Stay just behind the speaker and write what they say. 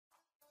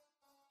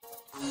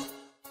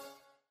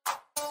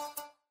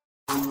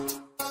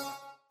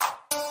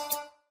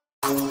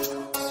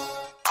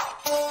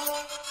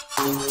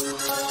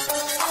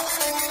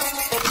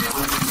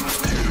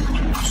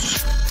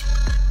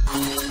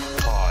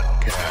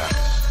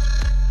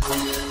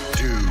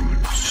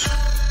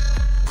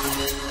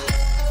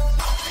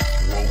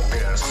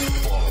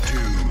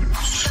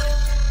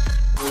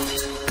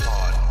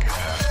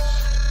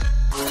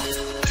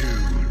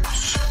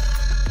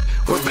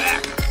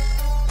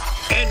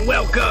and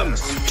welcome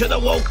to the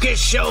Wokest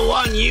Show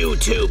on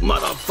YouTube,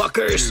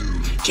 motherfuckers.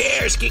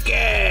 Cheers,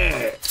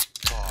 Kike.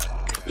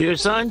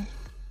 Cheers, son.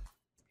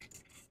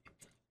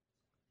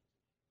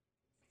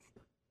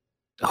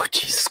 Oh,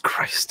 Jesus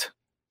Christ.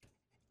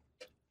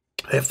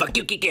 Hey, fuck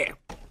you, Kike.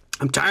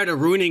 I'm tired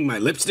of ruining my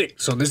lipstick,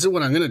 so this is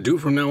what I'm gonna do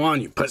from now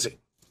on, you pussy.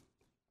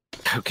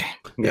 Okay.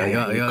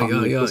 Yeah.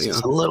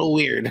 It's a little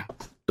weird.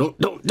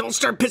 Don't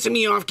start pissing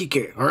me off,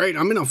 Kike. All right,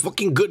 I'm in a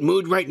fucking good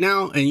mood right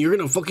now, and you're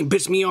gonna fucking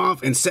piss me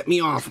off and set me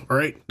off. All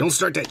right, don't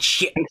start that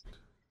shit.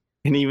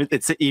 And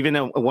it's even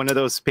one of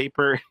those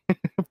paper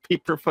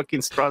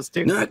fucking straws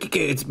too. No,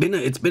 Kike,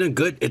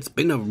 it's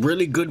been a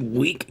really good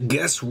week.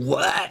 Guess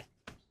what?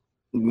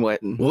 What?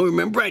 Well,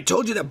 remember I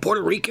told you that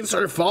Puerto Rican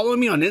started following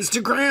me on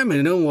Instagram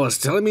and it was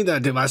telling me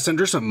that if I send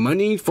her some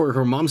money for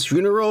her mom's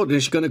funeral, then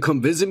she's gonna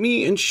come visit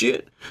me and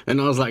shit. And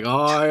I was like,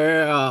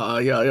 oh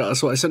yeah.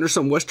 So I sent her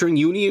some Western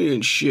Union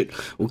and shit.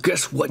 Well,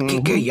 guess what,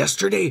 Kike?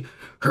 Yesterday,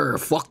 her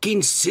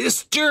fucking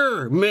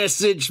sister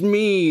messaged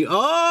me.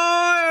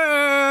 Oh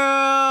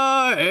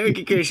yeah, hey,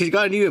 Kike, she's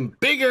got an even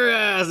bigger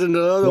ass than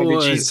the other one.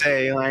 What did she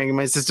say? Like,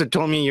 my sister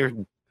told me you're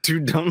too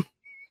dumb.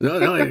 No,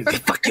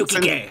 fuck you,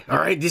 Kike. All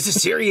right, this is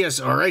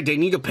serious. All right, they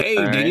need to pay.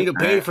 They need to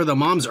pay for the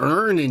mom's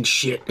urn and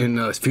shit,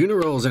 and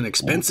funerals and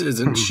expenses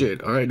and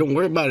shit. All right, don't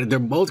worry about it. They're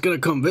both gonna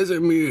come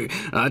visit me.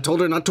 I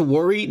told her not to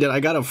worry, that I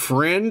got a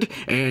friend,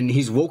 and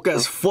he's woke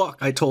as fuck.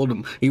 I told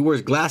him he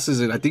wears glasses,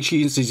 and I think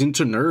he's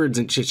into nerds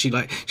and shit.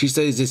 She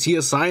says, is he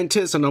a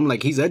scientist? And I'm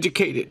like, he's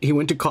educated. He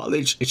went to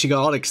college, and she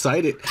got all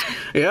excited.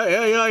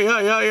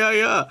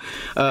 Yeah.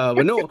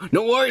 But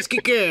no worries,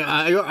 Kike.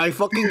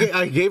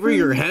 I gave her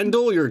your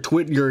handle, your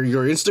Twitter.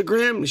 Your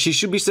Instagram. She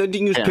should be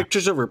sending you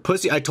pictures of her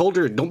pussy. I told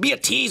her, don't be a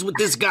tease with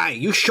this guy.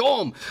 You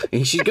show him.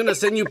 And she's gonna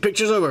send you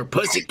pictures of her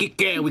pussy.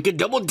 We could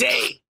double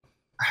date.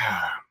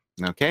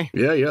 Okay.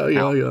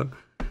 Yeah.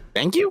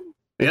 Thank you.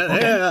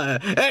 Yeah.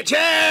 Hey,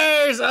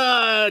 cheers!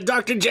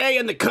 Dr. J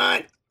and the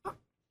cunt.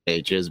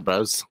 Hey, cheers,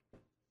 bros.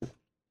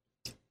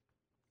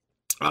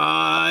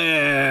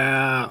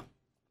 Yeah.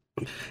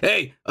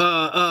 Hey,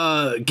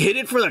 get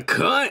it for the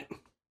cunt.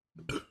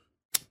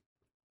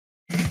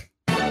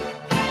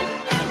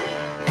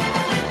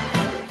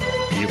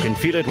 You can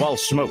feel it while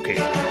smoking.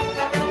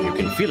 You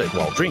can feel it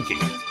while drinking.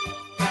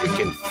 You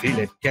can feel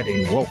it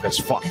getting woke as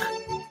fuck.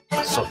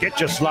 So get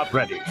your slot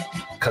ready,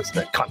 because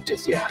the cunt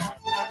is here.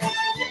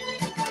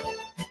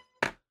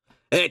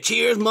 Hey,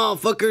 cheers,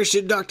 motherfuckers.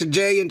 Shit, Dr.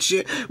 J and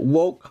shit.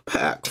 Woke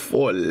pack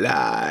for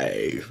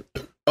life.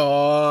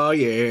 Oh,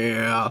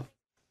 yeah.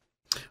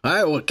 All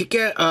right, well,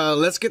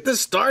 let's get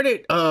this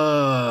started.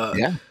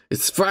 Yeah.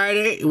 It's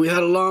Friday. We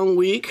had a long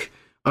week.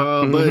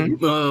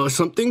 But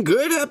something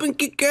good happened,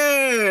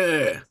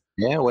 Kike.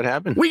 Yeah, what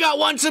happened? We got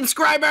 1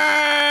 subscriber.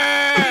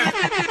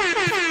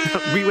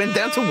 We went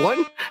down to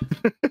 1.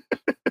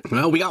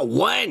 Well, we got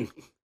 1.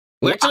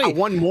 Well, actually,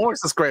 1 more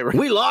subscriber.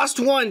 We lost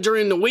 1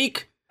 during the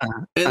week,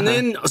 and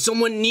then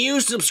someone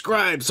new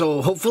subscribed.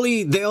 So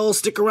hopefully they'll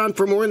stick around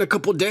for more in a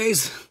couple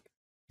days.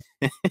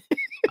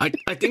 I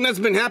think that's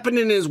been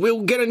happening. Is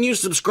we'll get a new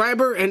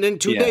subscriber, and then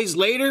 2 days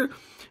later.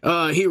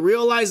 He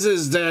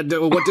realizes that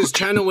what this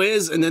channel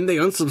is, and then they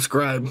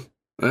unsubscribe.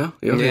 Yeah.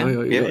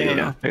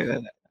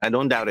 I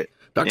don't doubt it.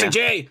 Dr.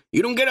 J,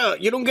 you don't get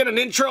an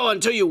intro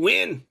until you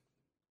win.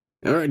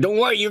 All right, don't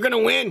worry, you're gonna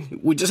win.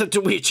 We just have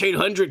to reach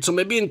 800, so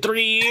maybe in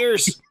 3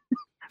 years.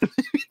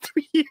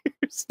 3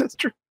 years, that's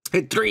true.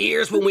 In 3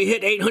 years, when we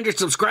hit 800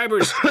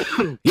 subscribers,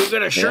 you'll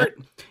get a shirt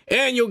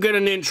and you'll get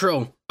an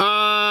intro.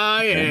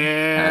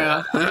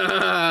 Yeah.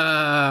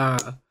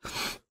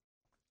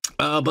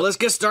 But let's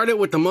get started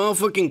with the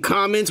motherfucking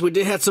comments. We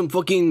did have some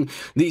fucking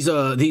these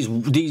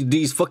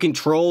fucking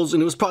trolls,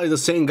 and it was probably the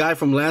same guy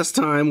from last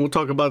time. We'll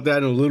talk about that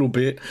in a little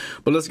bit.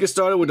 But let's get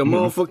started with the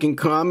motherfucking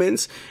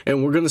comments,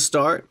 and we're gonna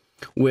start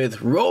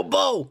with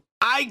Robo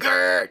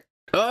Igert.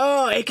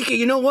 Oh, hey,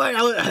 you know what?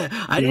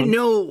 I didn't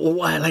know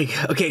why. Like,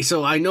 okay,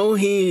 so I know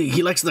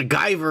he likes the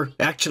Guyver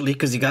actually,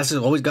 because he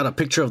always got a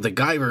picture of the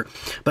Guyver,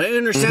 but I didn't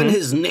understand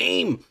his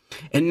name,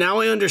 and now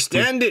I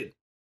understand it.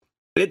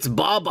 It's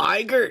Bob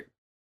Igert.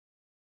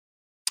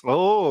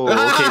 Oh, okay,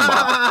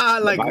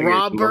 Bob. Like Bob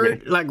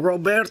Robert, okay. like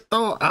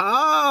Roberto.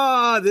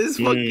 This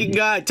fucking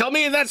guy. Tell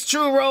me if that's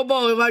true,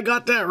 Robo, if I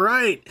got that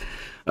right.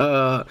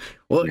 Oh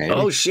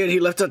shit,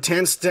 he left a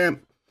timestamp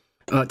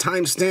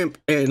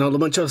and a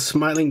bunch of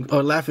smiling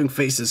or laughing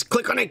faces.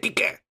 Click on it,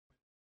 Kike.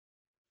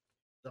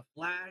 The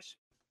Flash,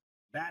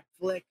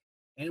 Batflick,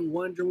 and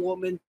Wonder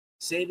Woman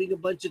saving a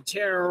bunch of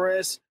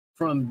terrorists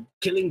from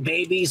killing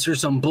babies or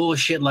some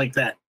bullshit like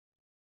that.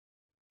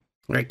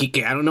 Right,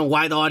 Kike, I don't know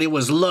why the audio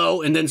was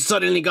low and then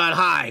suddenly got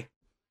high.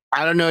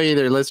 I don't know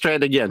either. Let's try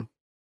it again.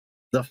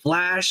 The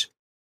Flash,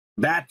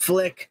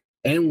 Batflick,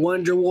 and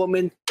Wonder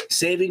Woman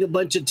saving a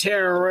bunch of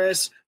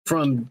terrorists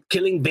from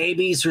killing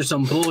babies or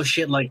some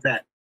bullshit like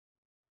that.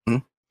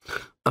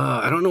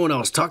 I don't know what I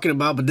was talking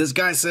about, but this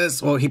guy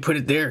says, well, he put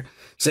it there,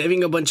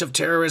 saving a bunch of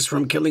terrorists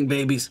from killing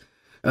babies.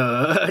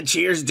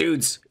 Cheers,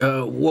 dudes.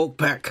 Woke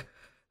pack.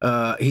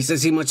 He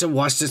says he must have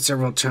watched it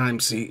several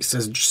times. He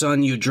says,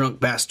 "Son, you drunk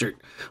bastard."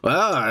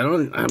 Well,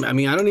 I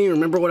mean, I don't even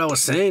remember what I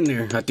was saying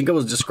there. I think I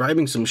was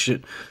describing some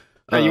shit.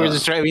 You were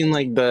describing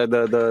like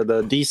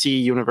the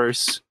DC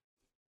universe,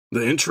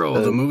 the intro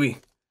of the movie.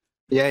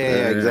 Yeah,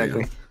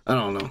 exactly. I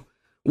don't know.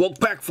 Woke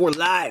Pack for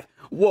life.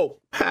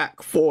 Woke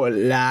Pack for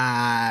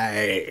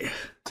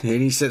life.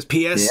 And he says,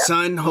 "P.S.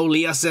 Son,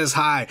 Holia says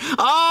hi."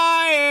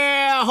 Oh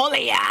yeah,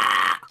 Holia.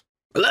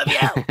 I love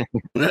you.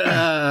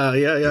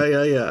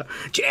 Yeah.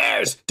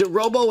 Cheers to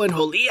Robo and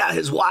Holia,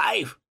 his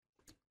wife.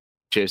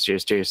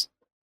 Cheers.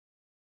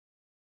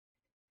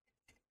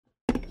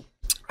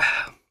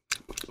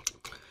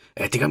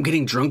 I think I'm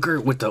getting drunker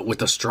with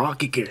the straw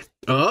kicker.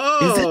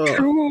 Oh, is it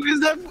true? Is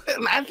that?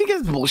 I think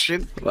it's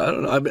bullshit. I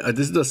don't know.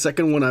 This is the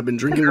second one I've been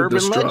drinking with the Urban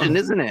straw. legend,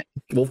 isn't it?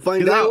 We'll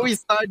find out.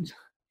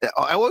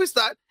 I always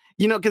thought,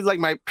 you know, because like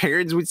my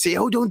parents would say,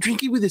 "Oh, don't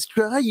drink it with a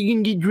straw. You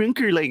can get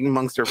drunker," like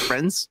amongst their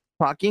friends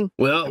talking.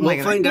 Well,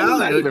 we'll find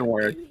out.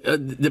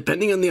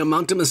 Depending on the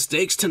amount of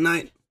mistakes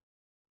tonight.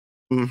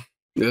 Yeah.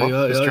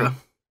 All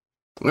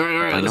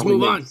right. Let's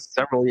move on.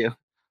 Several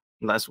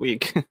last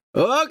week.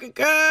 Okay,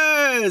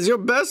 guys, your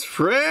best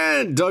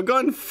friend,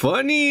 doggone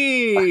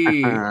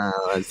funny.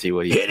 Let's see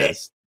what he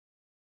says.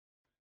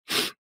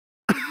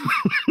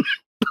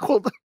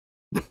 Hold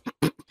on.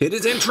 Hit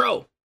his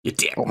intro. You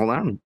dick. Hold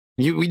on.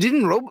 We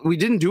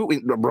didn't do it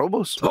with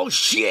Robos. Oh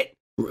shit.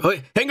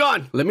 Wait, hang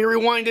on. Let me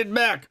rewind it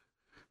back.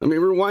 Let me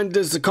rewind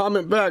this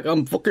comment back.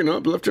 I'm fucking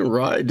up left and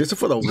right. This is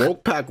for the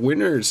Woke Pack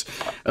winners.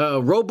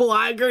 Robo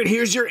Igert,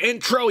 here's your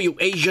intro, you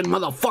Asian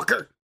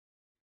motherfucker.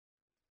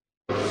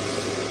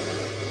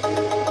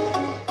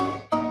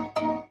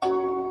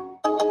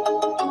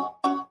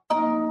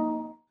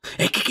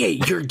 Hey,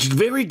 Kike, you're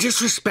very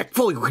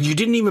disrespectful. You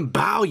didn't even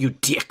bow, you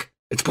dick.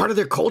 It's part of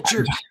their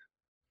culture.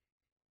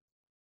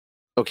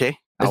 Okay,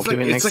 I'll do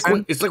it next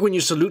time. It's like when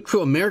you salute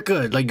to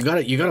America, like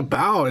you gotta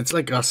bow. It's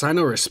like a sign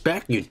of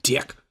respect, you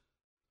dick.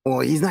 Well,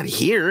 he's not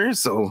here,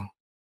 so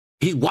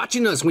he's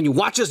watching us. When you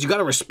watch us, you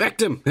gotta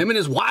respect him. Him and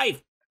his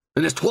wife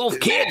and his 12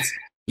 kids.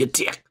 You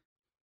dick.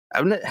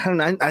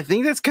 I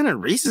think that's kind of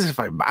racist if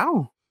I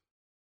bow.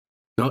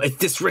 No, it's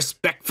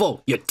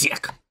disrespectful, you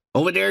dick.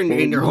 Over there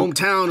in their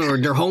hometown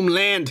or their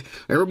homeland,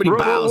 everybody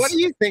bows. What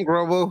do you think,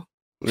 Robo?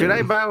 Should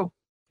I bow?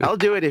 I'll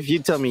do it if you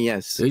tell me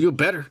yes. You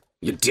better,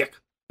 you dick.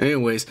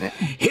 Anyways,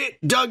 hit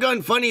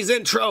Doggone Funny's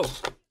intro.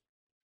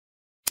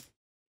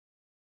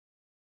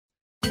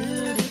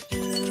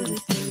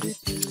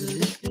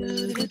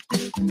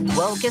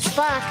 Woke as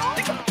fuck.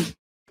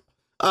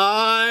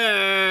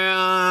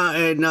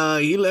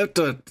 And he left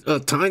a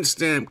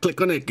timestamp.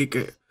 Click on it,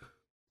 Kike.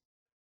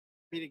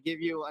 Me to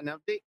give you an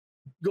update?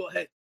 Go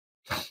ahead.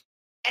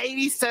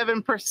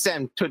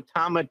 87%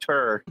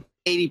 totometer,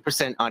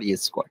 80%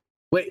 audience score.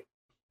 Wait,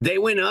 they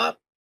went up?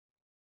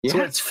 Yeah. So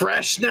it's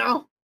fresh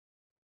now?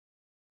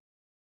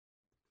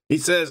 He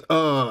says,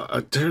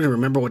 I don't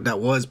remember what that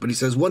was, but he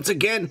says, once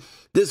again,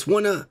 this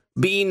wanna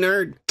be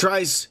nerd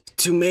tries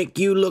to make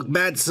you look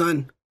bad,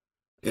 son.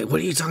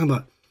 What are you talking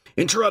about?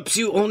 Interrupts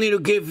you only to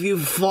give you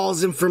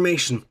false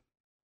information.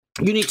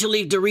 You need to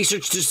leave the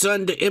research to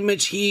son. The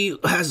image he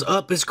has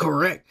up is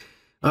correct.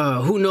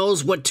 Who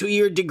knows what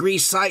 2-year degree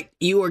site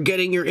you are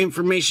getting your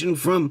information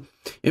from.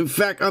 In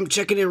fact, I'm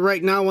checking it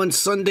right now on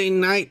Sunday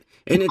night,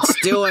 and it's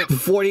still at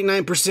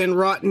 49%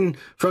 rotten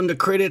from the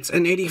critics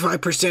and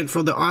 85%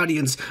 from the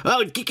audience.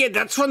 Oh, Kike,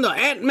 that's from the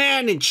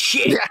Ant-Man and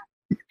shit. Yeah.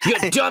 You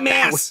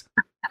dumbass.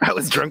 I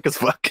was drunk as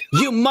fuck.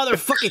 You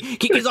motherfucking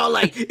Kike's all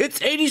like,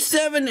 it's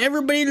 87,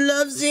 everybody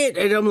loves it.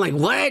 And I'm like,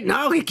 what?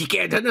 No,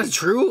 Kike, that's not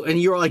true.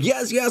 And you're like,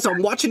 yes,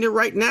 I'm watching it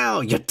right now,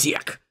 you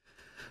dick.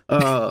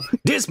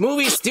 This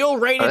movie's still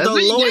rated the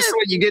lowest.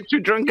 When you get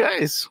two drunk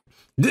guys.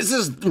 This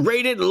is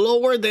rated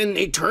lower than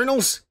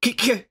Eternals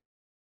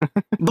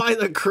by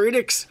the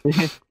critics.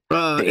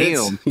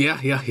 Damn.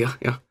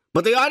 Yeah.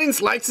 But the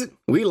audience likes it.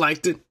 We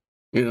liked it.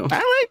 You know,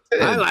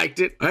 I liked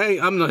it.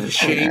 I'm not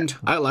ashamed.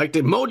 I liked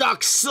it.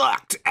 MODOK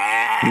sucked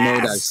ass.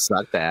 MODOK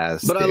sucked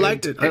ass. But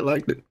dude. I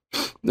liked it.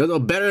 They're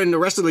better than the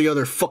rest of the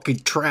other fucking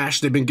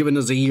trash they've been giving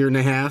us a year and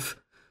a half.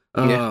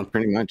 Yeah,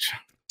 pretty much.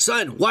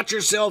 Son, watch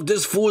yourself.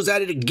 This fool's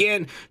at it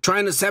again,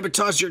 trying to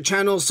sabotage your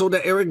channel so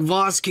that Eric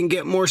Voss can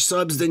get more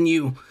subs than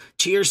you.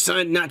 Cheers,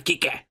 son, not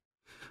Kike.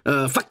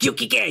 Fuck you,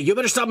 Kike. You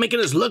better stop making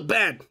us look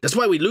bad. That's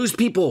why we lose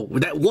people.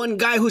 That one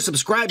guy who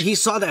subscribed, he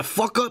saw that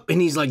fuck up,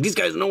 and he's like, these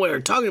guys know what they're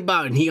talking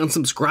about, and he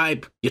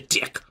unsubscribed. You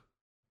dick.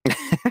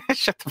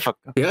 Shut the fuck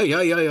up.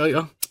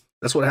 Yeah.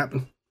 That's what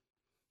happened.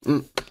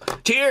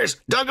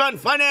 Cheers, doggone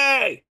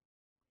funny.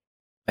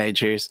 Hey,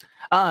 cheers.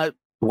 What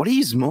are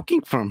you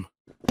smoking from?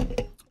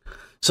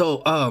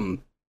 So,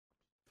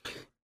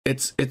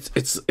 it's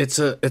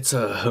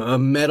a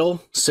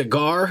metal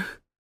cigar.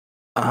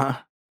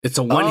 It's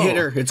a one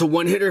hitter. It's a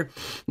one hitter,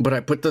 but I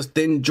put the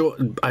thin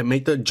joint. I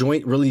make the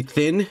joint really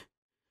thin.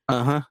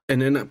 And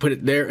then I put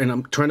it there, and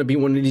I'm trying to be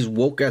one of these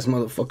woke ass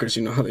motherfuckers.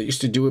 You know how they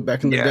used to do it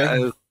back in the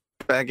day.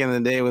 Back in the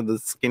day with the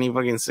skinny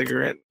fucking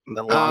cigarette.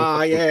 The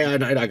long yeah.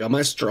 I got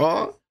my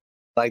straw.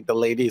 Like the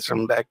ladies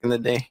from back in the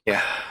day.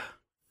 Yeah.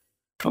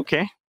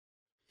 Okay.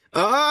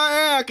 Oh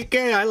yeah,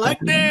 okay, I like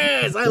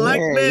this. I like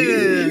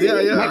this. Yeah,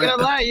 yeah. Not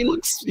gonna lie,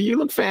 you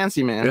look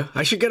fancy, man. Yeah,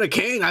 I should get a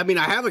cane. I mean,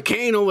 I have a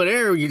cane over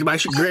there. I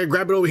should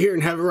grab it over here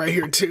and have it right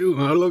here too.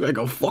 I look like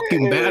a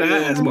fucking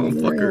badass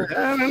motherfucker.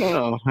 I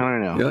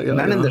don't know. Yeah,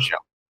 Not in the show.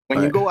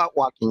 When you go out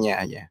walking,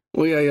 yeah.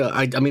 Well, yeah.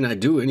 I mean, I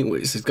do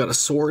anyways. It's got a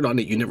sword on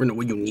it. You never know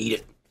when you need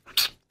it.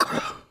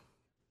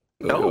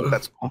 Oh,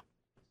 that's cool.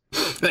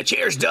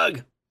 Cheers,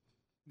 Doug.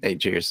 Hey,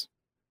 cheers.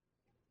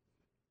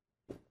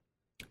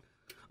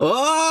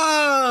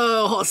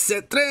 Oh,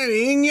 Jose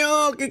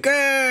Trevino,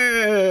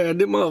 Kike.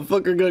 This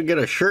motherfucker gonna get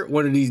a shirt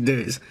one of these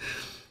days.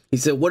 He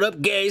said, "What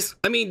up, gays?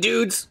 I mean,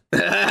 dudes.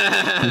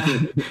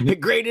 The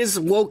greatest,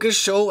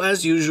 wokest show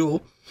as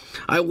usual.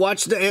 I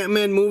watched the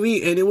Ant-Man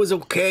movie and it was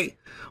okay.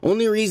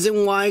 Only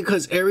reason why,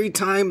 because every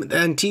time the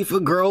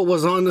Antifa girl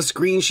was on the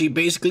screen, she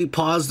basically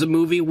paused the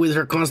movie with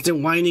her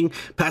constant whining,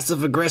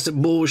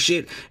 passive-aggressive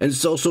bullshit, and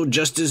social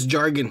justice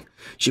jargon.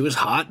 She was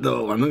hot,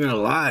 though. I'm not gonna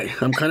lie.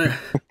 I'm kind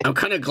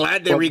of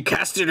glad they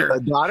recasted her.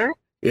 The daughter?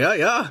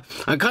 Yeah.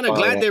 I'm kind of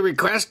glad they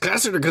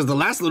recasted her because the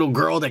last little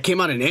girl that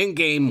came out in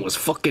Endgame was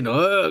fucking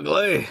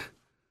ugly.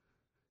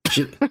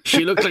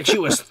 She looked like she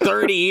was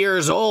 30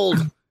 years old.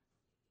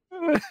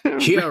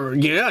 She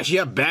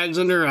had bags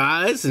under her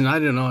eyes, and I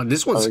don't know.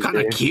 This one's kind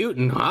of cute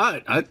and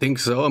hot. I think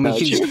so. I mean,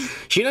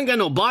 she doesn't got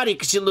no body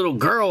because she's a little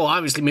girl.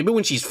 Obviously, maybe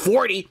when she's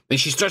 40 and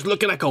she starts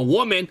looking like a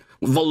woman,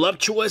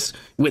 voluptuous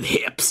with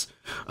hips.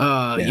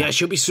 Yeah,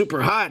 she'll be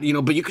super hot. You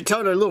know, but you can tell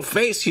in her little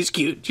face, she's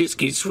cute. She's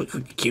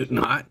cute and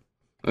hot.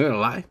 I'm gonna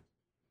lie.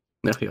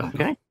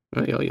 Okay.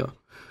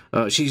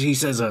 He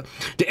says, the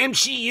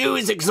MCU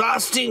is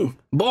exhausting,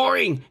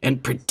 boring,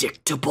 and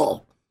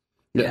predictable.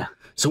 Yeah.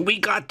 So we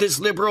got this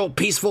liberal,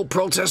 peaceful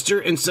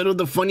protester instead of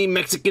the funny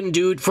Mexican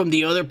dude from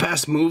the other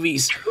past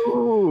movies.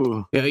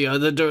 Ooh. Yeah.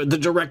 The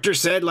director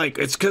said, like,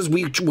 it's because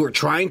we were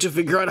trying to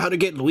figure out how to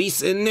get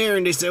Luis in there.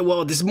 And they said,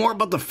 well, this is more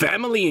about the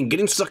family and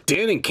getting sucked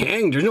in. And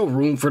Kang, there's no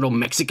room for the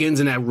Mexicans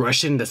and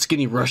that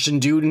skinny Russian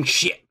dude and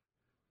shit.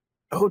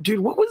 Oh, dude,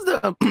 what was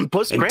the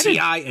post-credit?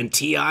 And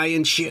T.I.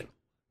 and shit.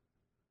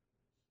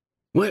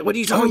 What are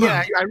you talking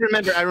about?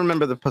 I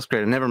remember the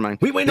post-credit. Never mind.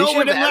 We went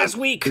over them last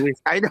week.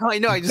 I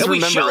know. I just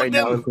remember right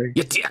now.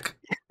 You dick.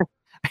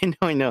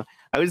 I know.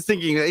 I was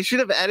thinking they should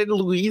have added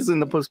Louise in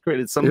the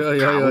post-credit.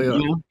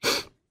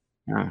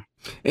 Yeah.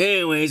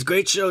 Anyways,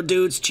 great show,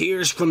 dudes.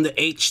 Cheers from the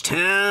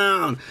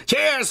H-Town.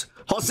 Cheers,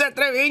 Jose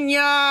Trevino.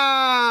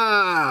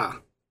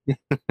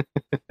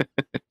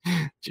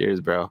 Cheers,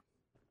 bro.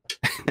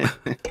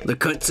 The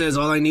cut says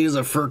all I need is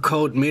a fur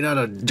coat made out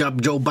of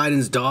Joe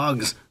Biden's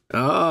dogs.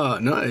 Oh,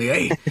 no,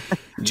 hey.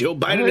 Joe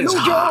Biden is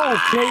hot.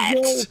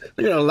 I'm not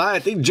gonna lie, I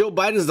think Joe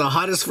Biden's the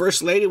hottest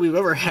first lady we've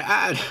ever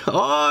had.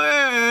 Oh,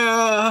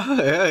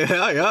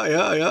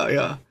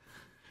 yeah.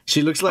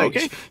 She looks like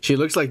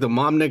the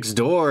mom next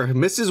door.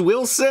 Mrs.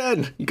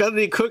 Wilson, you got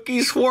any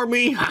cookies for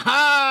me?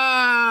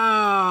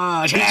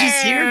 Ha! Did you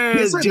see her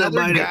kiss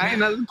another guy,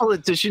 another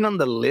politician on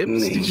the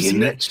lips? Did you see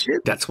that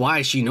shit? That's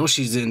why she knows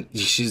she's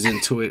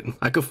into it.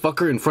 I could fuck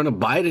her in front of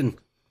Biden.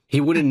 He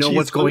wouldn't know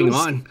what's going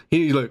on.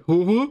 He's like,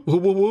 whoop.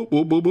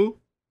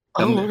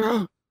 Oh my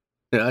God.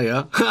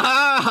 Yeah.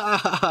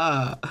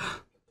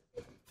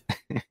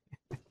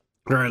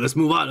 All right, let's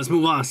move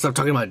on. Stop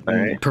talking about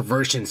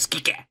perversion.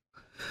 Skike.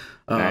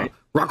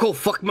 Rocco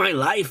fucked my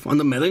life on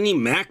the Melanie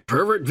Mac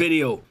pervert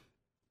video.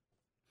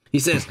 He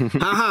says,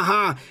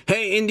 ha.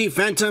 Hey, Indie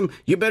Phantom,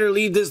 you better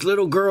leave this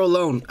little girl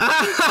alone.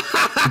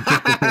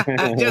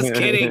 Just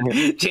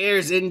kidding.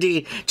 Cheers,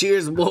 Indie.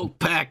 Cheers, Woke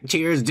Pack.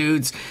 Cheers,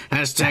 dudes.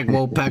 Hashtag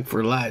Woke Pack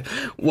for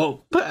life.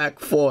 Woke Pack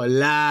for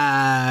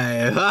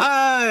life.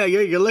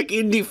 You're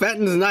lucky Indie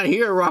Phantom's not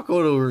here,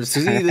 Rocco, to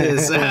see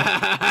this.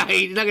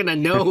 He's not going to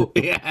know.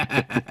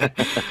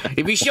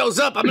 If he shows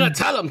up, I'm going to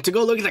tell him to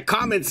go look at the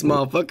comments,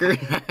 motherfucker.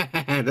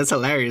 That's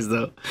hilarious,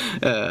 though.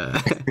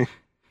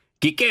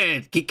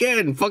 Kike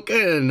and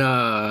fucking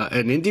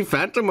and Indie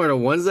Phantom are the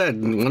ones that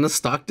want to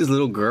stalk this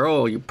little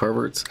girl, you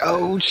perverts.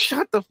 Oh,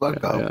 shut the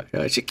fuck up.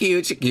 Yeah. She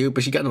cute,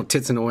 but she got no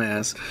tits and no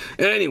ass.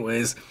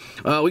 Anyways,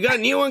 we got a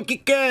new one,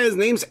 Kike. His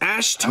name's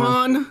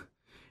Ashton.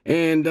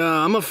 And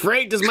I'm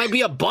afraid this might be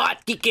a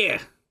bot,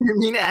 Kike. You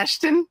mean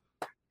Ashton?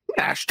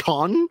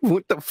 Ashton?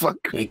 What the fuck?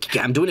 Hey,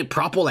 Kike, I'm doing it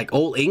proper like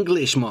old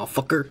English,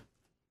 motherfucker.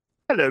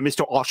 Hello,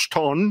 Mr.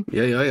 Ashton.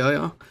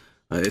 Yeah.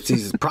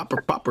 It's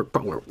proper.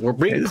 We're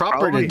being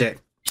proper today.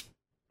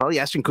 Probably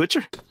Ashton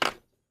Kutcher.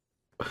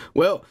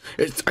 Well,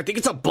 I think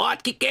it's a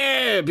bot,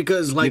 Kike,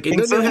 because like it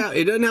doesn't have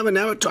an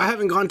avatar. I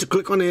haven't gone to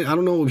click on it. I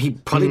don't know. He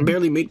probably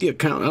barely made the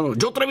account. I don't know.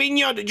 Joe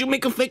Trevino, did you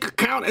make a fake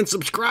account and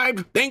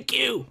subscribe? Thank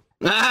you.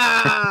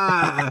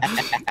 Yeah.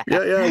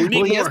 We need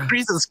more. He has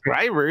 3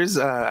 subscribers.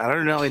 I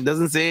don't know. It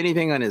doesn't say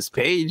anything on his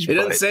page. It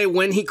doesn't say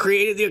when he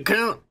created the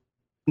account.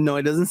 No,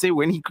 it doesn't say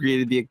when he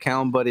created the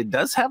account, but it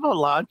does have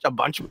a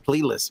bunch of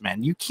playlists,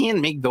 man. You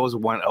can't make those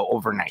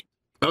overnight.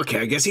 Okay,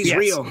 I guess he's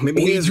real.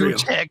 Maybe he is real.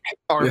 Check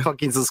our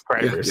fucking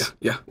subscribers.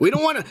 Yeah. We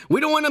don't want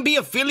to be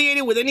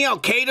affiliated with any Al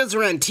Qaedas or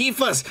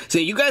Antifas. So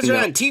you guys are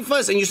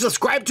Antifas and you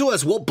subscribe to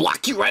us, we'll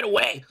block you right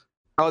away.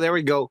 Oh, there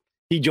we go.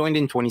 He joined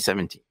in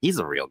 2017. He's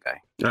a real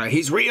guy.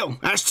 He's real,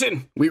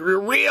 Ashton. We're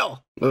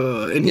real.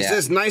 And he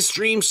says, "Nice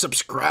stream,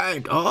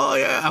 subscribed." Oh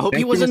yeah, I hope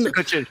he wasn't.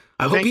 Mr.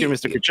 Thank you,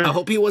 Mr. Kutcher. I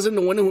hope he wasn't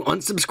the one who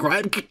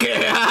unsubscribed.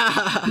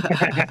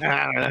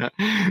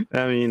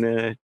 I mean,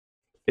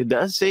 it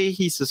does say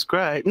he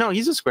subscribed. No,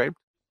 he's subscribed.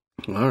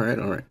 All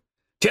right.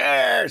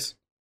 Cheers.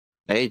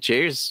 Hey,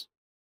 cheers.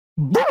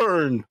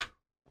 Burn.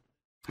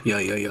 Yeah.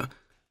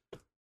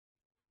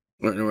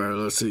 All right.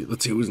 Let's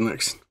see who's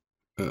next.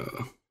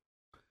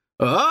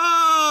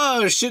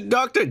 Oh, shit,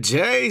 Dr.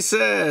 J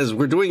says,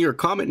 we're doing your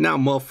comment now,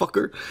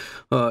 motherfucker.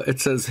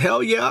 It says,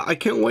 hell yeah, I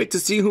can't wait to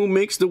see who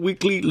makes the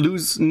weekly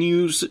Loose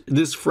News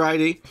this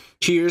Friday.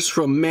 Cheers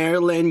from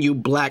Maryland, you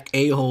black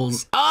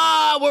a-holes.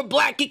 Ah, we're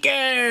black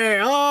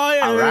again. Oh,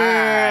 yeah. All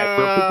right.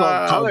 We're people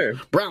of color.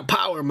 Brown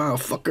power,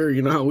 motherfucker.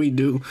 You know how we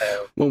do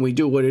when we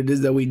do what it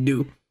is that we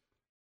do.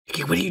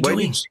 Okay, what are you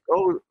doing?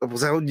 I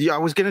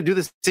was going to do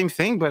the same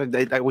thing, but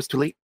I was too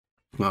late.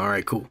 All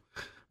right, cool.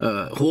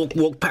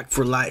 Woke Pack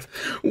for life.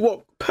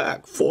 Woke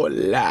Pack for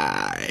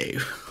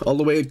life. All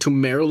the way to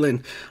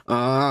Maryland.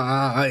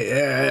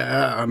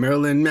 Yeah.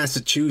 Maryland,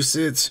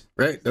 Massachusetts.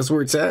 Right? That's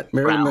where it's at?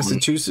 Maryland,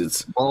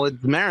 Massachusetts. Well,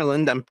 it's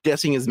Maryland. I'm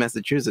guessing it's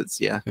Massachusetts.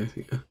 Yeah.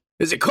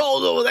 Is it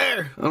cold over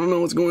there? I don't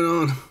know what's going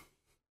on.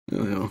 I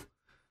don't know.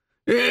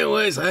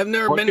 Anyways, I've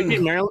never been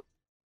in Maryland.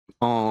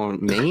 Oh,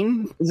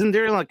 Maine? Isn't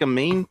there like a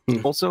Maine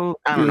also?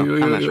 I don't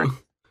know. I'm not sure.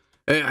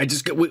 Hey, all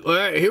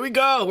right, here we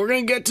go. We're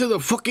gonna get to the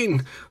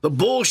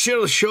bullshit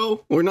of the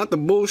show, or not the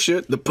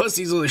bullshit, the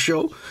pussies of the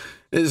show.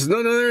 It's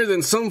none other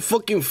than some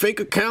fucking fake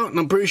account, and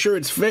I'm pretty sure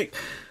it's fake,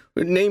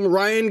 named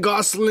Ryan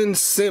Gosling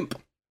Simp.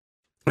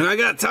 And I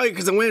gotta tell you,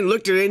 because I went and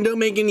looked at it, it don't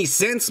make any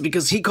sense,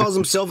 because he calls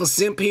himself a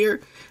simp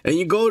here, and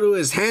you go to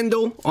his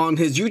handle on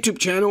his YouTube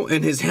channel,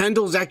 and his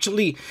handle is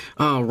actually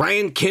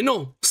Ryan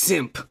Kinnell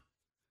Simp.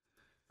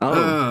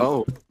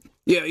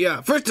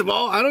 Yeah. First of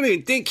all, I don't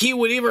even think he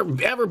would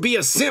ever be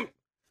a simp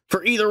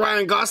for either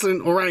Ryan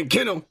Gosling or Ryan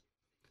Kinnell,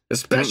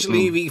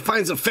 especially if he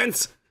finds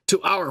offense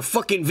to our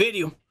fucking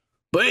video.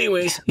 But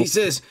anyways, he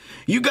says,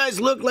 you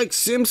guys look like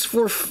simps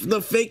for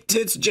the fake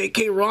tits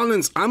J.K.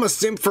 Rowling's. I'm a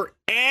simp for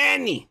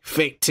any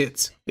fake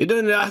tits. It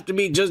doesn't have to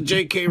be just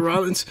J.K.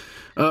 Rowling's,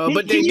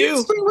 but they do.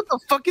 What the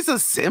fuck is a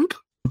simp?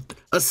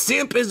 A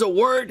simp is a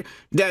word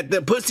that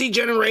the pussy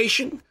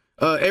generation,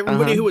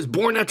 everybody who was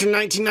born after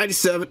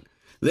 1997,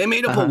 they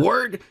made up a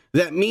word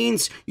that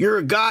means you're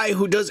a guy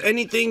who does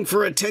anything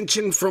for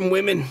attention from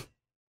women.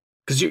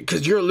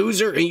 Because you're a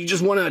loser and you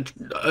just want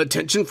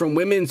attention from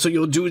women, so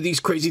you'll do these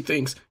crazy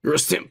things. You're a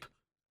simp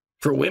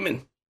for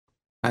women.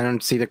 I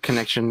don't see the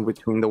connection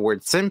between the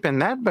word simp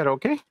and that, but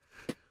okay.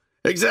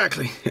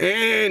 Exactly.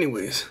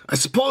 Anyways, I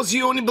suppose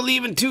you only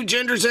believe in two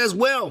genders as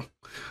well.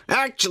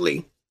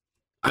 Actually,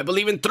 I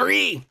believe in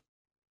three.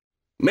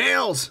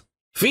 Males,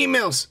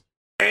 females,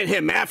 and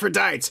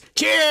hermaphrodites.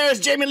 Cheers,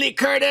 Jamie Lee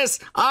Curtis.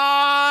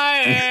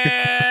 Yeah.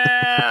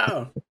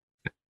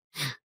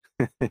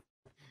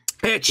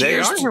 Hey,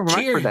 cheers.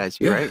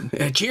 Cheers.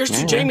 Right? Cheers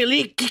to Jamie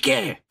Lee.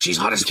 She's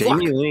hot as fuck.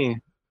 Jamie Lee.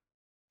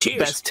 Cheers.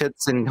 Best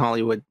tits in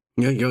Hollywood.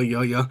 Yeah.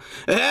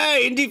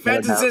 Hey, Indie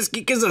Phantom says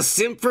Kika's a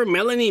simp for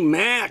Melanie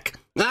Mac.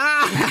 Hey,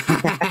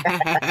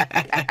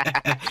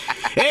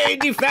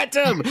 Indie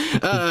Phantom.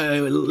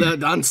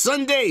 On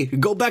Sunday,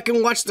 go back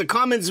and watch the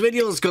comments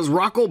videos because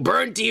Rocco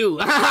burned you.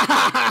 One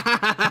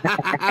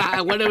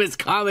of his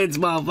comments,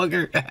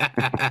 motherfucker.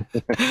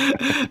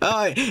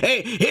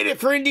 Hey, hit it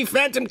for Indie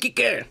Phantom,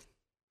 Kika.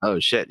 Oh,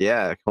 shit.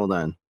 Yeah. Hold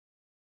on.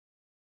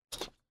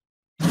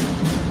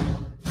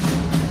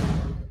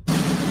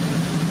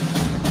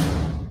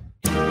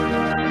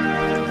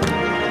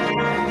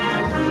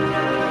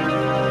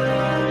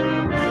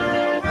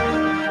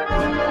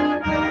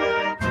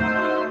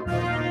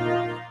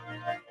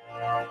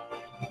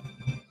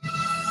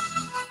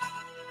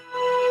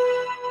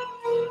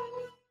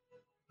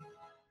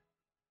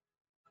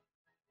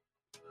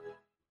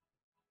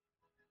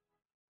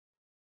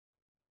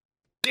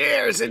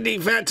 Cheers,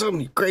 Indie Phantom,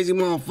 you crazy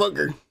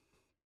motherfucker.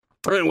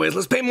 Anyways,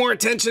 let's pay more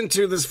attention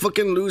to this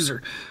fucking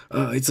loser.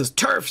 It says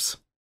turfs.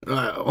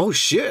 Oh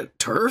shit,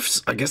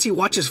 turfs? I guess he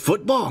watches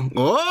football.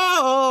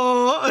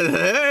 Oh,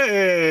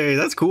 hey,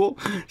 that's cool.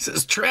 It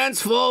says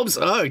transphobes.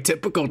 Oh,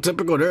 typical.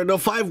 There are the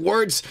 5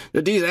 words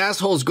that these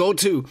assholes go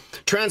to.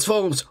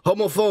 Transphobes,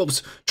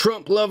 homophobes,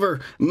 Trump lover,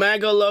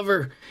 MAGA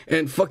lover,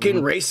 and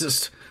fucking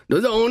racist. They're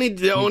the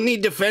only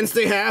defense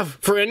they have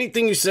for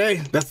anything you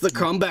say. That's the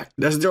comeback.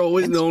 They're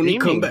always the only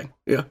comeback.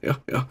 Yeah.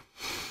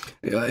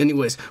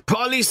 Anyways,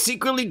 probably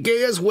secretly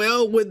gay as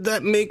well with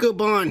that makeup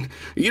on.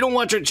 You don't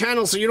watch our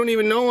channel, so you don't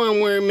even know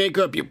I'm wearing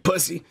makeup, you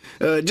pussy.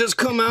 Just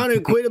come out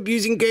and quit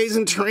abusing gays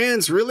and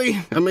trans, really?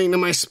 I mean,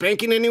 am I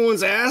spanking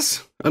anyone's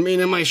ass? I mean,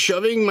 am I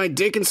shoving my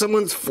dick in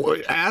someone's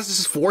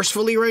ass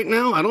forcefully right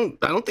now? I don't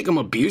think I'm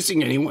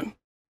abusing anyone.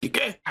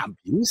 Okay?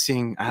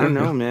 Abusing? I don't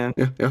know, man.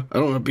 Yeah. I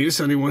don't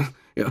abuse anyone.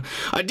 Yeah,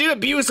 I did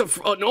abuse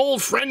an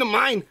old friend of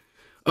mine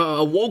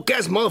a woke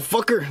ass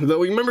motherfucker.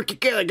 Though, remember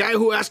that guy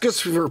who asked us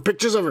for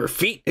pictures of her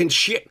feet and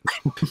shit?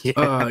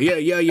 Yeah.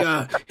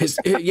 Yeah.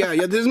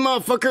 This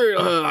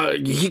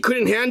motherfucker, he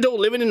couldn't handle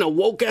living in a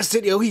woke ass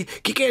city. Oh, he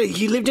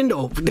lived in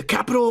the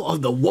capital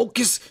of the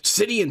wokest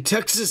city in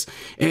Texas,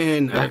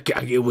 and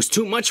it was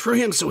too much for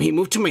him, so he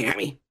moved to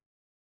Miami.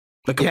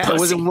 Like a pussy. I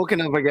wasn't woken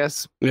up, I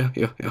guess. Yeah.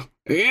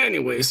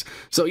 Anyways,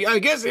 so yeah, I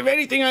guess if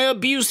anything, I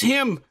abused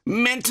him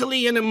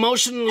mentally and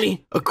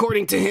emotionally,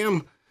 according to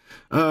him.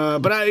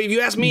 But if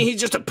you ask me, he's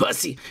just a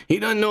pussy. He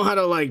doesn't know how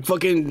to like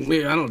fucking,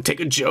 I don't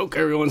take a joke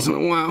every once in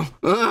a while.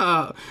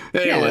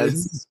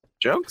 Anyways,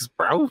 jokes,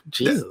 bro.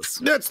 Jesus.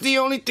 That's the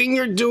only thing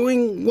you're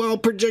doing while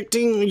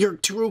projecting your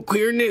true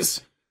queerness,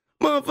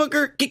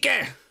 motherfucker.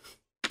 Kike.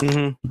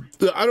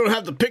 Mm-hmm. I don't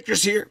have the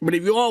pictures here, but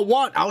if you all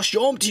want, I'll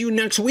show them to you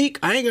next week.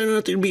 I ain't got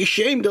nothing to be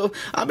ashamed of.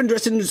 I've been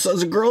dressing as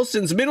a girl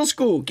since middle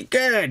school.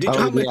 Yeah.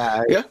 I've been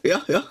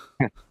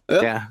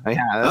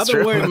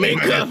wearing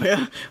makeup.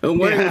 Yeah, I'm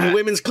wearing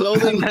women's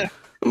clothing.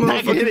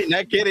 Not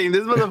kidding.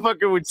 This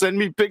motherfucker would send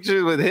me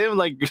pictures with him,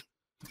 like.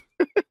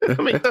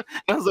 I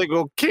was like,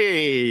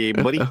 okay,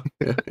 buddy.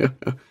 It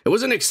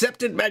wasn't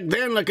accepted back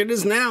then like it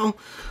is now,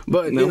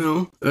 but you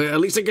know,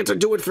 at least I get to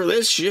do it for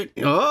this shit.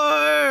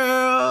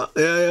 Oh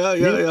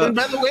yeah. And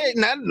by the way,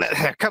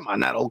 come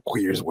on, not all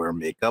queers wear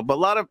makeup. A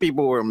lot of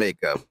people wear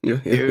makeup. Yeah.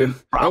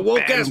 Our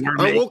woke ass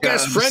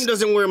friend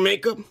doesn't wear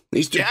makeup.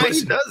 He's too pussy.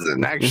 He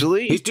doesn't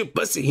actually. He's too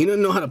pussy. He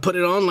doesn't know how to put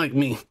it on like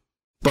me.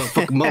 But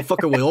fucking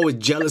motherfucker was always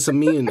jealous of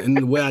me and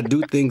the way I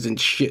do things and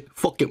shit.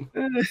 Fuck him.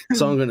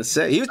 That's all I'm gonna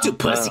say. He was too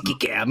pussy.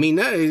 I mean,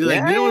 like, you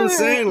know what I'm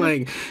saying?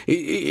 Like,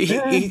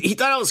 he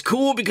thought I was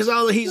cool because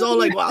he's all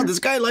like, wow, this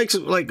guy likes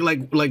like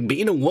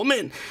being a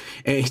woman,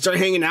 and he started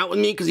hanging out with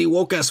me because he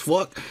woke as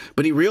fuck.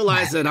 But he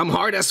realized that I'm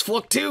hard as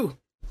fuck too.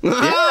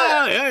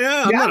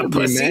 Yeah. I'm not a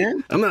pussy.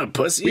 Man. I'm not a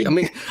pussy. I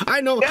mean, I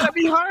know. You gotta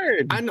be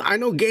hard. I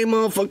know gay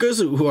motherfuckers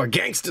who are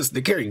gangsters.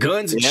 They carry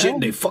guns and shit.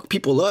 And they fuck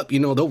people up. You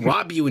know, they'll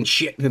rob you and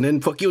shit, and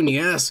then fuck you in the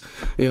ass.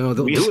 You know,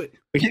 they'll do it.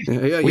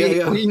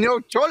 Yeah. We know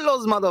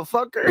cholos,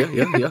 motherfucker.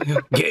 Yeah.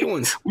 Gay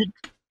ones. Went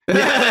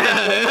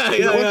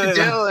to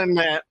jail and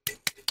that.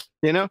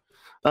 You know.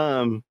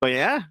 But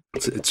yeah,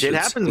 it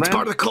happens. It's man.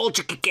 Part of the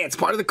culture. It's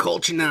part of the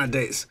culture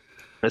nowadays.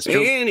 That's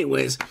true.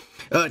 Anyways.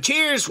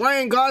 Cheers,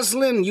 Ryan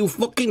Gosling, you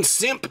fucking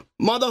simp,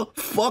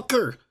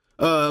 motherfucker.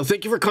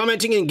 Thank you for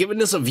commenting and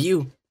giving us a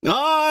view.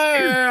 Oh,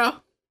 yeah.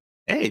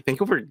 Hey, thank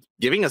you for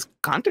giving us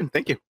content.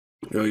 Thank you.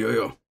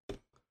 Yeah.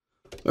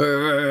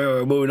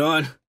 Moving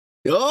on.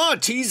 Oh,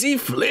 Cheesy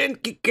Flynn.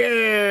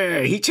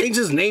 He changed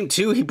his name,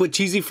 too. He put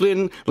Cheesy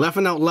Flynn,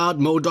 laughing out loud,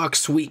 MODOK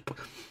sweep.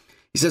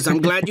 He says,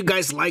 I'm glad you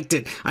guys liked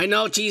it. I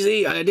know,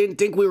 Cheesy, I didn't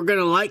think we were going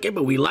to like it,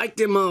 but we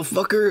liked it,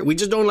 motherfucker. We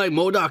just don't like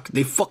MODOK.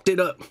 They fucked it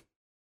up.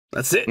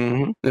 That's it.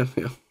 Yeah.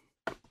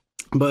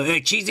 But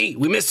hey, Cheesy,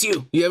 we miss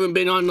you. You haven't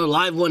been on the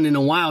live one in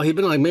a while. He's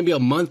been like maybe a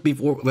month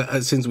before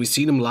since we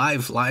seen him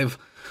live.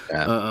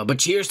 Yeah. But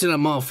cheers to that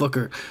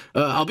motherfucker.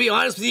 I'll be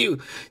honest with you,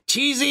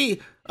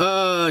 Cheesy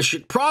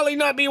should probably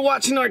not be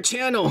watching our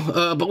channel,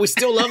 but we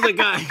still love the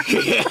guy.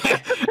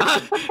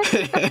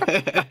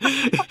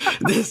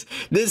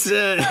 this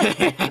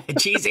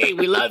Cheesy,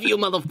 we love you,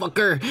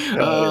 motherfucker.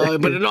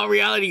 But in all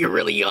reality, you're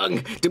really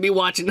young to be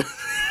watching.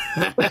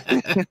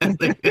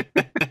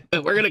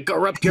 We're gonna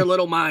corrupt your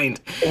little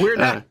mind. We're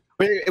not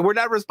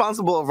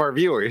responsible of our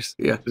viewers.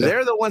 Yeah.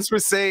 They're the ones who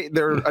say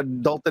they're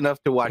adult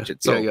enough to watch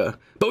it. So yeah.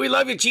 But we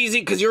love you,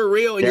 Cheesy, because you're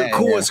real and you're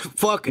cool as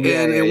fuck. And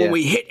when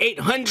we hit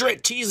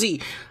 800,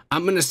 Cheesy,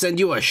 I'm gonna send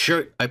you a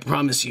shirt. I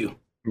promise you.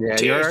 Yeah,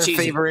 cheers, you're our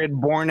favorite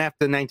born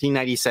after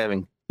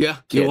 1997. Yeah,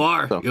 you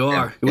are.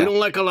 We don't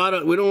like a lot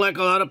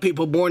of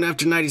people born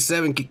after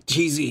 97,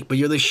 Cheesy, but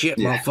you're the shit,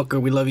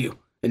 motherfucker. We love you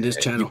in this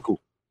channel.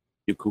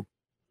 You cool.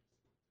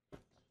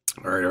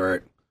 All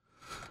right.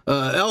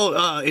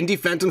 Indie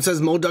Phantom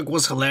says MODOK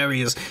was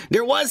hilarious.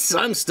 There was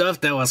some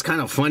stuff that was kind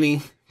of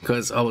funny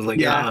because I was like,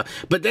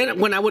 but then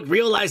when I would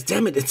realize,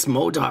 damn it, it's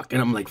MODOK, and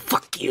I'm like,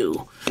 fuck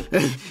you.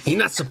 He's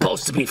not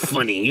supposed to be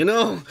funny, you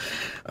know?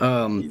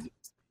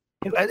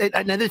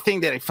 Another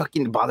thing that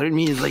fucking bothered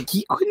me is like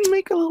he couldn't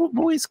make a little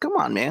voice. Come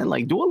on, man,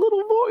 like do a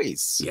little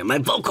voice. Yeah, my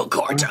vocal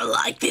cords are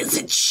like this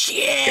and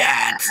shit.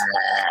 Yes,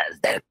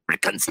 they're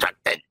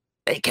reconstructed.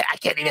 I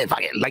can't even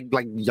fucking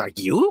like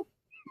you.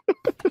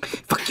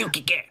 Fuck you,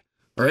 Kike.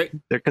 All right,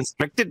 they're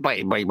constricted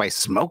by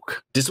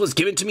smoke. This was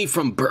given to me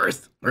from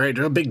birth. All right,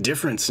 there's a big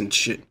difference and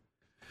shit.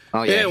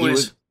 Oh yeah.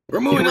 Anyways,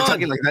 we're moving on.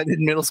 Talking like that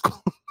in middle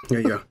school.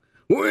 Yeah.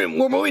 We're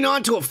moving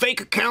on to a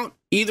fake account,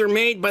 either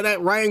made by that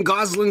Ryan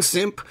Gosling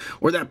simp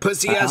or that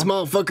pussy ass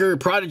motherfucker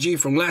Prodigy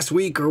from last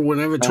week or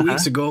whatever 2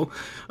 weeks ago.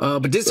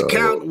 But this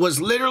account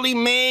was literally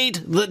made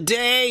the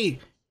day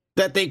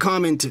that they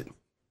commented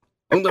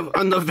on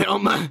the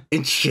Velma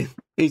and shit.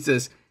 He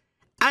says,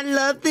 I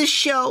love this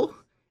show.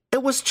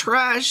 It was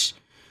trash.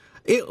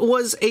 It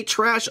was a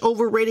trash,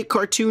 overrated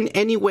cartoon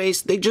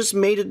anyways. They just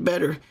made it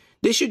better.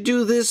 They should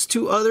do this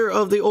to other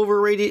of the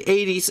overrated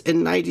 80s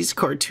and 90s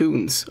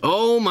cartoons.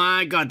 Oh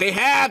my god, they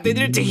have! They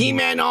did it to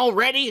He-Man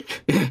already!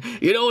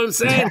 You know what I'm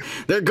saying?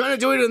 They're gonna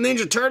do it to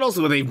Ninja Turtles,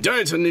 well, they've done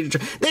it to Ninja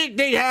Turtles.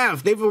 They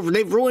have! They've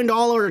ruined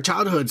all our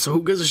childhood, so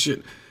who gives a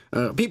shit?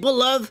 People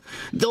love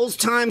those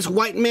times,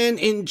 white men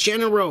in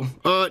general.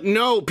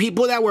 No,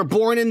 people that were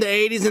born in the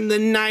 80s and the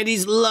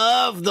 90s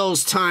love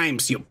those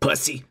times, you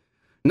pussy.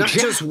 Not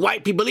just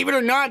white people. Believe it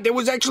or not, there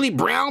was actually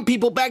brown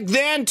people back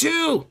then,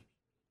 too.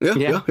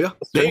 Yeah.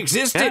 They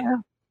existed. Yeah.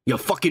 You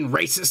fucking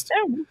racist.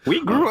 Yeah, we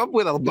grew up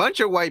with a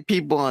bunch of white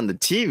people on the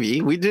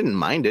TV. We didn't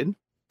mind it.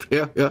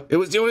 Yeah. It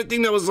was the only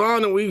thing that was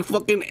on, and we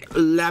fucking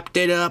lapped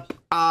it up.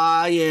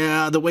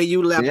 Yeah, the way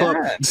you lap up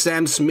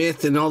Sam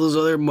Smith and all those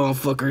other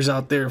motherfuckers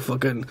out there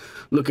fucking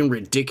looking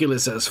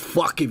ridiculous as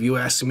fuck, if you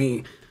ask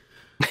me.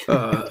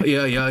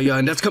 Yeah.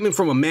 And that's coming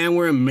from a man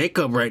wearing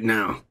makeup right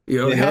now.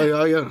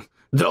 Yeah.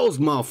 Those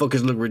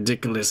motherfuckers look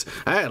ridiculous.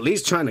 I at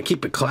least trying to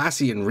keep it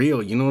classy and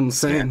real. You know what I'm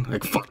saying?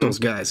 Like, fuck those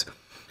guys.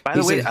 By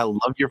the way, I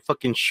love your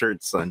fucking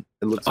shirt, son.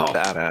 It looks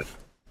badass.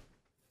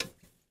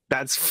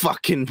 That's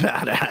fucking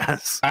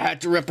badass. I had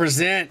to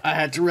represent.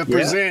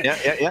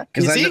 Yeah.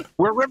 You see,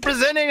 we're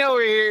representing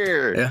over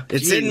here. Yeah,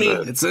 it's in me.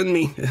 It's in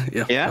me.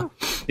 Yeah.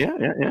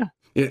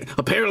 Yeah,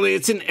 apparently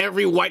it's in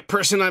every white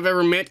person I've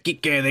ever met,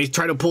 Kike. They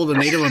try to pull the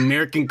Native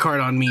American card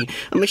on me.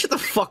 I'm like, shut the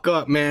fuck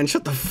up, man.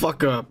 Shut the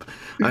fuck up.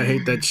 I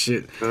hate that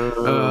shit.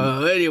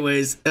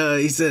 Anyways,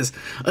 he says,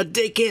 a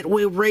decade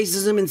where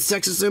racism and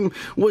sexism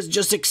was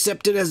just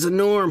accepted as the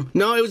norm.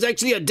 No, it was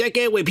actually a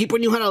decade where people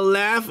knew how to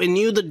laugh and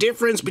knew the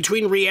difference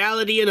between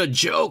reality and a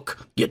joke,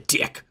 you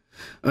dick.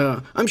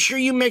 I'm sure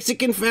you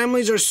Mexican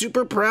families are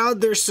super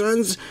proud their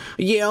sons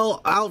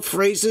yell out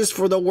phrases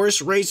for the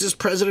worst racist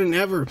president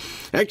ever.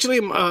 Actually,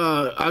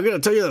 I'm gonna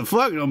tell you the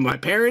fuck. My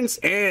parents,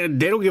 and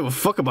they don't give a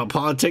fuck about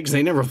politics.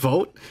 They never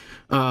vote.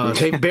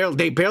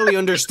 They barely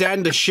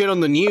understand the shit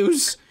on the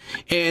news.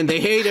 And they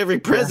hate every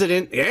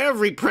president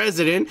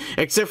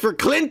except for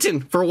Clinton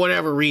for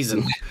whatever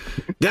reason.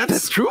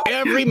 That's true.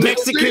 Every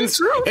Mexican's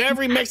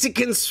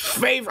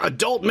favorite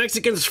adult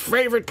Mexican's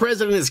favorite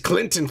president is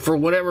Clinton for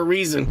whatever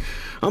reason.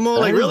 I'm all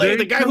like, really?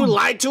 The guy who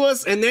lied to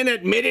us and then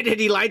admitted that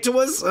he lied to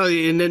us?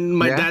 And then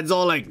my dad's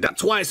all like,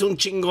 that's why it's un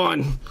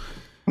chingon.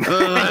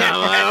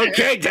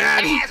 Okay,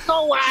 Dad.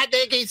 So what?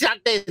 They can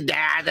suck this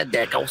dad.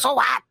 So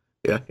what?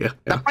 Yeah.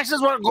 The prices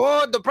were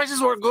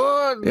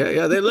good.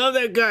 Yeah. They love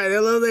that guy.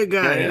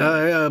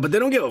 Yeah. But they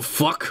don't give a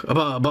fuck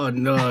about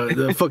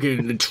the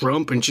fucking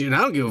Trump and shit. I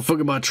don't give a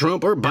fuck about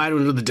Trump or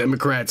Biden or the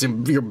Democrats.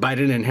 And you're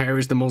Biden and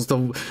Harris,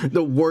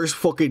 the worst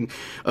fucking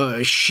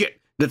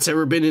shit that's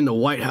ever been in the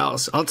White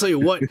House. I'll tell you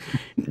what,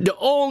 the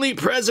only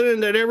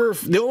presidents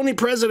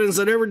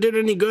that ever did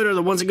any good are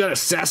the ones that got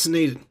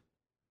assassinated.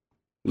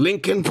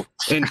 Lincoln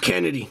and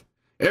Kennedy.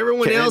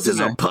 Everyone else is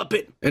a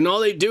puppet, and all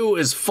they do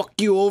is fuck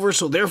you over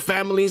so their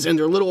families and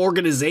their little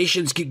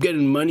organizations keep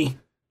getting money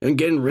and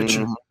getting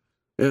richer.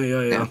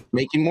 Yeah.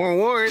 Making more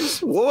wars.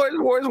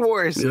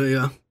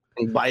 Yeah.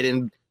 And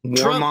Biden,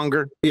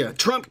 warmonger.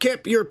 Trump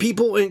kept your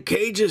people in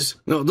cages.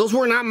 No, those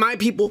were not my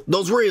people.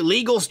 Those were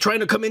illegals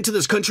trying to come into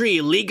this country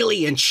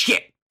illegally and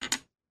shit.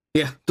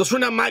 Yeah, those were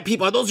not my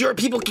people. Are those your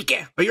people,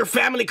 Kike? Are your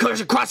family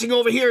crossing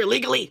over here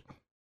illegally?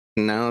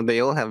 No, they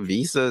all have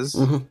visas.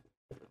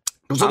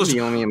 I'm the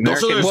only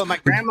American. Well,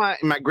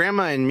 my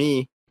grandma and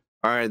me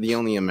are the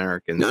only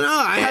Americans. No,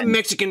 I have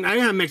Mexican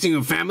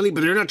family, but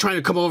they're not trying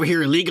to come over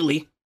here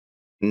illegally.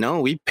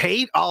 No, we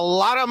paid a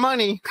lot of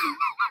money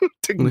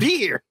to be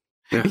here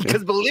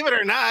because believe it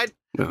or not,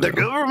 the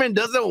government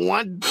doesn't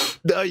want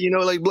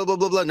like blah blah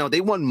blah blah. No,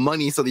 they want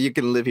money so that you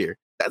can live here.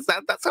 That's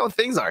how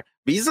things are.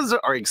 Visas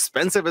are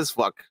expensive as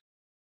fuck.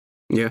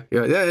 Yeah,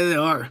 they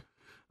are.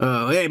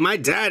 Hey, my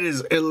dad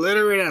is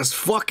illiterate as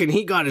fuck and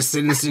he got his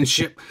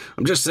citizenship.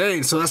 I'm just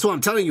saying. So that's what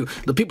I'm telling you.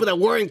 The people that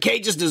were in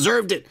cages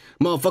deserved it,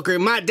 motherfucker.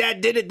 If my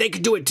dad did it, they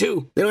could do it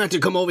too. They don't have to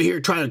come over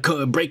here trying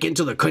to break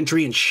into the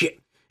country and shit.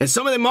 And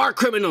some of them are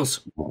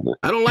criminals.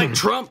 I don't like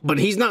Trump, but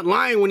he's not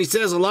lying when he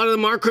says a lot of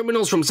them are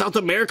criminals from South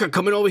America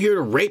coming over here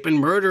to rape and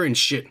murder and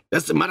shit.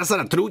 That's the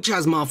Marasara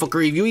Truchas,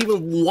 motherfucker. If you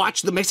even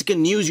watch the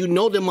Mexican news, you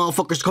know them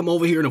motherfuckers come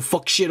over here to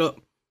fuck shit up.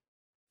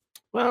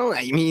 Well,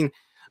 I mean,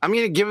 I'm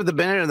going to give it the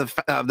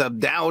benefit of the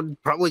doubt.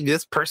 Probably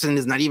this person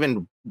is not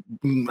even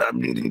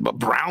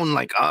brown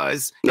like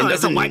us. No,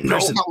 that's a white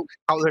person.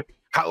 How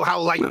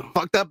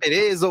fucked up it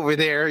is over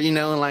there,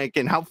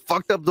 and how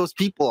fucked up those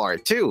people are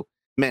too.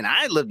 Man,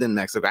 I lived in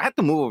Mexico. I had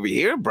to move over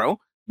here, bro.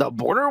 The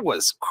border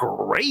was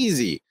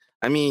crazy.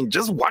 I mean,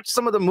 just watch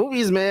some of the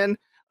movies, man.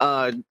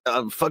 What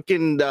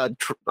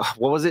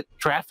was it?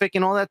 Traffic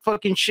and all that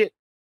fucking shit.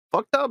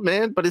 Fucked up,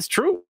 man. But it's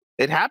true.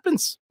 It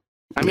happens.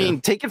 I mean,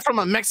 take it from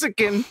a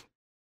Mexican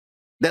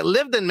that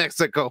lived in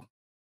Mexico.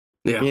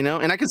 Yeah.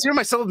 And I consider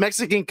myself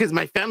Mexican because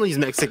my family's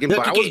Mexican,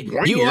 but I was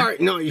born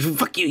here.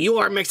 Fuck you. You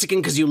are Mexican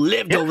because you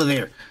lived over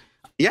there.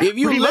 Yeah, if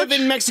you live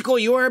in Mexico,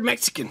 you are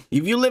Mexican.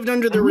 If you lived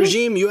under the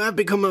regime, you have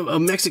become a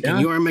Mexican.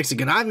 You are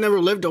Mexican. I've never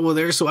lived over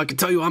there, so I can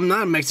tell you I'm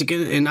not a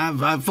Mexican, and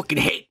I fucking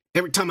hate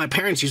Every time my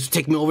parents used to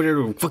take me over there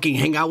to fucking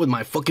hang out with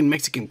my fucking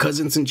Mexican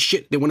cousins and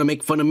shit, they want to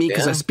make fun of me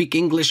because I speak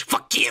English.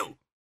 Fuck you.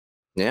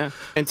 Yeah.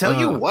 And tell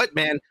you what,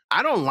 man,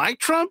 I don't like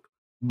Trump,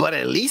 but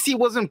at least he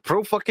wasn't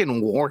pro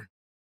fucking war.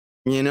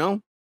 You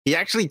know? He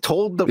actually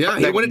told the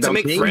he wanted to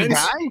make friends.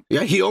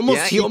 Guy, he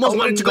almost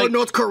wanted to go to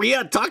North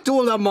Korea, talk to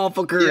him, that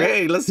motherfucker. Yeah.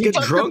 Hey, let's get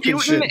drunk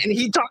and shit. And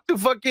he talked to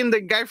fucking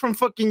the guy from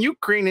fucking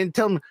Ukraine and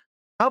tell him,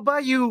 how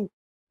about you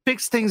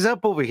fix things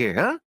up over here,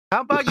 huh?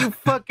 How about you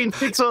fucking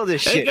fix all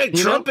this shit? Hey,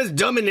 Trump is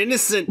dumb and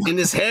innocent in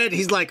his head.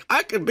 He's like,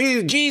 I could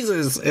be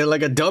Jesus, and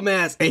like a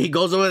dumbass. And he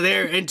goes over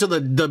there into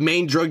the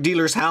main drug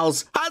dealer's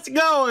house. How's it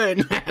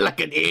going?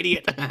 Like an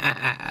idiot.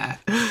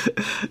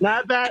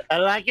 Not bad. I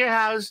like your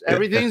house.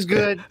 Everything's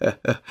good.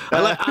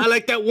 I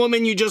like that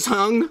woman you just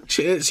hung.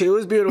 She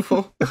was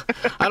beautiful.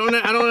 I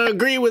don't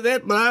agree with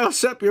it, but I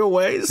accept your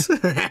ways.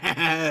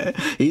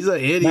 He's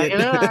an idiot.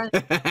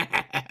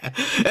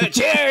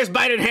 Cheers,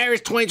 Biden Harris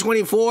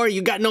 2024.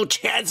 You got no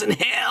chance in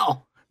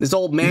hell. This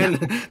old man,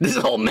 he's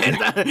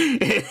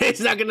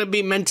not gonna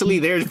be mentally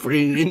there for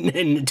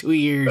in 2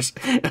 years.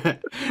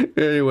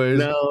 Anyways,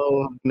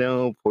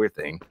 no, poor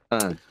thing.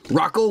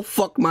 Rocco,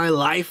 fuck my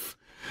life.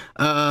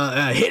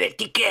 Hit it,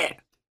 Kike.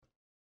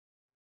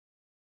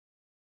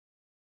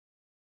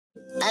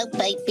 Oh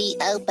baby,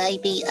 oh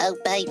baby, oh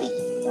baby.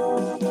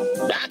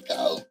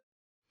 Rocco.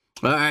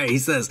 All right, he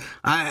says,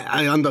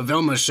 I on the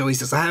Velma show, he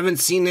says, I haven't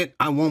seen it.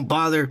 I won't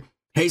bother.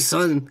 Hey,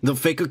 son, the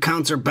fake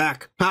accounts are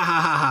back. Ha,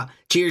 ha, ha, ha.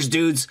 Cheers,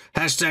 dudes.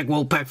 Hashtag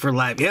Wopack for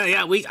life.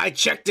 Yeah, I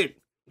checked it.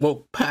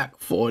 Wopack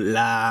for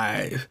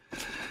life.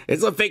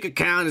 It's a fake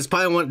account. It's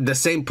probably the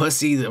same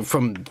pussy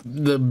from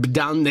the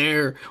down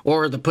there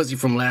or the pussy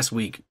from last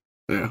week.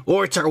 Yeah.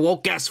 Or it's our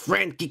woke-ass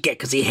friend, Kike,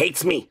 because he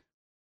hates me.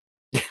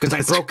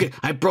 Because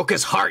I broke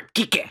his heart,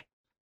 Kike.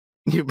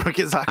 You broke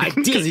his heart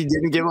because he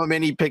didn't give him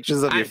any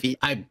pictures of your feet.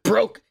 I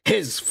broke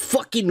his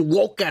fucking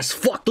woke-ass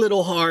fuck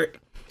little heart.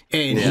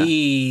 And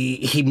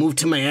he moved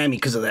to Miami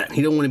because of that.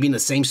 He don't want to be in the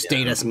same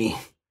state as me.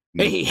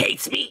 And he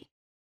hates me.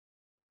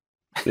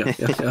 Yeah.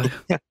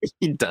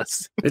 He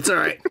does. It's all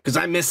right because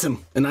I miss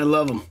him and I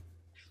love him.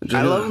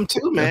 I love him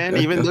too, man.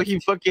 Even though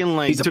he fucking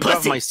like took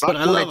off my sock when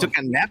I took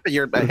a nap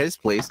at his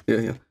place.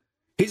 Yeah.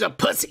 He's a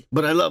pussy,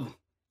 but I love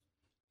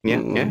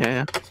him.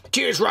 Yeah.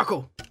 Cheers,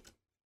 Rocco.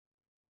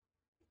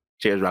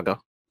 Cheers,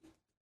 Rocco.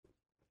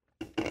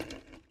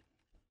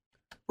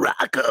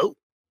 Rocco.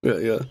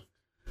 Yeah.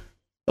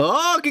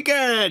 Oh,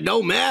 Kike!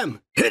 No, ma'am.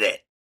 Hit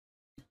it.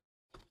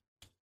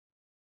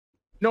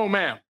 No,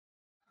 ma'am.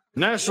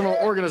 National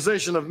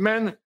Organization of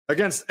Men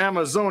Against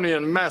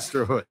Amazonian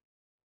Masterhood.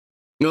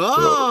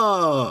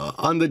 Oh,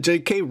 on the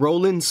J.K.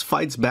 Rowland's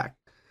fights back.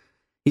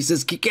 He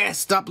says, Kike,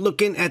 stop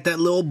looking at that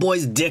little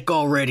boy's dick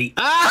already.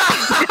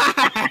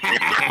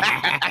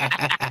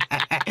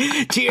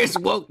 Cheers,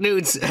 woke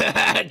nudes.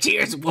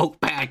 Cheers, woke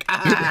pack.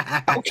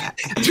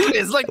 Dude,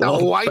 it's like the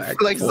white,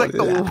 like it's like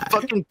the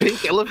fucking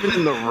pink elephant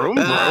in the room,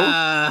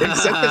 bro.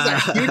 Except it's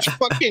a huge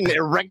fucking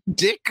erect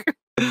dick.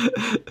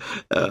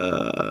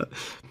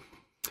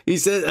 He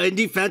said,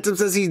 Indy Phantom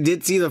says he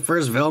did see the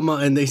first Velma,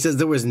 and they says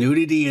there was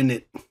nudity in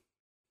it.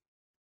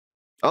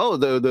 Oh,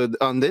 the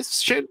on this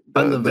shit,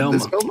 on the Velma.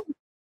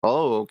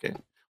 Oh, okay.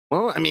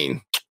 Well, I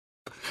mean,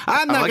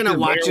 I'm not gonna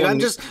watch it. I'm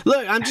just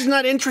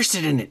not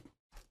interested in it.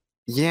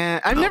 Yeah,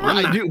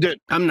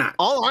 I'm not.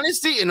 All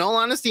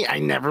honesty, I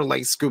never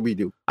liked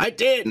Scooby-Doo. I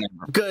did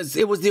because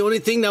it was the only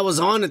thing that was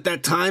on at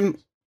that time.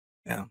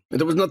 Yeah,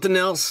 there was nothing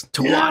else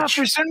to watch.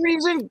 For some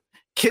reason,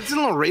 kids in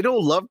Laredo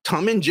love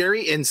Tom and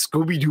Jerry and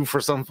Scooby-Doo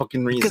for some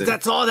fucking reason. Because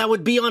that's all that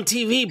would be on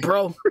TV,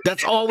 bro.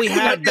 That's all we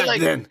had back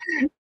then.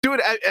 Dude,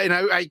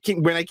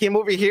 when I came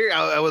over here,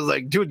 I was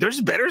like, dude,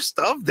 there's better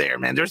stuff there,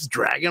 man. There's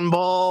Dragon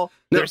Ball.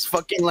 There's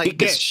fucking like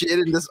this shit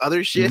and this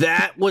other shit.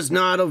 That was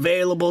not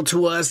available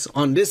to us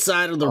on this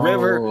side of the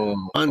river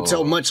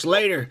until much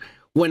later.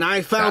 When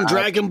I found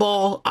Dragon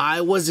Ball,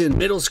 I was in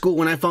middle school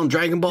when I found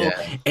Dragon Ball,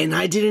 and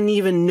I didn't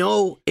even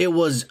know it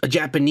was a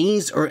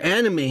Japanese or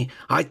anime.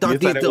 I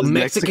thought it was a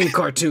Mexican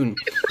cartoon.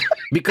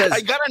 Because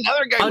I got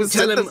another guy on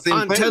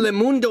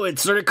Telemundo, it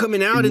started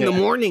coming out in the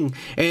morning.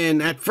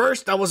 And at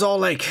first, I was all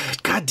like,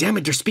 God damn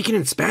it, they're speaking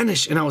in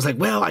Spanish. And I was like,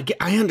 well,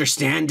 I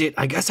understand it.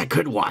 I guess I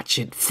could watch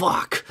it.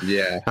 Fuck.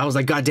 Yeah. I was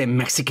like, goddamn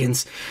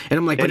Mexicans. And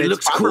I'm like, but it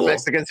looks cool.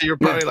 Mexicans, so you're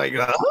probably like,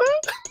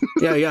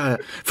 Yeah.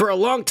 For a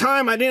long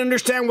time, I didn't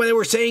understand why they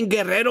were saying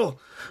Guerrero.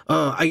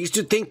 I used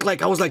to think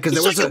because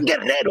there was a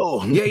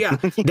Guerrero. Yeah.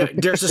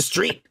 There's a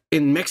street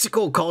in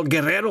Mexico called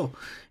Guerrero,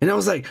 and I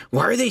was like,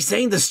 why are they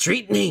saying the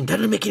street name? That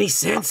doesn't make any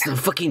sense. The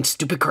fucking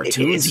stupid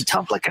cartoons. Is he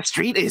tough like a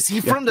street? Is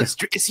he from the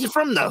street? Is he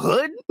from the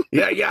hood?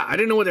 Yeah. I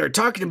didn't know what they were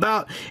talking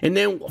about. And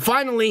then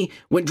finally,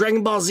 when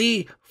Dragon Ball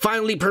Z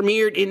finally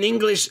premiered in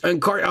English on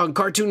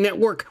Cartoon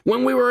Network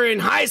when we were in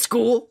high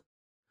school.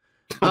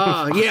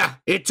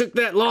 It took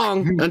that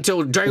long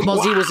until Dragon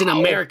Ball Z was in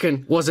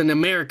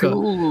America.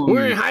 Ooh. We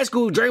were in high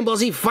school, Dragon Ball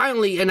Z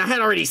finally, and I had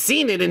already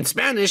seen it in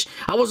Spanish.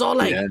 I was all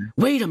like,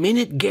 wait a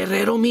minute,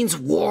 Guerrero means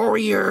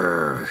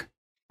warrior.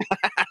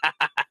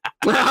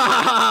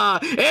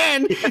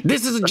 And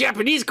this is a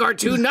Japanese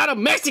cartoon, not a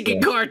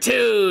Mexican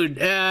cartoon.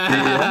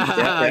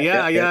 Yeah.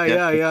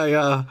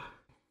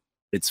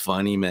 It's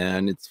funny,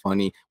 man. It's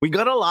funny. We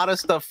got a lot of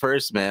stuff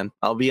first, man.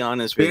 I'll be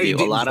honest with you.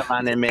 A lot of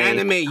anime.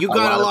 You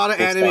got a lot of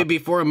anime stuff.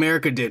 before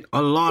America did.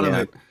 A lot of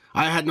it.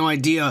 I had no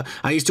idea.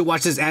 I used to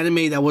watch this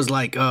anime that was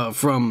like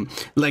from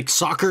like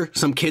soccer.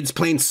 Some kids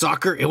playing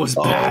soccer. It was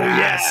badass.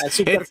 Yeah,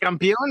 Super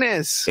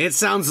Campeones. It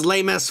sounds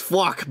lame as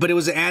fuck, but it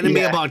was an anime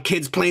about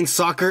kids playing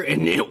soccer,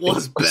 and it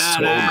was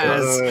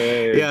badass. So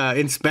yeah,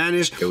 in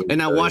Spanish.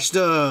 And I watched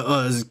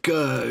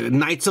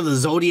Knights of the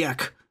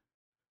Zodiac.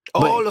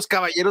 Los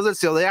Caballeros del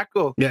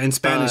Zodiaco. Yeah, in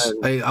Spanish.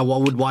 I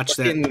would watch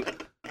that.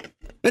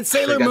 And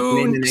Sailor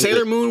Moon.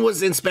 Sailor Moon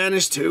was in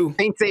Spanish too.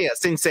 Saint Seiya.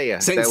 Saint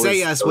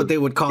Seiya is what they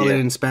would call it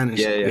in Spanish.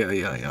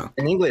 Yeah.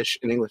 In English.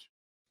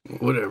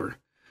 Whatever.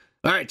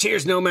 All right,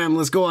 cheers, no ma'am.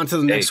 Let's go on to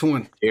the next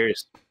one.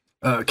 Cheers.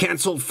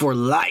 Canceled for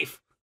life.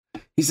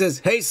 He says,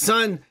 "Hey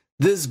son,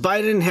 this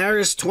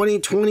Biden-Harris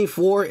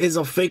 2024 is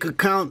a fake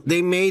account.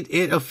 They made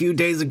it a few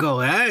days ago."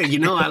 Hey, you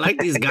know, I like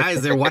these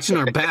guys. They're watching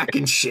our back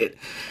and shit.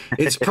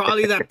 It's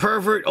probably that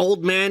pervert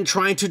old man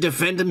trying to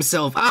defend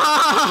himself.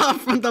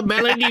 From the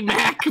Melanie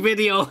Mac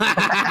video.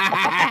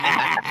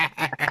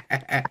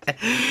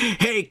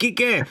 Hey,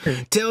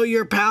 Kike, tell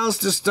your pals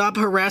to stop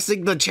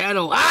harassing the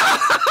channel.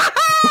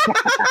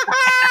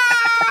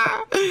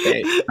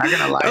 Hey, not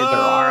gonna lie, there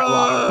are a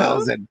lot of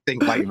pals that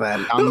think like that.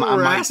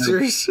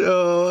 Harassers.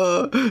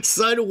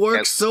 Son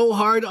works so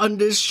hard on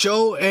this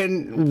show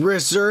and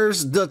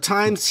reserves the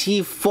times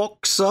he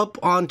fucks up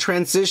on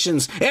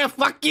transitions. Yeah,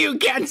 fuck you,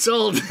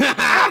 canceled.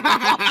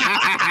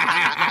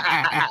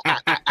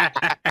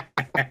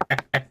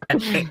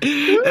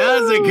 That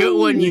was a good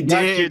one, you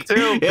did.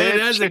 Too, yeah,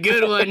 that's a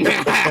good one.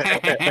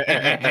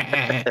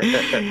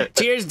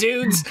 Cheers,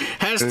 dudes.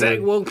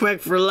 Hashtag woke pack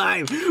for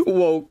life.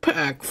 Woke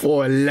pack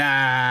for life.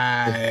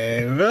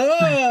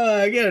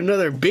 Oh, I get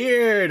another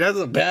beer. That's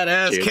a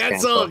badass. Cheers,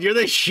 canceled. You're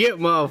the shit,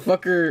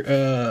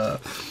 motherfucker.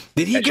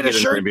 Did he get a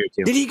shirt?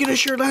 Did he get a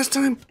shirt last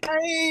time?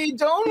 I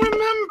don't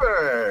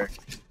remember.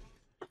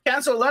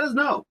 Cancel, let us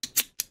know.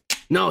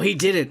 No, he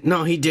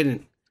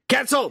didn't.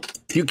 Cancel.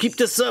 You keep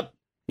this up.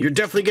 You're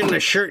definitely getting a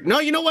shirt. No,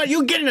 you know what?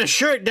 You getting a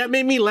shirt. That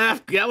made me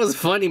laugh. That was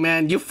funny,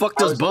 man. You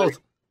fucked us both.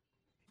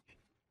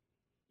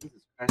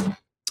 That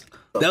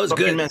was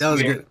good. That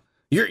was good.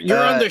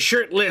 You're on the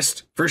shirt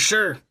list for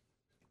sure.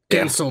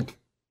 Canceled.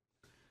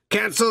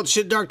 Canceled.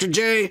 Shit, Dr.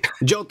 J,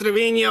 Joe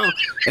Trevino,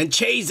 and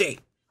Chase.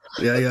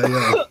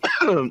 Yeah.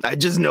 I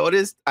just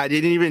noticed. I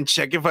didn't even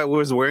check if I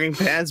was wearing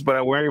pants, but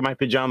I'm wearing my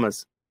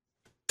pajamas.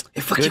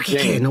 Hey, fuck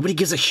you, nobody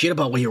gives a shit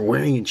about what you're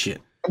wearing and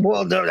shit.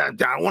 Well,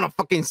 I want to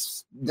fucking.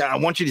 I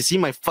want you to see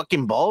my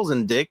fucking balls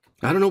and dick.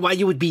 I don't know why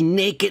you would be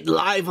naked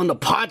live on the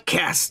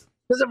podcast.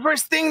 That's the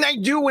first thing I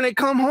do when I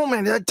come home,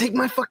 and I take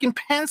my fucking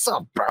pants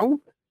off, bro.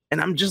 And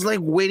I'm just like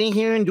waiting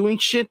here and doing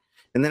shit,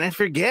 and then I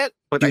forget.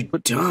 But you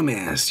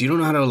dumbass, you don't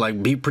know how to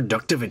like be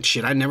productive and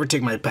shit. I never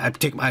take my.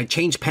 I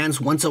change pants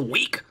once a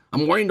week.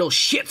 I'm wearing those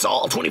shits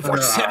all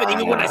 24/7,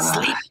 even when I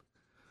sleep.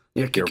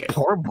 Your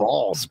poor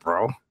balls,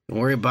 bro. Don't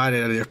worry about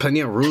it. There's plenty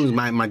of rooms.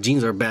 My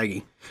jeans are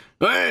baggy.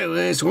 All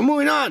right, so we're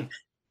moving on.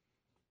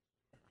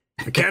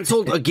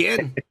 Canceled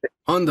again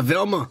on the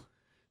Velma.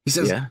 He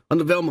says, on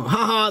the Velma,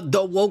 haha,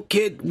 the woke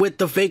kid with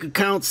the fake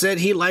account said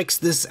he likes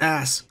this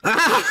ass.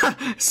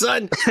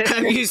 Son,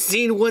 have you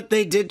seen what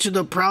they did to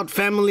the Proud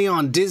Family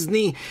on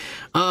Disney?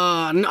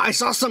 No, I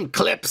saw some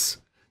clips.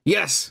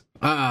 Yes,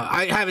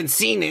 I haven't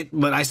seen it,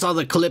 but I saw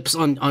the clips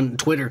on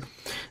Twitter.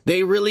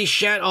 They really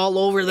shat all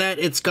over that.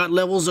 It's got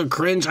levels of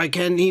cringe I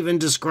can't even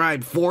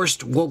describe.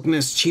 Forced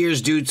wokeness.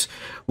 Cheers, dudes.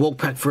 Woke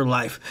pack for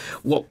life.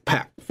 Woke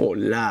pack for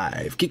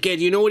life. Kike,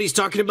 do you know what he's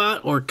talking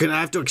about? Or can I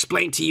have to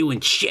explain to you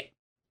and shit?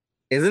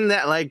 Isn't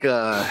that like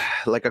a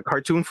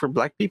cartoon for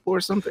black people or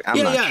something?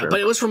 I'm not sure. But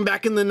it was from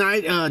back in the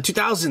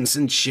 2000s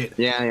and shit.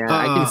 Yeah.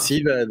 I can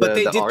see the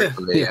art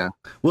of it,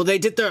 Well, they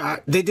did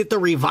the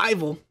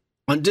revival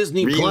on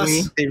Disney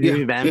Plus. They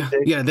revamped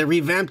it? Yeah, they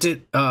revamped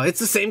it. It's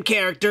the same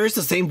characters,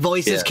 the same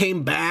voices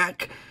came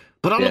back.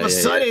 But all of a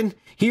sudden,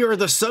 here are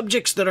the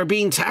subjects that are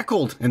being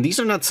tackled. And these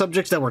are not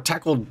subjects that were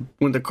tackled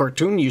when the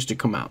cartoon used to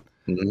come out.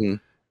 Mm-hmm.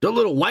 The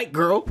little white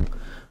girl,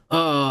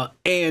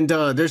 and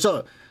there's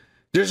a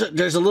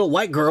little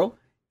white girl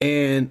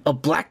and a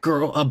black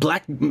girl, a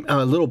black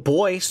little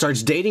boy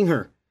starts dating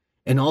her.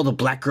 And all the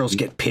black girls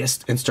get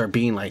pissed and start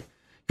being like,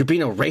 you're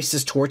being a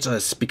racist towards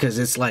us because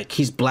it's like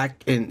he's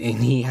black and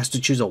he has to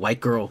choose a white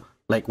girl,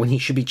 like when he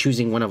should be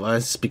choosing one of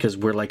us because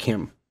we're like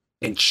him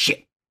and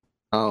shit.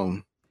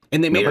 And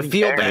they made her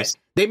feel bad.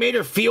 They made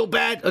her feel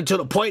bad until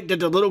the point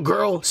that the little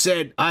girl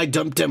said, I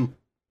dumped him.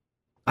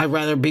 I'd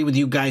rather be with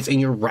you guys,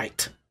 and you're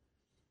right.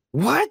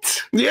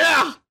 What?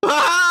 Yeah.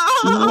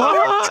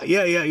 What?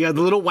 Yeah.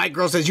 The little white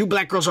girl says, you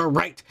black girls are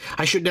right.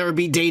 I should never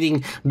be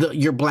dating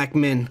your black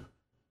men.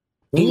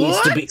 He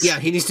needs to be, yeah,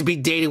 he needs to be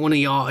dating one of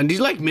y'all. And he's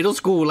like middle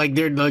school, like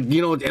they're like,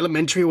 you know,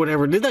 elementary or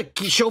whatever. They're like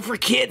show for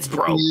kids,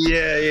 bro.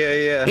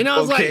 Yeah. And I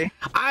was like,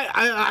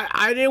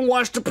 I didn't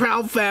watch The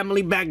Proud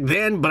Family back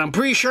then, but I'm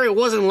pretty sure it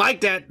wasn't like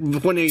that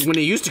when it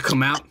used to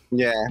come out.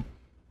 Yeah.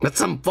 That's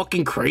some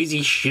fucking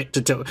crazy shit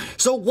to tell.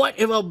 So what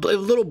if a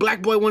little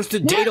black boy wants to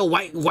date a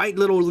white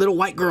little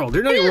white girl?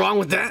 There's nothing wrong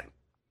with that.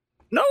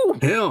 No.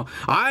 Hell,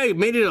 I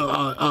made it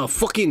a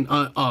fucking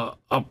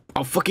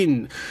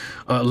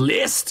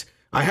list.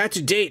 I had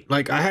to date,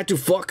 like, I had to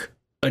fuck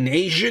an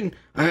Asian,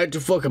 I had to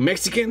fuck a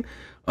Mexican,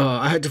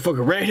 I had to fuck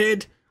a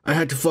redhead, I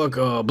had to fuck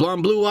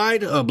blonde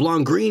blue-eyed,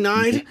 blonde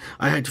green-eyed,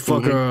 I had to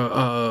fuck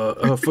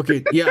a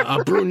fucking,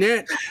 a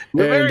brunette.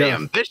 You're very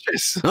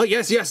ambitious. Oh,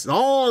 yes,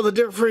 all the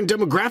different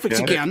demographics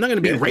again. I'm not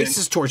going to be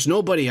racist towards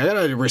nobody. I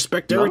got to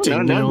respect everything,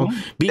 you know.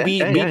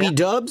 BB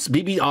dubs,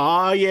 BB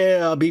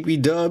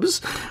dubs,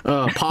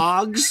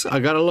 pogs. I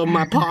got to love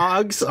my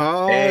pogs.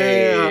 Oh,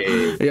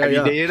 Have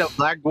you dated a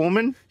black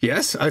woman?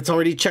 Yes, it's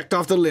already checked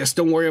off the list.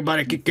 Don't worry about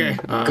it,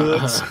 Kike.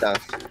 Good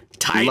stuff.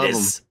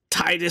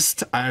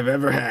 Tightest I've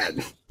ever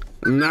had.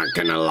 I'm not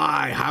gonna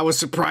lie, I was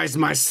surprised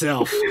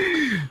myself.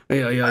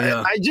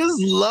 Yeah. I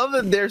just love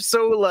that they're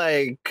so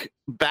like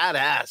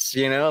badass,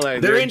 you know,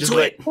 like they're into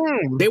it.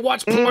 Like, They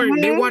watch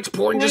porn. They watch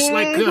porn just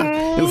like.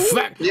 In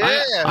fact,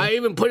 I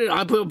even put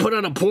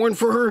on a porn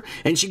for her,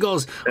 and she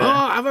goes, "Oh,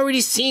 I've already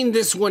seen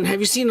this one.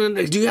 Have you seen?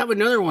 Do you have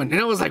another one?" And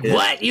I was like,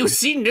 "What? You've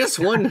seen this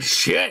one?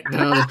 Shit."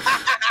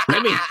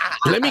 Let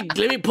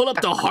me pull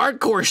up the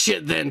hardcore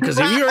shit then, because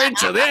if you're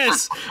into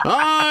this,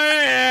 let's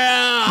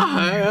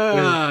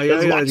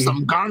watch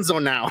some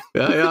Gonzo now.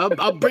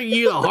 I'll bring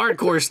you the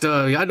hardcore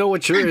stuff. I know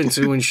what you're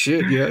into and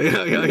shit. Yeah.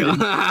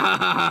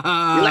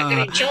 You like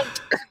getting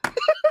choked?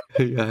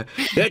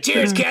 Yeah,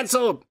 cheers,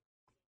 canceled.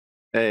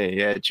 Hey,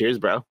 yeah, cheers,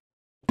 bro.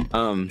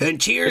 And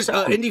cheers,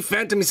 Indie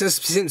Phantom. He says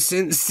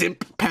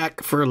simp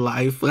pack for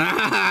life. And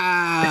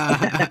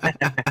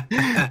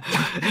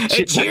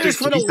cheers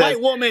for the white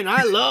woman.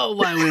 I love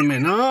white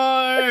women.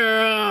 Oh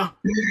yeah.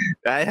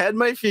 I had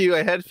my few.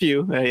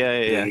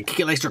 Yeah.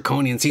 Kiki likes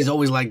draconians. He's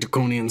always liked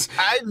draconians.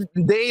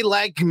 They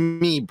like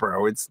me,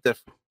 bro. It's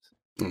different.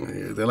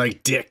 They're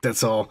like dick,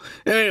 that's all.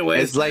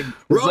 Anyways, it's like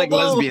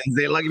lesbians.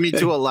 They like me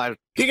too a lot.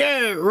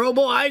 Yeah,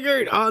 Robo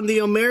Igert on the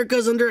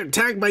Americas under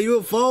attack by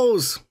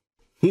UFOs.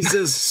 He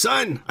says,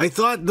 son, I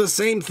thought the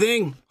same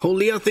thing.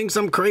 Julia thinks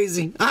I'm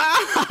crazy.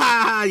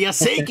 Ya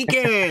sé,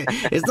 Kike.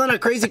 It's not a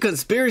crazy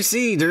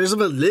conspiracy. There's a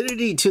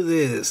validity to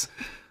this.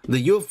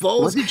 The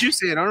UFOs. What did you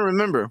say? I don't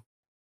remember.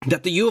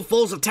 That the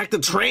UFOs attacked the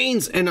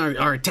trains and are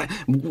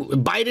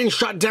Biden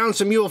shot down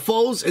some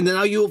UFOs, and then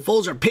now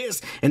UFOs are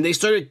pissed and they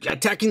started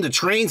attacking the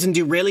trains and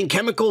derailing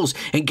chemicals.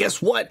 And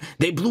guess what?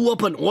 They blew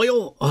up an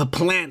oil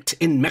plant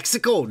in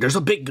Mexico. There's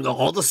a big,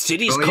 all the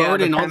cities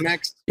covered and all.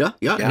 Yeah.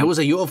 It was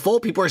a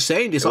UFO. People are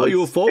saying they saw a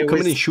UFO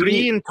coming and shooting.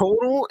 3 in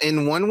total,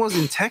 and 1 was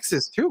in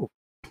Texas too.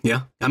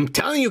 Yeah, I'm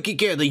telling you,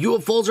 Kike, the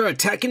UFOs are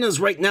attacking us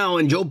right now,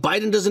 and Joe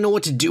Biden doesn't know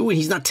what to do, and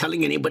he's not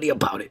telling anybody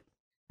about it.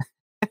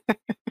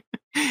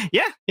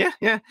 Yeah.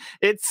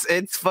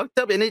 It's fucked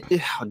up, and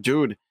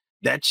dude,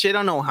 that shit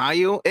on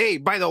Ohio. Hey,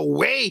 by the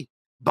way,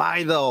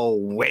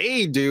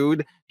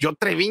 dude, Joe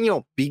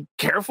Trevino, be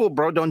careful,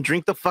 bro. Don't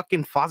drink the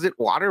fucking faucet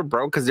water,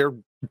 bro, because they're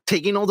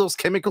taking all those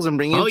chemicals and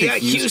bringing it to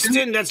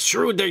Houston. That's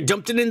true. They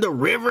dumped it in the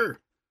river.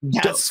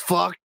 That's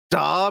fucked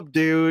up,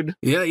 dude.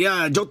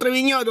 Yeah. Joe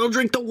Trevino, don't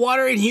drink the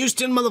water in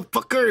Houston,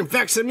 motherfucker. In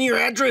fact, send me your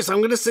address.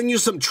 I'm gonna send you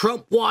some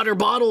Trump water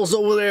bottles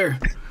over there.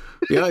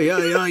 Yeah.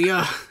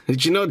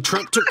 Did you know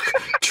Trump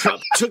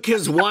took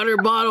his water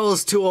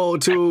bottles to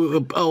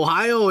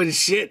Ohio and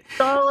shit?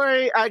 Don't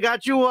worry, I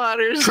got you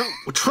waters.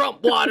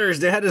 Trump waters.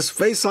 They had his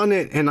face on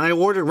it, and I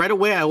ordered right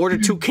away. I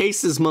ordered 2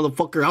 cases,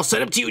 motherfucker. I'll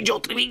send them to you, Joe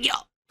Trevino.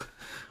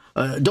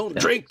 Don't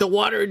drink the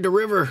water in the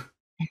river.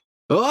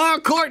 Oh,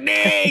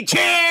 Courtney!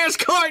 Cheers,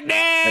 Courtney!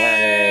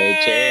 Hey,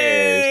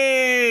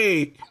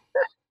 cheers.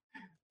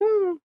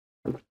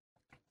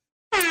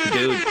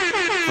 Dude,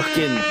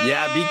 fucking,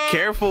 be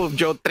careful,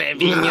 Joe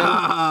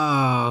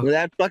Trevino.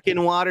 That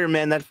fucking water,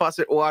 man, that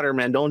faucet water,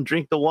 man. Don't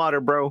drink the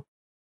water, bro.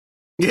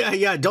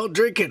 Yeah, don't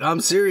drink it. I'm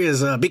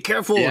serious. Be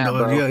careful.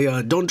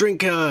 Yeah. Don't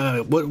drink,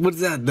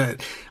 what's that?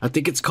 I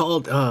think it's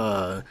called,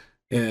 Envia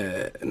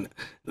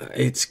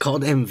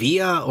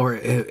or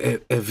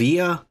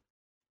Evia.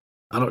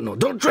 I don't know.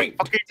 Don't drink.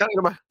 Okay, talking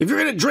about. If you're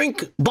going to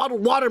drink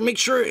bottled water, make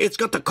sure it's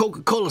got the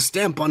Coca-Cola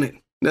stamp on it.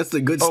 That's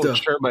the good stuff. Oh,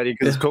 sure, buddy,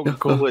 because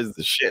Coca-Cola is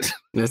the shit.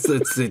 It's a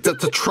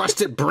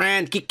trusted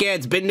brand. Kike,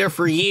 it's been there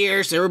for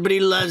years. Everybody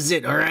loves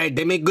it. All right,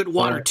 they make good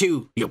water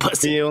too. You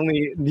pussy.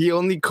 The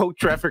only coke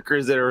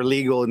traffickers that are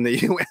legal in the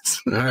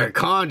U.S. All right,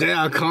 calm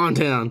down.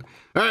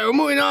 All right, we're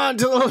moving on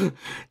to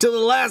the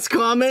last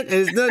comment.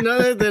 It's none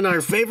other than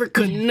our favorite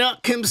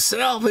Canuck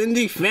himself,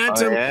 Indie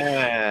Phantom,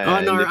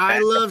 on our I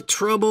Love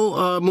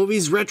Trouble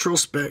movies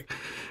retrospect.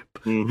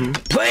 Mm-hmm.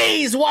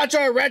 Please watch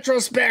our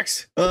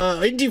retrospects.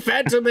 Indie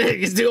Phantom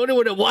is the only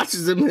one that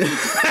watches them.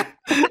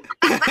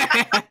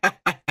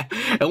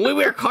 And we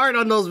work hard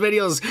on those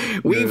videos.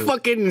 We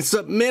fucking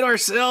submit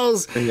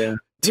ourselves. Yeah.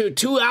 dude,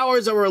 2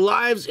 hours of our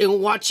lives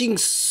in watching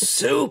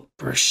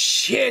super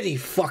shitty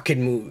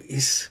fucking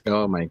movies.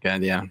 Oh my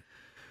god, yeah.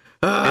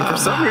 And for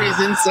some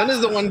reason, Son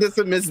is the one that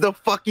submits the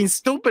fucking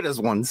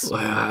stupidest ones.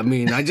 Well, I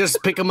mean, I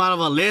just pick them out of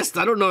a list.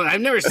 I don't know. I've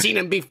never seen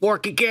them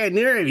before.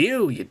 Neither of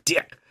you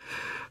dick.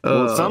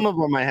 Well, some of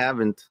them I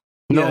haven't.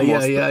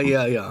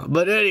 Yeah.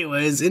 But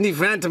anyways, Indie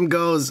Phantom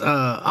goes,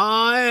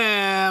 oh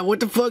yeah, what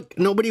the fuck?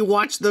 Nobody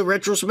watched the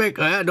retrospect?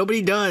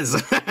 Nobody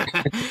does.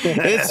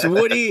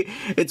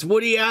 It's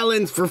Woody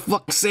Allen, for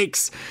fuck's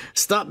sakes.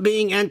 Stop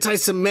being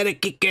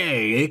anti-Semitic,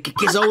 Kike.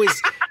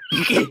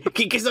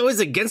 Kike's always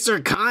against her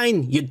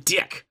kind, you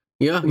dick.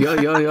 Yeah.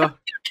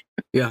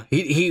 Yeah,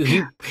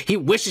 he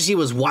wishes he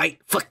was white.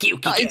 Fuck you,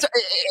 Kike.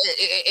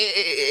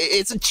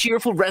 It's a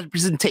cheerful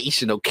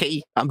representation,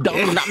 okay? I'm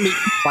not making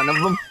fun of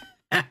them.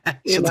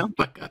 You know?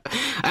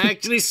 I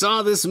actually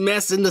saw this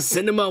mess in the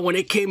cinema when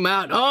it came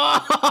out. Oh,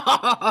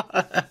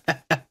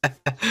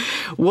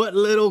 what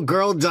little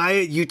girl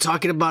diet you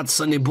talking about,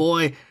 Sonny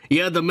boy?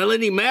 Yeah, the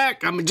Melanie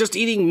Mac. I'm just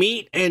eating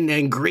meat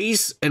and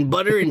grease and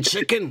butter and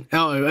chicken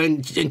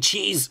and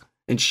cheese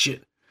and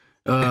shit.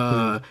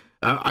 I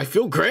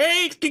feel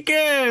great,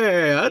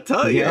 Kike. I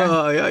tell you,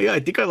 yeah. I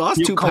think I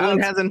lost 2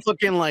 pounds. Hasn't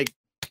fucking like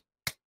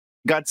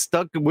got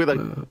stuck with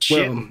a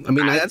shit. Well, I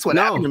mean, that's what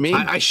happened to me.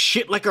 I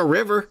shit like a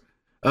river.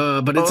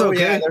 But it's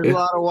okay. Yeah, there's a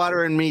lot of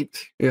water and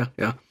meat. Yeah.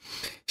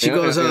 She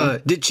goes,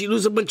 did she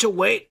lose a bunch of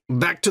weight?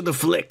 Back to the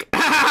flick.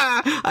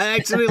 I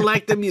actually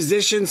like the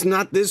musicians,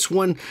 not this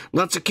one.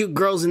 Lots of cute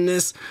girls in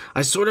this.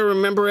 I sort of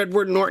remember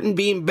Edward Norton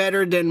being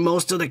better than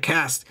most of the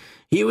cast.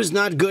 He was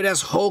not good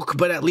as Hulk,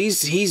 but at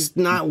least he's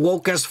not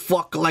woke as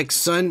fuck like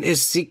Son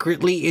is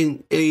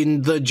secretly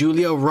in the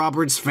Julia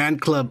Roberts fan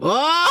club.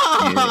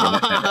 Oh!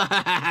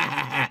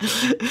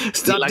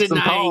 Stop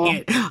denying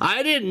it.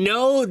 I didn't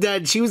know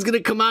that she was going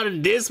to come out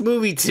in this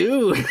movie,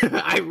 too.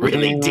 I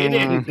really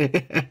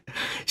didn't.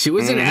 She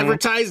wasn't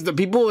advertised. The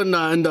people in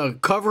the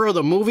cover of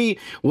the movie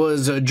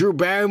was Drew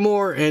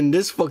Barrymore and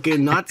this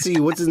fucking Nazi,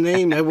 what's his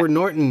name? Edward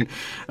Norton.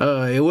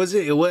 I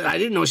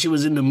didn't know she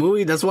was in the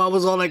movie. That's why I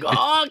was all like,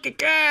 oh,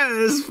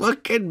 this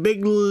fucking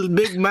big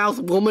mouth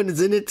woman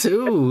is in it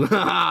too.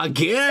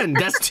 Again,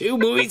 that's 2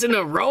 movies in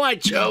a row I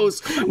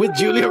chose with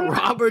Julia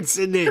Roberts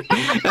in it.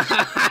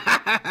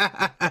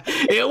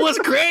 It was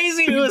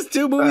crazy. It was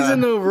 2 movies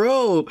in a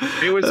row.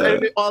 It was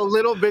a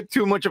little bit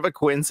too much of a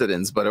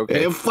coincidence, but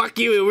okay. Fuck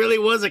you. It really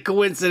was a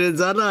coincidence.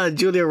 I'm not a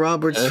Julia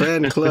Roberts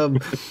fan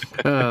club.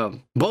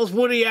 Both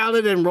Woody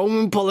Allen and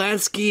Roman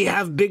Polanski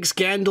have big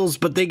scandals,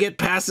 but they get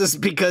passes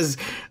because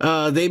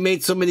they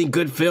made so many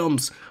good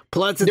films.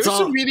 Plus, there's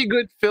some really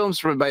good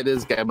films by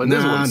this guy, but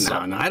this one's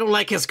no. I don't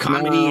like his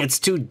comedy. It's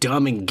too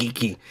dumb and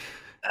geeky.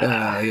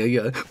 Fuck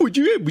you.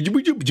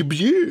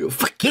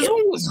 This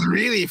one was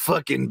really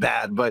fucking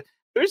bad, but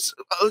there's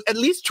at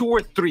least 2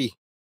 or 3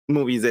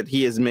 movies that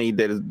he has made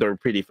that are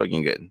pretty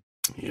fucking good.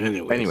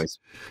 Anyways.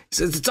 He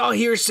says it's all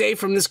hearsay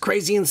from this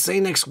crazy,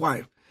 insane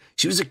ex-wife.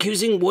 She was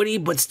accusing Woody,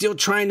 but still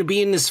trying to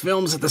be in his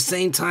films at the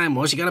same time.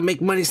 Well, she got to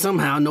make money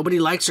somehow. Nobody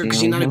likes her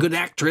because she's not a good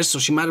actress, so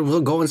she might as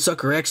well go and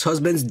suck her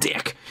ex-husband's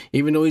dick,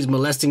 even though he's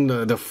molesting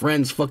the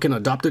friend's fucking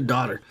adopted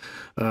daughter.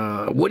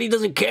 Woody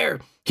doesn't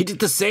care. He did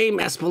the same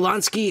as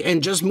Polanski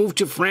and just moved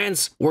to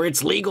France, where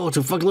it's legal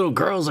to fuck little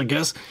girls, I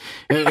guess.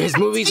 His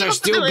movies are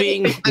still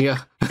being... Yeah.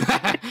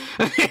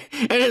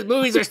 And his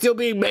movies are still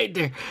being made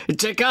there.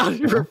 Check out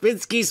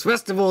Rapinski's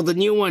Festival, the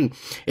new one.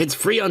 It's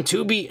free on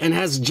Tubi and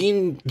has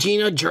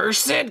Gina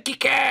Gerson.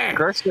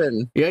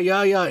 Gerson.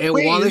 Yeah. And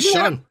wait, Wallace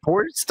Shawn.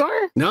 Porn star?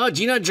 No,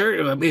 Gina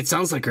Gerson. It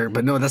sounds like her,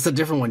 but no, that's a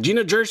different one.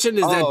 Gina Gerson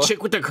is that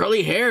chick with the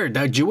curly hair,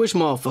 that Jewish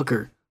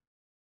motherfucker.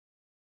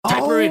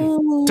 Type her in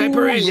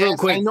real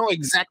quick. I know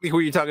exactly who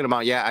you're talking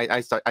about. Yeah, I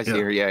see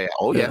her. Yeah.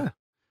 Oh, yeah.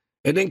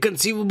 An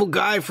inconceivable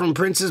guy from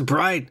Princess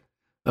Bride.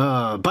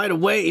 By the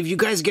way, if you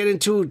guys get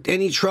into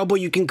any trouble,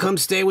 you can come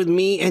stay with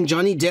me and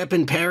Johnny Depp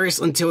in Paris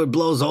until it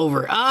blows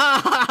over. Hey,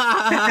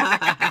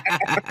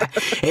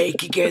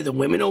 Kike, the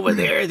women over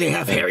there, they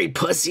have hairy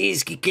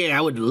pussies. Kike,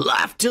 I would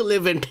love to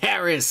live in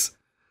Paris.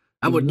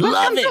 I would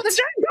love it.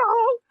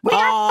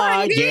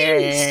 Oh,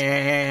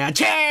 yeah.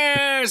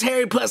 Cheers,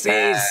 hairy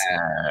pussies.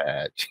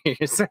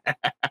 Cheers.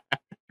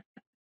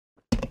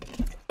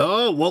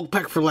 Oh, woke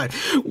pack for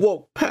life.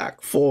 Woke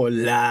pack for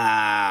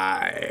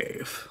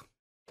life.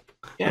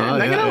 Yeah, I'm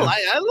not gonna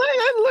lie. I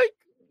like,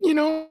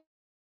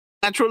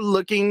 natural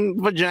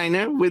looking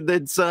vagina with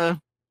its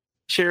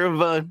share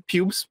of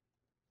pubes.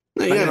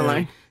 Not gonna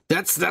lie.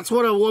 That's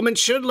what a woman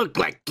should look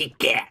like.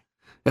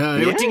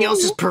 Everything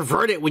else is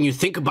perverted when you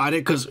think about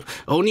it, because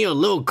only a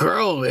little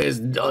girl is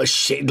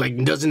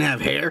doesn't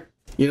have hair.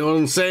 You know what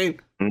I'm saying?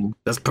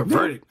 That's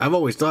perverted. I've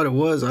always thought it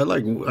was. I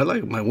like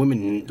my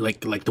women like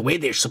the way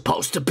they're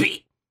supposed to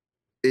be.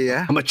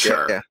 Yeah, a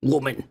mature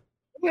woman.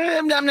 Yeah,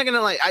 I'm not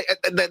gonna lie.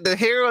 The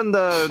hair on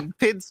the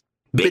tits,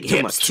 big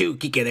hips too,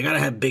 Kike. They gotta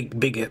have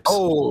big hips.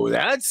 Oh,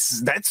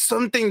 that's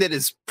something that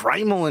is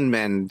primal in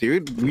men,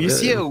 dude. You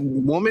see a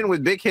woman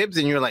with big hips,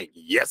 and you're like,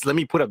 yes, let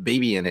me put a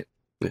baby in it.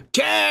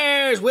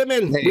 Cheers,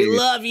 women. We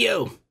love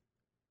you.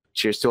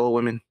 Cheers to all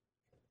women.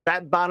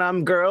 Fat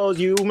bottom girls,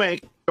 you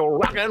make the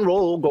rock and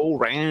roll go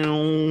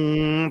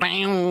round.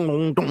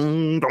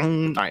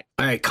 All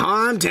right,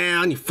 calm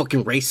down, you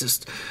fucking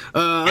racist.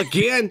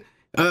 Again,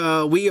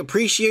 we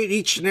appreciate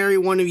each and every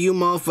one of you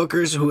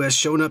motherfuckers who has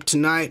shown up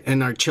tonight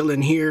and are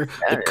chilling here.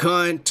 The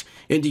Cunt,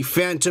 Indie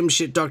Phantom,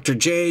 Shit Dr.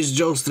 J's,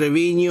 Joe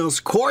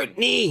Streviños,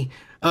 Courtney.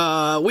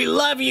 We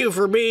love you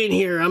for being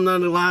here. I'm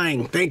not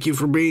lying. Thank you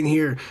for being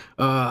here.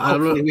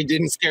 Hopefully we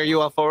didn't scare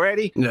you off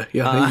already.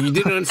 Yeah. You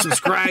didn't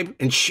unsubscribe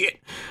and shit.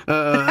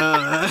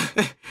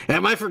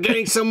 Am I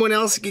forgetting someone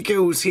else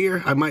who's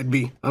here? I might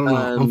be. I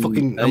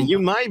don't know. You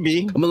might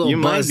be. I'm a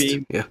little buzzed.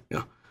 Might be.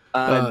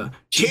 Yeah.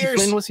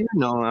 Cheers. Was here?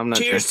 No, I'm not.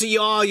 Cheers to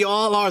y'all.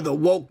 Y'all are the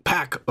woke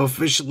pack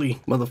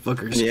officially,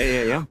 motherfuckers.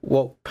 Yeah.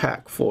 Woke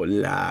pack for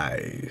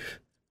life.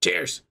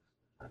 Cheers.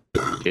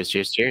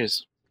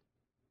 Cheers.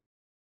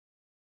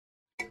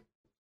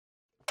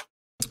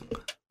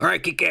 All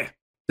right, Kike,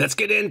 let's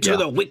get into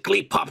the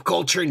weekly pop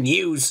culture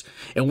news,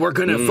 and we're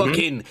gonna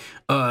fucking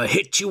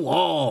hit you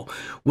all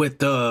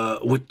with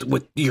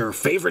your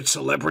favorite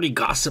celebrity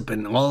gossip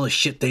and all the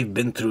shit they've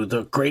been through.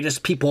 The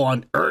greatest people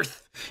on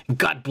earth.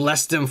 God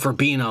bless them for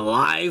being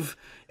alive,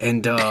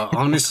 and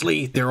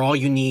honestly, they're all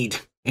you need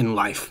in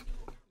life.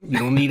 You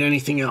don't need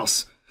anything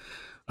else.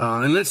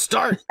 And let's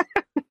start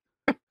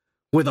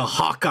with a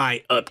Hawkeye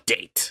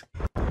update.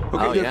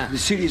 Okay, the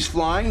city's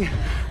flying.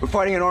 We're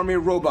fighting an army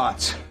of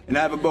robots, and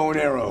I have a bow and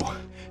arrow.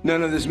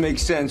 None of this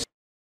makes sense.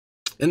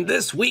 And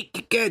this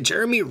week,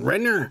 Jeremy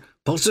Renner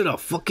posted a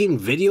fucking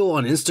video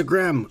on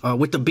Instagram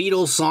with the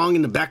Beatles song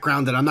in the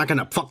background that I'm not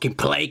gonna fucking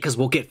play because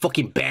we'll get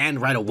fucking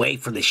banned right away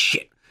for this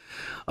shit.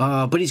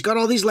 But he's got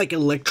all these like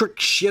electric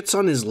shits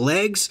on his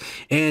legs,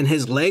 and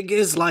his leg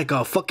is like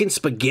a fucking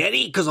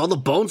spaghetti because all the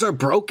bones are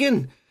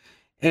broken.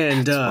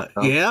 And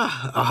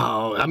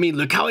I mean,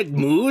 look how it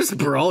moves,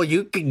 bro.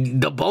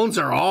 The bones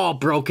are all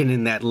broken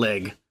in that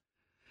leg.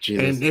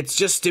 Jesus. And it's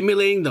just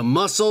stimulating the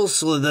muscles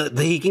so that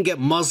he can get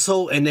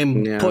muscle and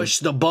then push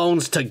the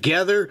bones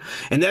together.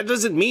 And that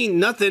doesn't mean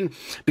nothing,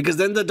 because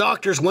then the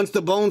doctors, once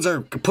the bones are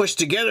pushed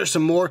together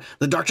some more,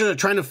 the doctors are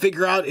trying to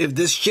figure out if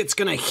this shit's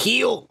gonna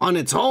heal on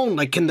its own.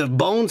 Like, can the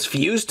bones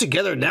fuse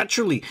together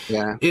naturally?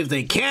 Yeah. If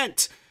they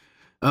can't,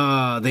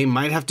 they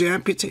might have to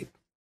amputate.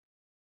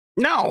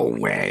 No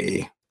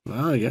way.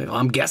 Oh yeah,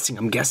 I'm guessing,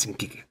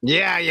 Kiki.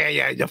 Yeah.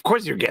 Of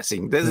course you're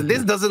guessing.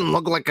 This doesn't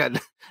look like a.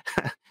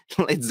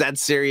 It's that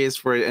serious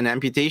for an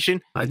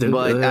amputation. I do.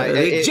 But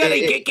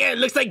jelly, Kiki. It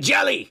looks like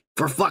jelly.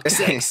 For fuck's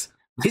sakes,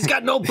 he's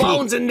got no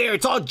bones in there.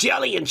 It's all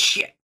jelly and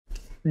shit.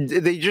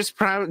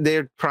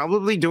 They're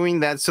probably doing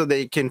that so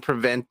they can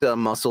prevent the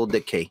muscle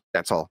decay.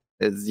 That's all.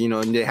 It's,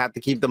 they have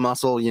to keep the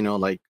muscle,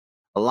 like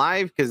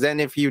alive, because then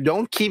if you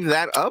don't keep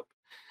that up,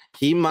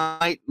 he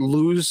might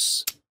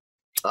lose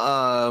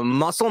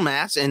muscle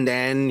mass, and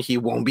then he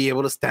won't be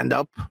able to stand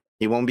up.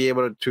 He won't be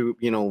able to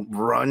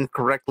run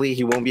correctly.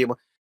 He won't be able,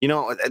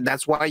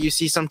 that's why you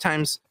see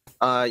sometimes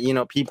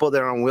people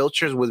that are on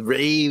wheelchairs with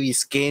really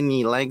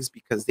skinny legs,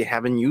 because they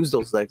haven't used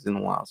those legs in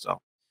a while.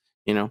 So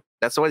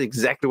that's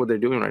exactly what they're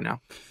doing right now.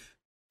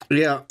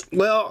 Yeah,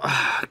 well,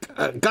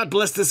 God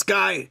bless this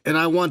guy, and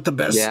I want the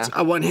best. Yeah.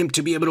 I want him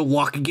to be able to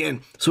walk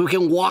again, so we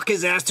can walk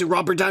his ass to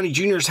Robert Downey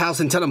Jr.'s house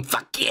and tell him,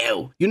 "Fuck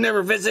you! You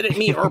never visited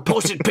me or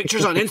posted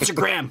pictures on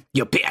Instagram,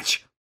 you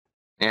bitch."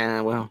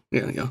 Yeah, well,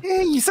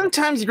 yeah.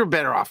 Sometimes you're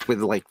better off with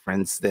like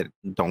friends that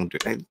don't do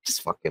it.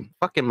 Just fuck him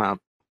up,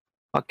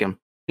 fuck him.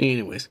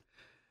 Anyways,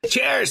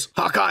 cheers,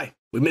 Hawkeye.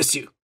 We miss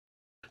you.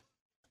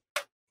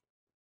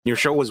 Your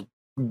show was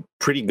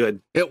pretty good.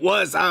 It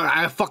was.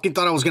 I fucking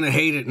thought I was gonna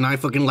hate it, and I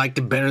fucking liked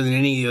it better than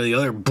any of the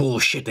other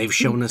bullshit they've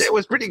shown us. It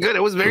was pretty good.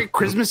 It was very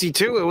Christmassy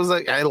too. It was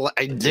like I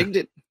digged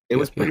it. It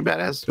was pretty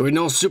badass. There were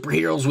no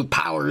superheroes with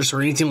powers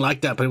or anything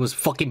like that, but it was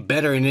fucking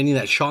better than any of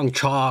that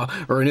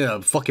Shang-Chi or any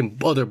of that fucking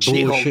other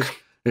bullshit.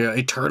 Yeah,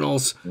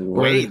 Eternals.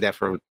 Way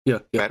different. Yeah,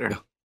 better. Yeah.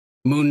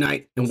 Moon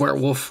Knight and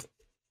Werewolf.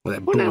 Well,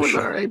 that bullshit was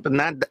alright, but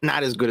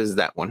not as good as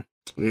that one.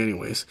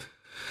 Anyways,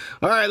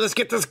 all right, let's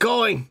get this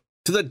going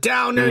to the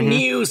downer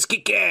news,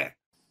 Kike.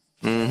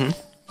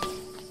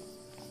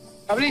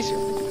 Fabrizio,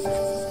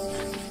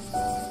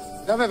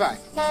 dove vai?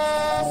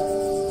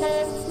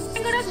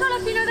 Vengo da sola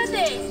fino da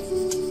te.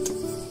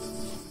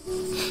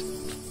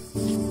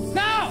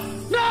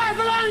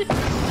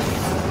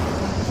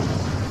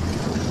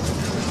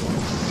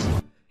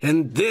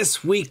 And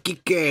this week,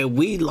 Kike,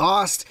 we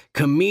lost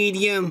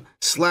comedian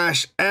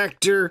 /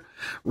 actor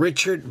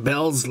Richard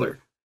Belzler.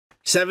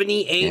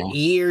 78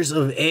 years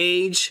of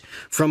age,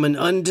 from an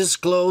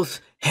undisclosed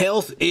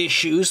health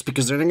issues,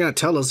 because they're not going to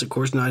tell us, of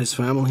course, not his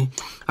family.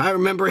 I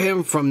remember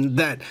him from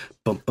that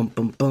bum, bum,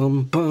 bum,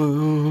 bum,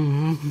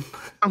 bum.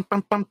 Bum,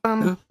 bum, bum,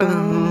 bum,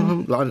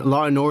 bum.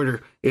 Law and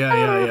Order.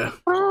 Yeah.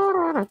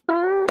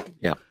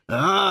 Yeah.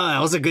 That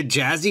was a good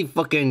jazzy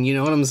fucking, you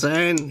know what I'm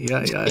saying?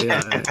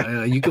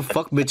 Yeah. You can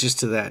fuck bitches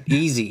to that.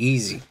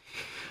 Easy.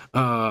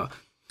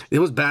 It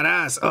was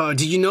badass.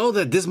 Did you know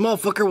that this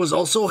motherfucker was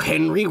also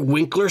Henry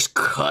Winkler's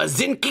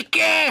cousin,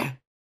 Kike?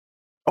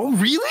 Oh,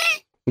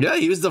 really? Yeah,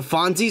 he was the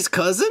Fonzie's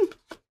cousin.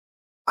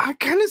 I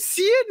kind of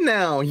see it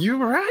now. You're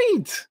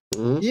right.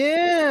 Mhm.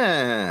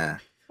 Yeah.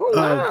 Oh,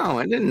 wow.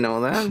 I didn't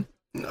know that.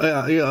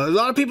 Yeah, a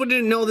lot of people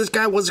didn't know this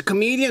guy was a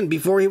comedian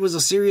before he was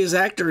a serious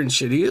actor and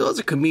shit. He was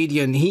a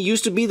comedian. He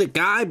used to be the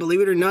guy, believe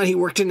it or not. He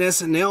worked in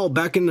SNL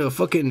back in the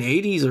fucking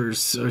 80s or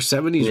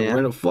 70s or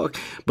where the fuck.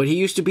 But he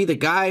used to be the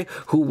guy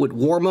who would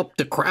warm up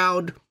the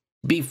crowd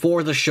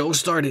before the show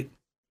started.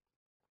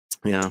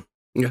 Yeah.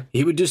 Yeah,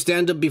 he would do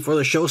stand up before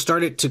the show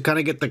started to kind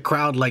of get the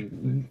crowd like,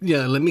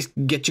 yeah, let me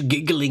get you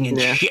giggling and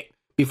shit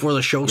before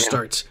the show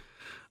starts.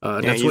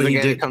 That's what he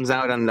did. He comes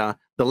out on the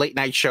late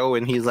night show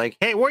and he's like,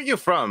 "Hey, where are you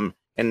from?"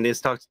 And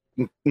this talks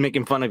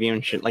making fun of you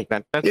and shit like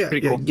that. That's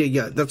pretty cool.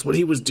 Yeah. That's what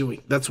he was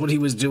doing. That's what he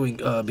was doing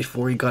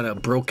before he kind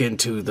of broke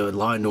into the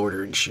Law and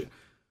Order and shit.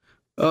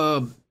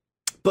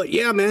 But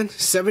yeah, man,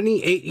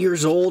 78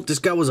 years old. This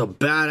guy was a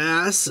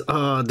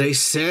badass. They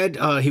said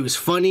he was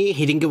funny.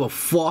 He didn't give a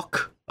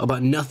fuck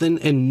about nothing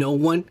and no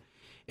one.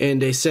 And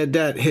they said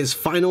that his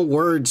final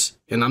words,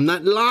 and I'm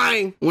not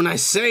lying when I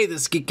say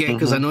this, Kike,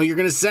 because I know you're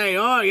going to say,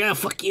 oh, yeah,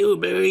 fuck you,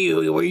 baby.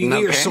 Where you get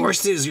your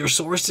sources,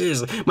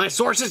 My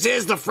sources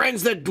is the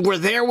friends that were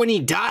there when he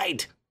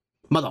died.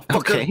 Motherfucker.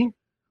 Okay.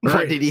 Right.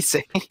 What did he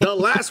say? The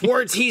last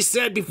words he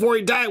said before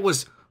he died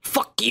was,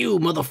 fuck you,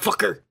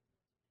 motherfucker.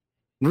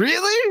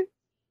 Really?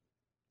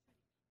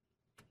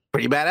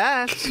 Pretty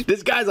badass.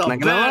 This guy's a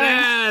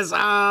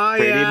badass.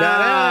 Pretty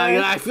badass.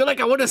 Yeah, I feel like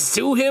I want to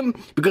sue him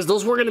because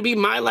those were going to be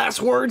my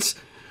last words.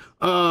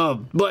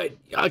 But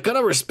I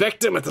gotta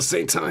respect him at the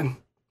same time.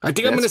 I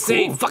think I'm going to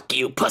say, fuck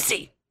you,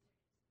 pussy.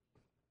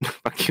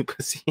 Fuck you,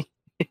 pussy.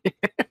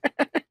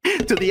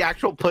 To the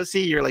actual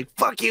pussy, you're like,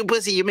 fuck you,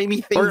 pussy. You made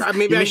me think. Or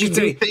maybe I should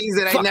say things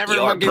that I never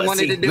fucking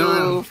wanted to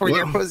do for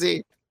your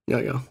pussy.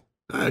 Yeah.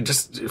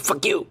 Just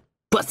fuck you,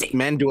 pussy.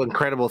 Men do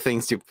incredible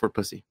things too for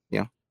pussy.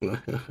 Yeah.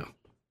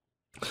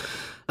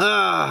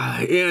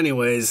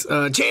 Anyways,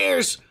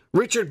 cheers,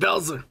 Richard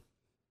Belzer.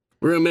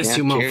 We're gonna miss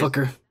you,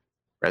 motherfucker.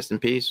 Rest in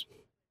peace.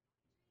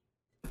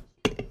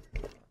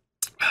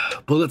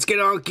 But let's get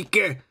on,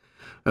 Kike.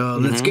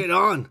 Let's get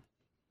on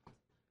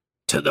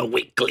to the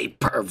weekly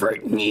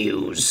pervert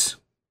news.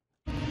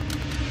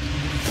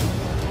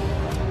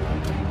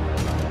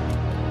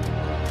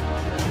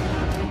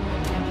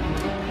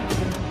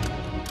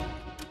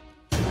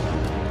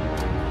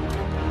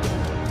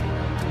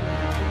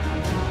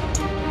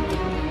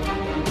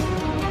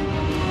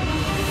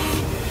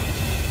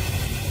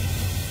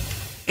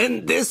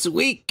 And this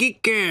week,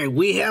 Kike,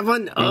 we have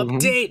an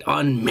update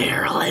on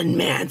Marilyn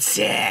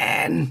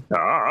Manson.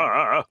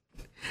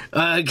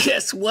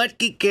 Guess what,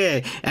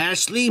 Kike?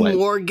 Ashley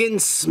Morgan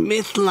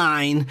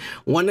Smithline,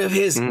 one of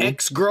his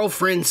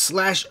ex-girlfriends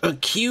 /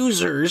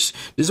 accusers.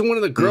 This is one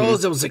of the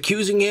girls that was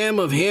accusing him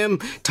of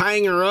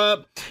tying her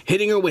up,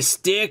 hitting her with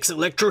sticks,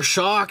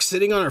 electroshock,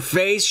 sitting on her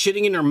face,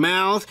 shitting in her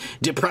mouth,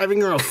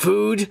 depriving her of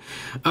food.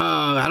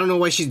 I don't know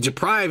why she's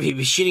deprived. He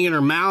was shitting in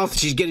her mouth.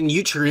 She's getting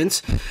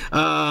nutrients.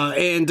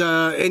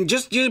 And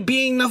just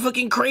being a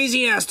fucking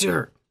crazy ass to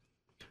her.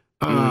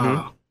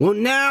 Well,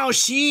 now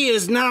she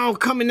is now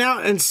coming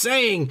out and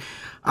saying,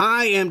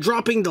 I am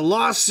dropping the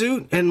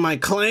lawsuit and my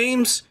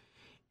claims,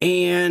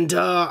 and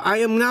I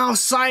am now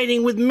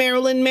siding with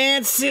Marilyn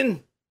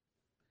Manson.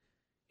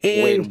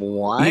 And, wait,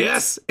 what?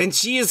 Yes, and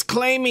she is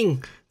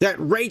claiming that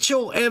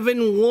Rachel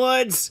Evan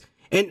Woods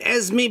and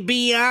Esme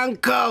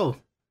Bianco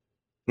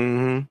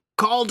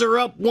called her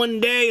up one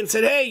day and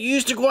said, hey, you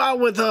used to go out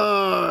with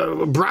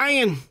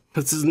Brian.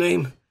 That's his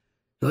name.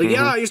 Like,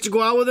 yeah, I used to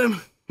go out with him.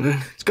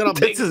 It's got a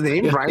big. That's his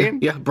name, Brian?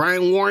 Yeah,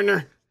 Brian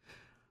Warner.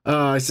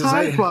 Says,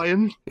 hi,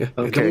 Brian. Yeah,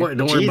 okay.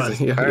 Don't worry about it.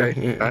 Yeah, all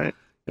right.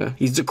 Yeah.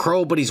 He's the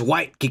crow, but he's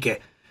white, Kike.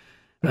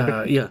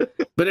 Yeah.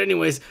 But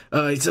anyways,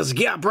 he says,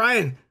 yeah,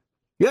 Brian.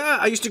 Yeah,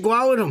 I used to go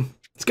out with him.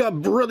 He's got a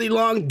really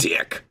long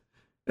dick.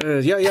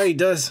 Yeah, he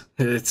does.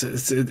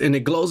 And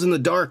it glows in the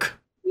dark.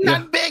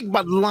 Not big,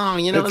 but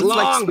long. You know, it's long.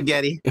 Like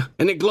spaghetti. Yeah,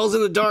 and it glows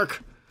in the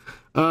dark.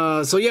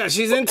 So yeah,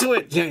 she's into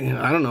it.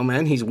 Yeah, I don't know,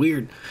 man. He's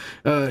weird.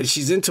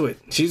 She's into it.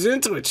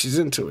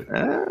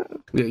 Yeah.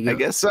 I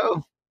guess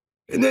so.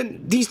 And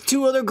then these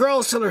two other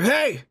girls tell her,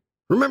 hey,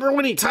 remember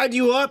when he tied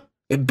you up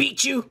and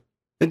beat you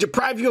and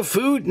deprived you of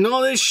food and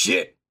all this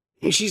shit?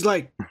 And she's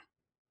like,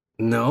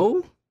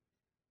 no.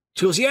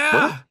 She goes,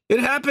 yeah, it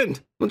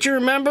happened. Don't you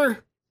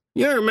remember?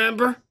 You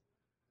remember?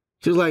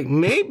 She was like,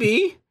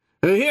 maybe.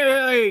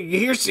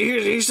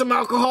 Here's some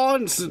alcohol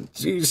and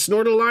you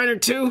snort a line or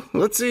two.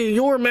 Let's see.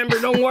 You'll remember.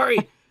 Don't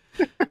worry.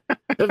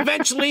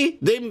 Eventually,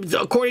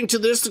 according to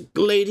this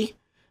lady,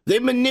 they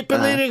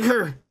manipulated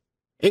her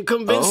and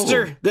convinced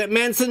her that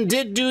Manson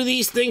did do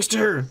these things to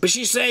her. But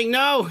she's saying,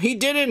 no, he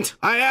didn't.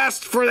 I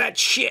asked for that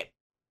shit.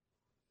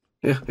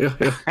 Yeah.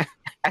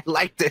 I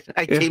liked it.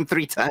 I came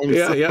 3 times.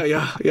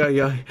 Yeah.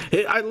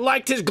 I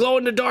liked his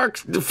glow-in-the-dark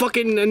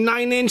fucking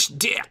 9-inch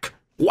dick.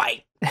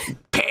 White.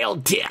 Pale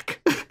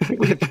dick.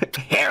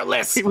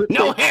 Hairless.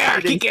 No hair.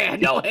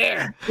 Kike, no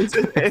hair.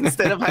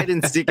 Instead of hide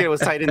and seek, it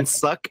was hide and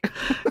suck.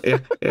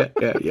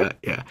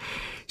 Yeah.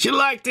 She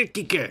liked it,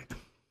 Kike.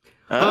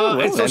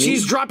 And so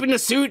she's dropping the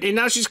suit, and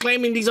now she's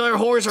claiming these other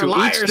whores are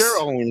liars. Each their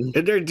own.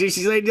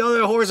 She's like, the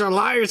other whores are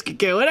liars.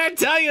 What I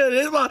tell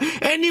you,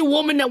 any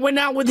woman that went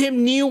out with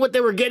him knew what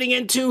they were getting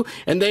into,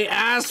 and they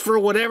asked for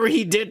whatever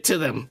he did to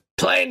them.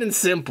 Plain and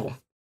simple.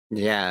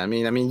 Yeah, I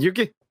mean, you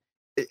could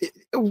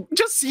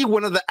just see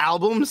one of the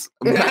albums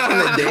back in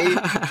the day,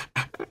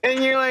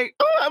 and you're like,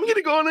 oh, I'm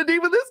gonna go on a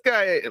date with this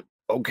guy.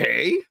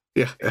 Okay.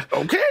 Yeah.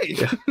 Okay.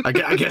 Yeah. I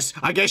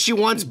guess she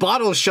wants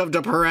bottles shoved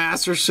up her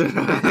ass or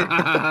something.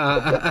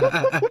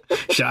 I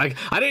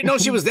didn't know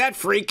she was that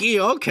freaky.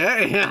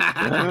 Okay.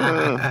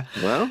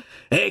 Well,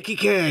 hey,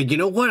 Kike, you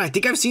know what? I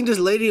think I've seen this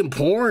lady in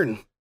porn.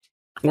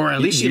 Or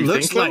at least she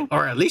looks like,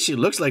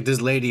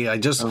 this lady.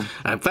 In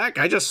fact,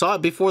 I just saw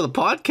it before the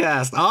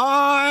podcast.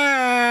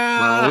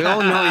 Well, we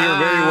all know you're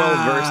very well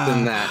versed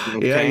in that.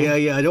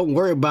 Okay? Yeah. Don't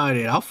worry about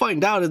it. I'll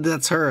find out if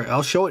that's her.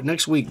 I'll show it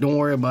next week. Don't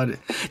worry about it.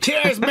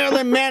 Cheers,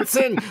 Marilyn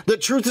Manson. The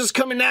truth is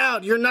coming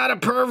out. You're not a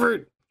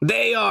pervert.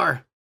 They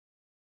are.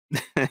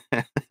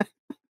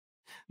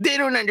 They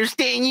don't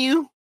understand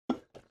you.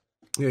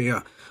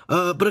 Yeah.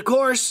 But of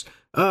course,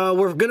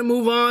 we're gonna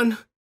move on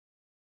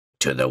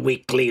to the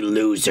weekly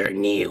loser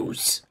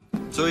news.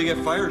 So you get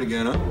fired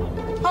again, huh?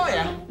 Oh,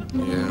 yeah.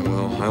 Yeah,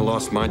 well, I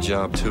lost my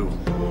job, too.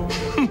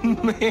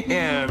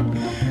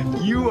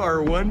 Man, you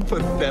are one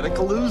pathetic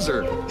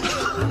loser.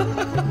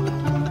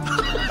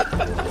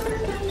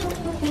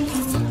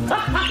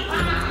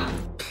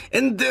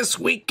 And this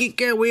week,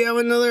 Kike, we have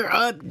another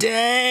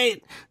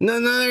update.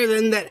 None other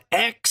than that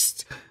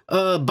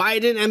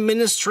Biden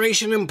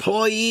administration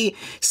employee,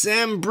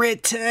 Sam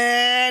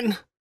Britton.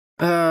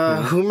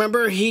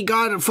 Remember, he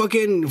got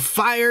fucking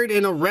fired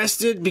and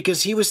arrested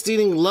because he was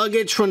stealing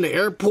luggage from the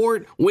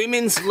airport,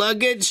 women's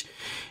luggage,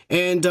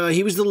 and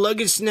he was the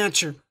luggage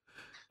snatcher.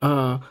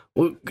 Yeah.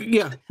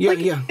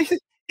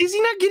 Is he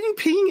not getting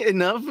paid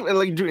enough?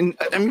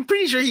 I'm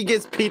pretty sure he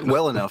gets paid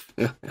well enough.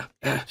 Yeah.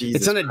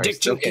 It's an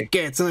addiction. Okay.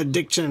 It's an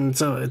addiction.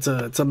 It's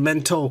a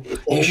mental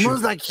issue.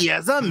 Almost like he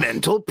has a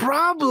mental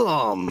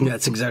problem.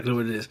 That's exactly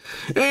what it is.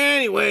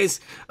 Anyways,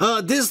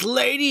 this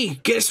lady,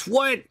 guess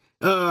what?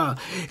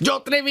 Joe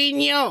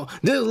Trevino,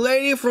 this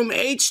lady from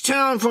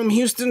H-Town from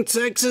Houston,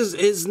 Texas,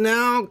 is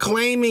now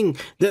claiming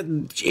that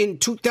in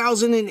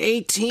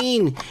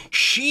 2018,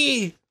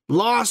 she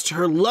lost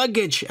her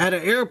luggage at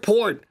an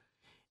airport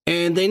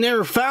and they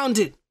never found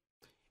it.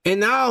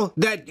 And now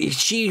that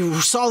she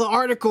saw the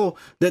article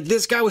that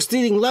this guy was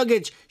stealing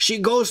luggage, she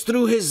goes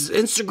through his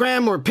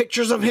Instagram or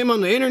pictures of him on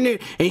the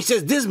internet and he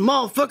says, this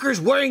motherfucker's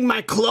wearing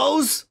my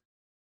clothes.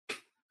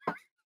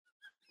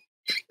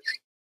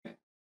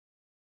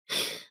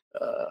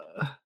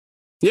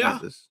 Yeah.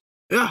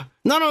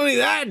 Not only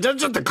that,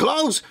 that's just the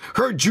clothes,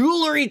 her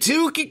jewelry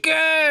too,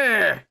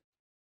 Kike.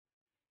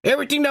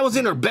 Everything that was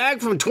in her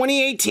bag from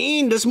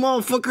 2018, this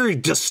motherfucker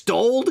just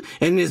stole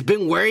and has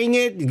been wearing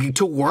it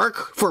to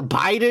work for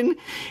Biden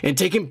and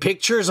taking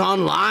pictures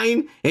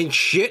online and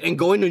shit and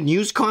going to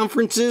news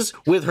conferences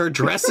with her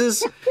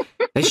dresses.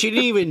 And she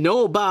didn't even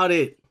know about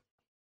it.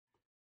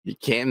 You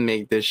can't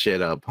make this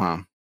shit up, huh?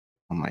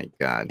 Oh my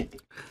God.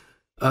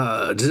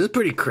 This is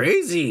pretty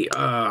crazy.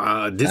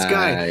 This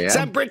guy, yeah.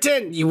 Sam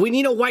Britton, we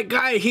need a white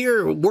guy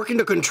here working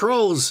the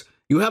controls.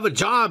 You have a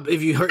job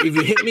if you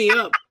hit me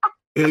up.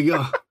 There you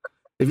go.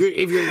 If you're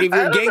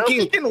ganking,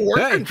 he can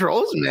work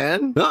controls,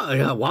 man.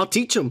 Yeah, well, I'll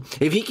teach him.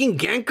 If he can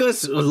gank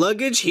us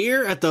luggage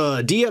here at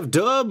the DF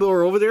Dub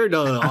or over there,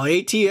 the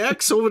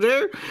ATX over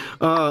there,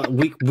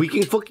 we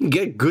can fucking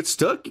get good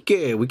stuff.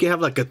 Yeah, we can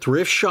have like a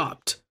thrift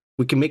shop.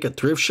 We can make a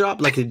thrift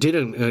shop like they did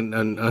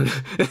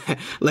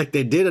like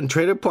they did on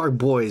Trailer Park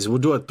Boys. We'll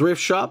do a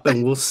thrift shop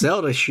and we'll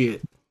sell the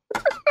shit.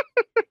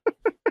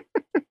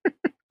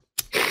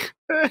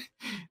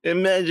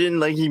 Imagine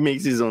like he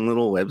makes his own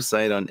little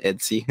website on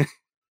Etsy.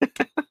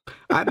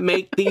 I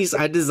make these,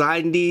 I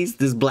design these.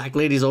 This black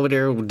lady's over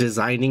there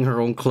designing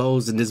her own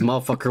clothes, and this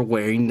motherfucker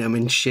wearing them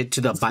and shit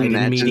to the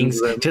Biden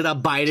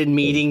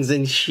meetings,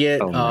 and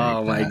shit.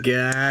 Oh my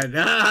God.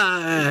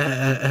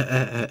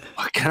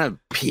 What kind of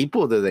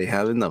people do they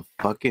have in the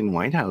fucking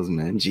White House,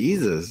 man?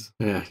 Jesus.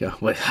 Yeah.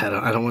 Well,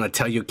 I don't want to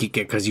tell you, Kike,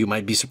 because you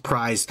might be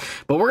surprised.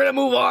 But we're gonna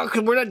move on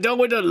because we're not done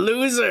with the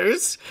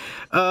losers.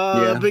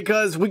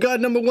 Because we got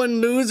number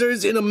one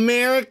losers in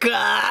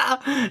America,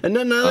 and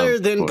none other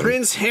than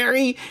Prince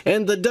Harry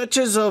and the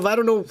Duchess of I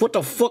don't know what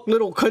the fuck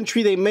little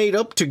country they made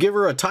up to give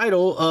her a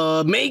title,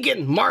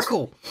 Meghan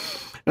Markle,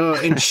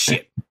 and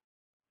shit.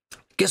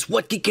 Guess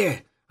what,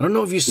 Kike? I don't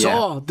know if you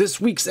saw this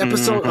week's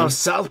episode of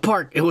South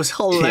Park. It was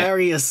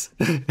hilarious.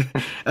 We want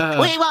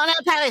no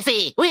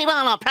privacy. We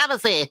want no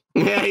privacy.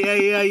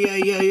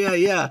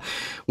 Yeah.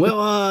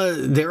 Well,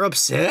 they're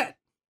upset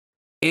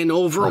and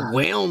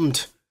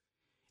overwhelmed.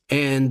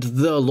 And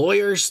the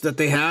lawyers that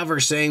they have are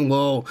saying,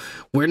 well,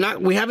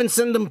 we haven't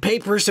sent them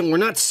papers and we're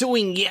not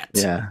suing yet.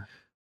 Yeah.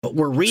 But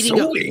we're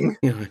reading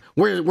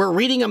we're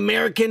reading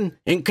American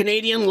and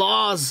Canadian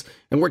laws,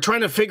 and we're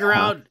trying to figure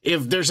out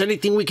if there's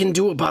anything we can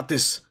do about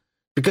this.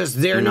 Because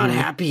they're not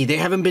happy. They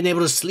haven't been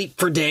able to sleep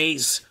for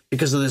days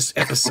because of this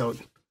episode.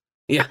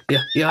 Yeah.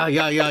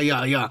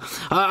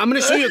 I'm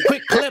gonna show you a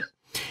quick clip.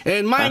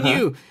 And mind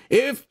you,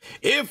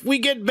 if we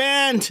get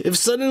banned, if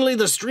suddenly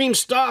the stream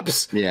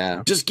stops,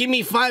 just give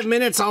me 5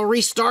 minutes. I'll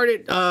restart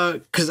it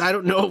because I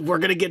don't know if we're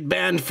gonna get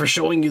banned for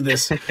showing you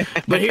this.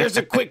 But here's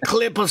a quick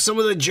clip of some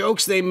of the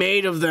jokes they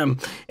made of them,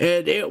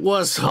 and it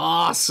was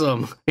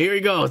awesome. Here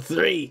we go.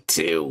 3,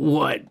 2,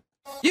 1.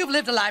 You've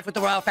lived a life with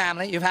the royal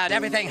family. You've had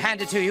everything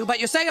handed to you, but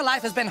you say your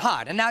life has been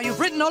hard, and now you've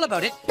written all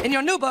about it in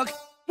your new book.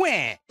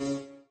 Where?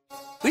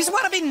 We just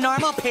want to be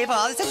normal people.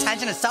 All this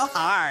attention is so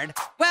hard.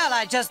 Well,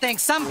 I just think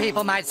some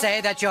people might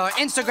say that your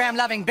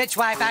Instagram-loving bitch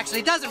wife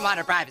actually doesn't want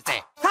her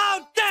privacy.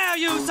 How dare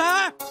you,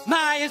 sir?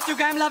 My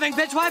Instagram-loving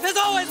bitch wife has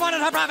always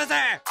wanted her privacy.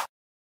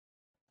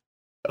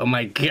 Oh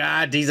my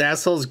God, these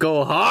assholes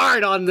go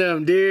hard on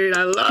them, dude.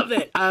 I love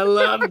it. I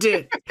loved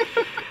it.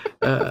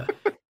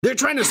 They're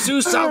trying to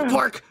sue South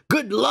Park.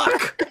 Good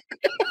luck.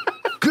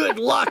 Good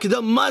luck.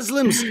 The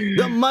Muslims,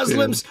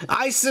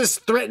 ISIS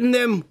threatened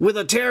them with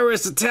a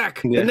terrorist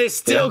attack, and they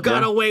still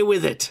got away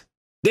with it.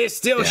 They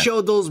still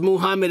showed those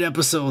Muhammad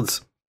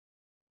episodes.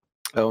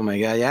 Oh my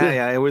God,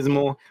 yeah. It was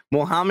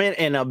Muhammad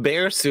in a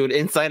bear suit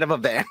inside of a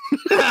van.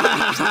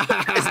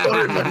 I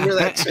still remember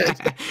that shit.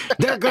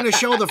 They're gonna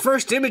show the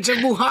first image of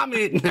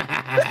Muhammad.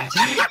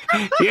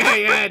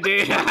 yeah,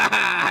 dude.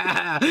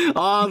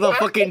 All the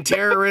fucking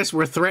terrorists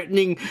were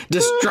threatening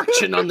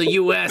destruction on the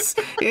U.S.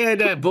 Yeah,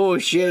 that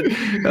bullshit.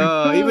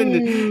 Yeah.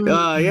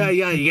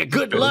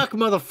 Good luck,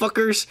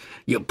 motherfuckers.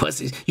 You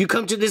pussies. You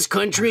come to this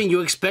country and you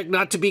expect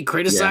not to be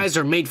criticized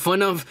or made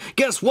fun of.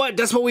 Guess what?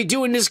 That's what we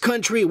do in this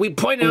country. We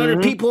point at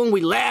other people and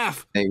we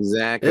laugh.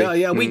 Exactly.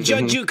 Yeah. We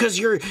judge you because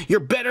you're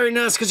better than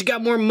us because you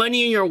got more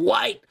money and you're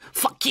white.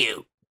 Fuck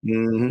you.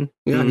 Yeah.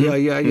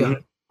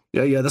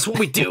 That's what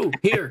we do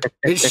here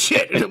and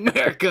shit in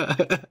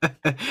America.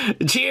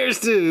 Cheers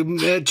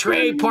to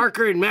Trey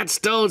Parker and Matt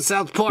Stone,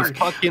 South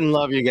Park. I fucking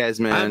love you guys,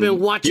 man. I've been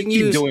watching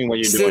you doing what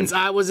you're since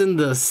doing. I was in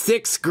the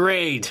 6th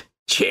grade.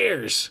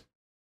 Cheers.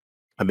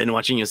 I've been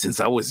watching you since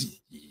I was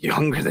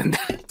younger than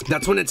that.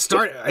 That's when it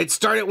started. It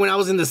started when I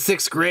was in the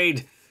 6th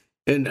grade.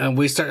 And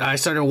I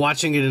started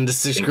watching it in the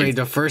 6th grade,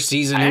 the first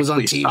season. It was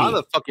on TV. I saw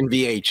the fucking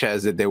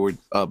VHS that they were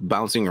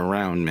bouncing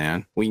around,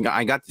 man.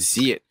 I got to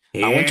see it.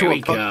 Here I went to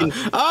we a fucking...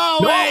 go.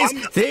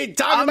 Always! They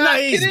talk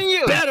about he's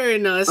better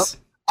than us.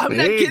 I'm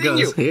not kidding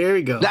you. Here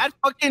we go. That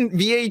fucking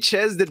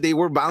VHS that they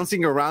were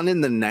bouncing around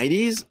in the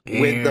 90s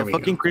with the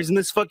fucking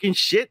Christmas fucking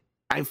shit,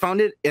 I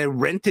found it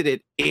and rented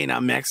it in a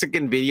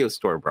Mexican video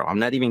store, bro. I'm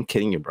not even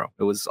kidding you, bro.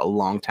 It was a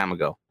long time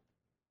ago.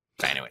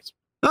 But anyways.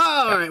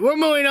 All right, we're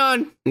moving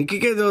on.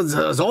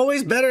 It's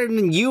always better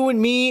than you and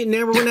me and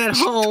everyone at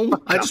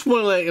home. I just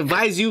want to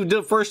advise you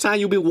the first time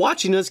you'll be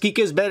watching us,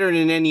 Kika's better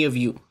than any of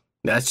you.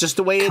 That's just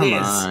the way it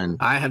is.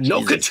 I have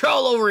no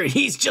control over it.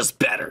 He's just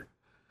better.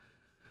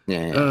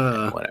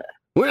 Yeah, whatever.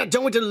 We're not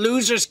done with the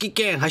losers,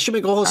 Kika. I should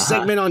make a whole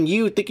segment on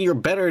you thinking you're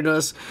better than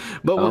us.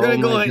 But we're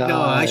going to go ahead. No,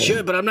 I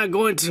should, but I'm not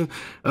going to.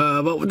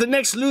 But the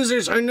next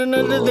losers are none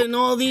other than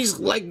all these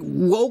like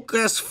woke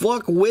as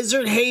fuck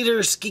wizard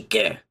haters,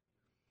 Kika.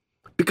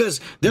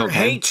 Because their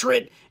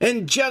hatred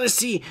and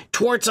jealousy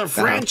towards a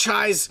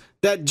franchise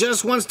that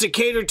just wants to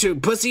cater to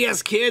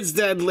pussy-ass kids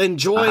that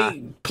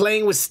enjoy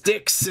playing with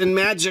sticks and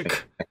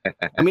magic.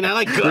 I mean, I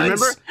like guns.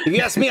 Remember? If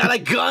you ask me, I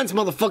like guns,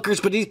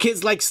 motherfuckers, but these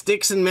kids like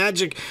sticks and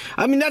magic.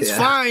 I mean, that's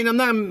fine. I'm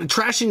not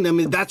trashing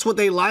them. That's what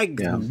they like.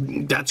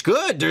 That's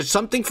good. There's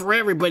something for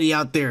everybody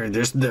out there.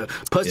 There's the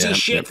pussy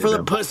shit for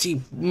the pussy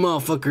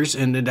motherfuckers,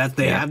 and that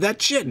they have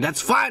that shit.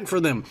 That's fine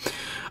for them.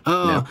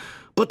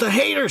 But the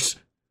haters...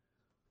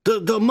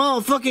 The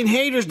motherfucking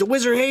haters, the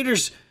wizard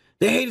haters,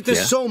 they hated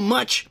this so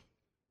much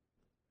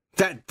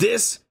that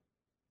this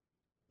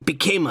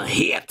became a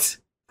hit.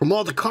 From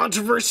all the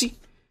controversy,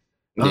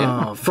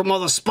 from all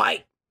the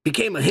spite,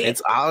 became a hit.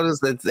 It's out.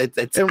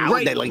 It's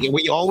out there. Like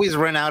we always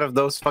run out of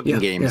those fucking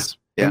games.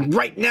 And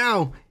right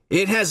now,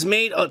 it has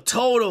made a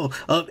total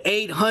of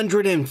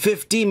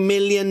 $850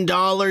 million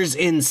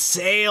in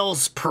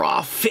sales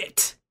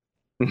profit.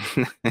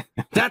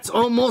 That's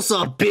almost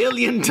 $1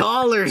 billion,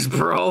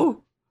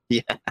 bro.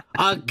 Yeah.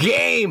 A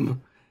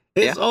game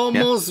is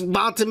almost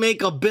about to make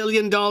 $1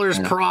 billion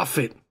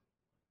profit.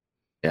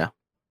 Yeah.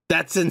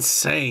 That's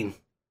insane.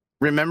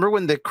 Remember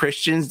when the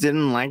Christians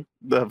didn't like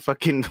the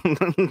fucking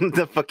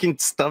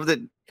stuff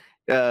that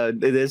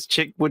this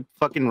chick would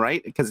fucking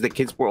write because the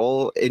kids were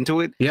all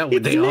into it? Yeah,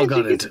 they all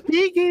got into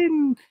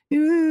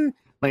it.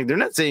 Like they're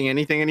not saying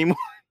anything anymore.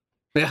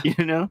 Yeah.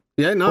 You know?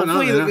 Yeah, no.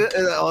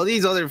 All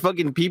these other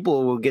fucking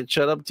people will get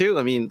shut up too.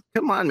 I mean,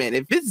 come on, man.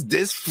 If it's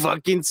this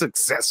fucking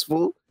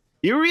successful,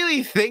 you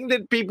really think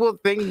that people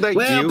think like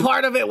well,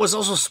 part of it was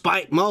also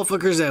spite.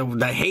 Motherfuckers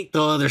that hate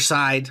the other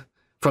side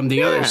from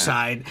the other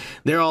side.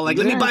 They're all like,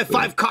 let me buy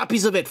 5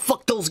 copies of it.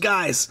 Fuck those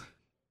guys.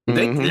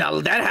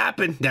 That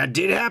happened. That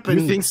did happen.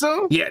 You think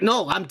so? Yeah,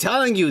 no, I'm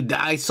telling you.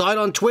 I saw it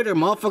on Twitter.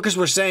 Motherfuckers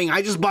were saying,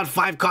 I just bought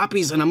 5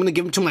 copies and I'm going to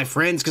give them to my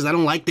friends because I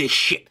don't like this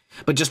shit.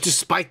 But just to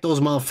spite those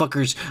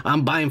motherfuckers,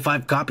 I'm buying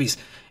 5 copies.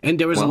 And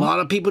there was a lot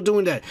of people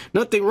doing that.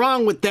 Nothing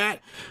wrong with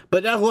that.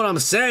 But that's what I'm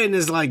saying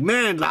is like,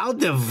 man, how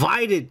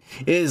divided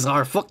is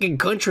our fucking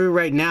country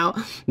right now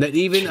that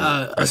even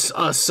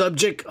a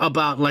subject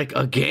about like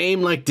a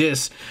game like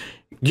this,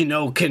 you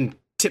know, can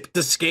tip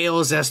the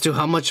scales as to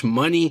how much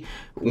money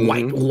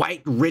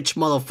white rich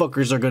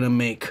motherfuckers are going to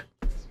make.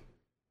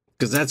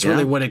 Because that's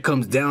really what it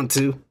comes down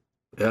to.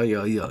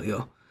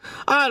 Yeah.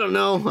 I don't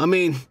know. I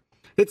mean,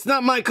 it's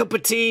not my cup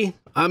of tea.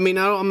 I mean,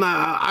 I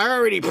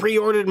already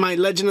pre-ordered my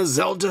Legend of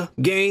Zelda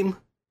game.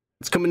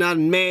 It's coming out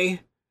in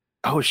May.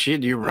 Oh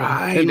shit, you're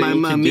right. And my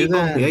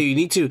amiibo. Yeah, you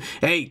need to.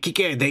 Hey,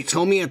 Kike, they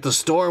told me at the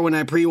store when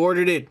I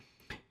pre-ordered it.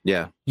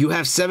 Yeah. You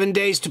have 7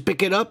 days to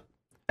pick it up.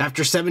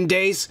 After 7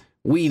 days,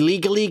 we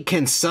legally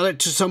can sell it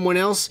to someone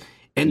else,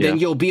 and then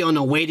you'll be on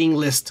a waiting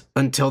list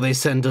until they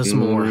send us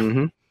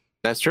more.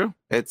 That's true.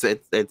 It's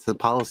a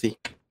policy.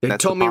 They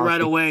told me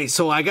right away,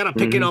 so I gotta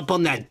pick it up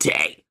on that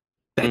day.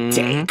 That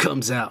day it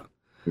comes out.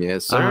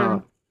 Yes,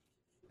 sir.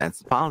 That's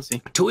the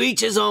policy. To each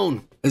his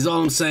own, is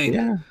all I'm saying.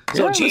 Yeah.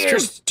 So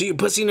cheers to you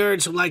pussy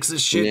nerds who likes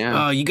this shit.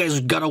 You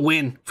guys gotta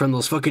win from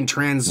those fucking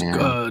trans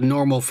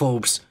normal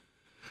phobes.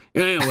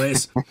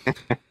 Anyways,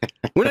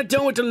 we're not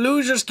done with the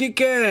losers,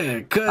 Kike,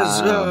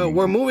 because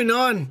we're moving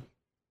on.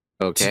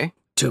 Okay.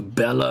 To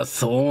Bella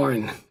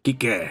Thorne,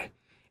 Kike.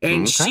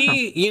 And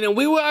she, you know,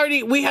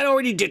 we had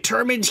already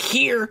determined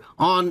here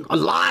on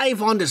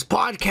live on this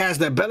podcast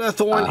that Bella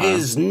Thorne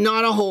is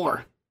not a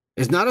whore.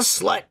 Is not a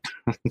slut.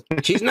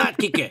 She's not,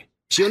 Kike.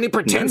 She only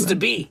pretends to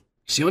be.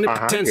 She only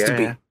pretends to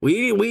be.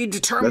 We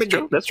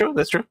determined That's true.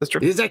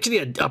 She's actually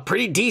a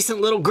pretty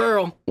decent little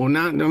girl. Well,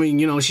 not. I mean,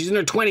 you know, she's in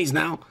her 20s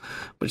now,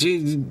 but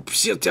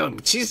she'll tell me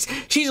she's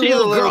a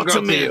little girl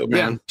to me,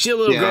 man. She's a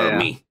little girl to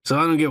me, so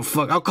I don't give a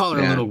fuck. I'll call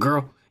her a little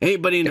girl.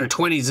 Anybody in their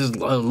 20s is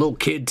a little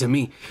kid to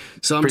me.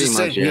 So I'm just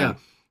saying,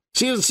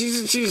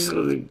 she's a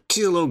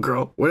little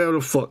girl, whatever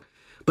the fuck.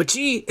 But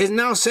she is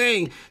now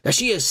saying that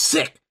she is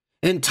sick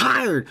and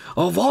tired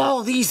of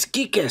all these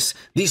geekers,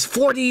 these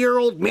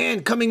 40-year-old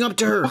men coming up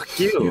to her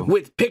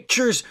with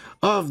pictures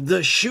of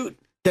the shoot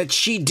that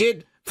she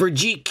did for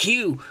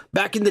GQ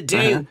back in the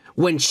day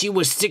when she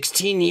was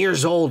 16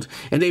 years old.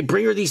 And they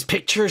bring her these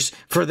pictures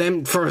for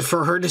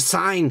her to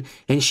sign.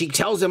 And she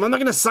tells them, I'm not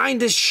going to sign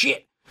this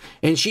shit.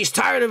 And she's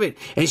tired of it.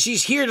 And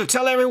she's here to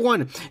tell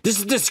everyone, this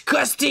is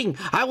disgusting.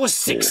 I was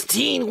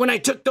 16 when I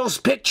took those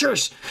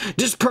pictures.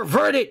 Just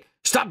pervert it.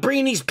 Stop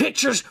bringing these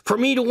pictures for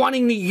me to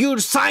wanting you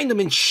to sign them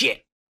and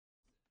shit.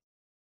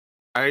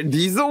 Are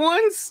these the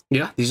ones?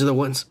 Yeah, these are the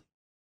ones.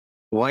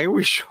 Why are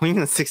we showing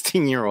a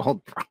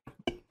 16-year-old, bro?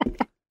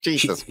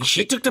 Jesus.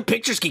 She took the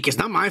pictures, Geek. It's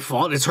not my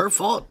fault. It's her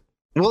fault.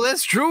 Well,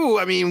 that's true.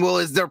 I mean,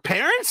 it's their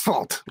parents'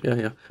 fault.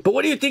 Yeah. But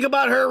what do you think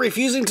about her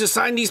refusing to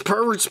sign these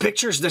perverts'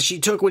 pictures that she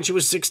took when she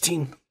was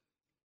 16?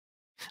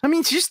 I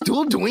mean, she's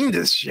still doing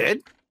this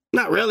shit.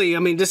 Not really. I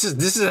mean, this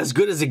is as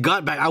good as it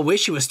got back. I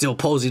wish she was still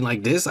posing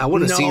like this. I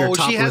want to see her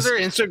topless. She has her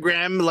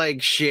Instagram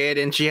like shit,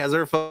 and she has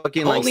her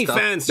fucking like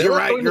OnlyFans. Stuff.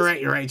 You're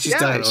right.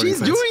 She's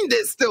doing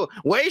this still.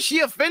 Why is she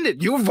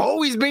offended? You've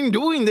always been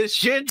doing this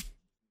shit,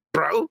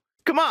 bro.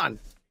 Come on,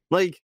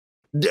 like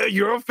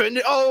you're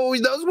offended. Oh,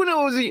 that was when I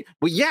was.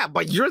 Well, yeah,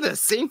 but you're the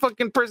same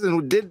fucking person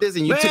who did this,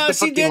 and you. Well,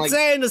 she did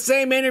say in the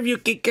same interview,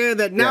 Kika,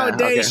 that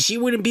nowadays she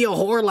wouldn't be a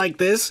whore like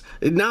this.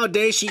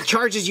 Nowadays, she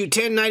charges you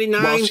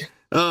 $10.99.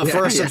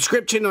 For a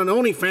subscription on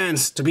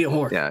OnlyFans to be a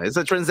whore. Yeah, it's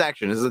a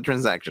transaction. It's a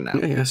transaction now.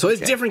 Yeah. So it's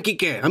different,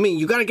 Kike. I mean,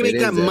 you got to make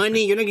that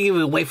money. You're not going to give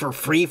it away for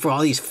free for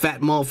all these fat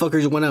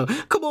motherfuckers who want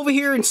to come over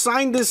here and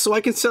sign this so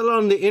I can sell it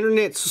on the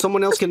internet so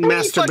someone else can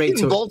masturbate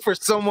to it. Bold for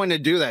someone to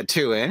do that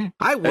too, eh?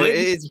 I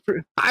would.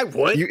 I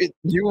would.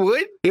 You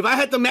would? If I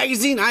had the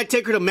magazine, I'd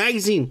take her to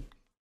magazine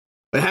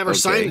and have her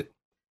sign it.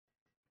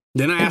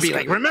 Then I ask her,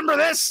 like, remember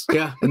this?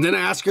 Yeah. And then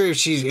I ask her if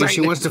she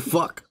wants to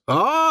fuck.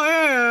 Oh,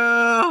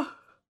 yeah.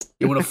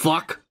 You want to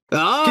fuck?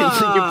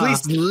 Can you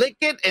please lick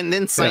it and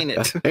then sign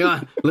it? Hang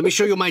on. Let me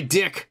show you my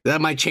dick.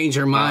 That might change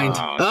her mind.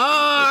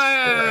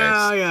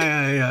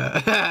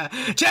 Yeah.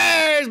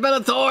 Cheers,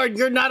 Bella Thorne.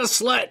 You're not a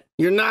slut.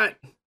 You're not.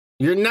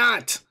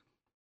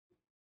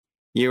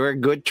 You're a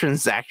good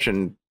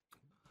transaction.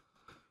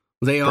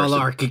 They all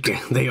are,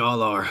 Kike. They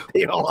all are.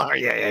 They all are.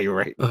 Yeah, you're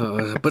right.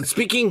 But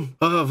speaking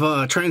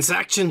of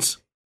transactions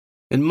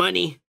and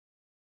money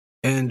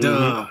and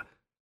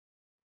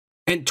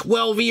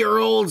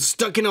 12-year-olds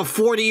stuck in a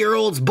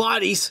 40-year-old's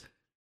bodies.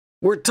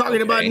 We're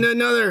talking about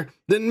none other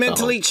than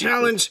mentally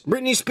challenged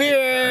Britney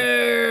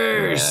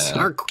Spears.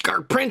 Yeah.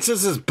 Our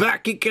princess is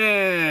back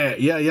again.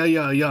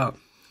 Yeah.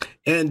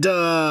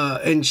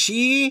 And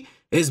she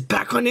is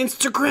back on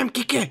Instagram,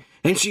 Kike.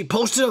 And she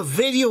posted a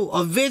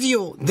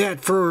video that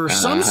for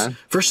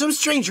some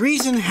strange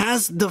reason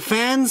has the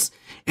fans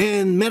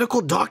and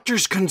medical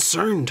doctors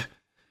concerned.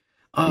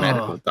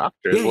 Medical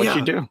doctors? What'd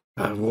you do?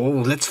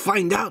 Well, let's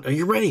find out. Are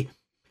you ready?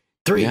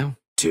 3,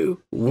 2,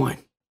 1.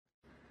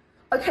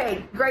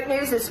 Okay, great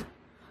news is,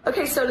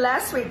 so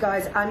last week,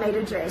 guys, I made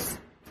a dress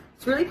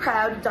It's really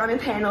proud, diamond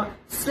panel,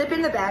 slip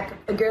in the back,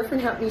 a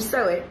girlfriend helped me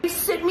sew it. He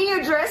sent me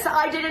a dress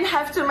I didn't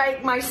have to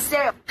make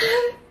myself.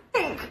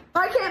 I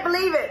can't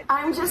believe it.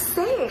 I'm just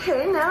saying.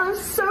 And now I'm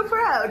so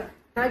proud.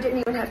 I didn't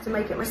even have to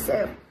make it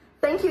myself.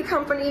 Thank you,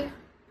 company,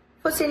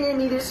 for sending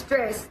me this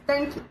dress.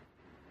 Thank you.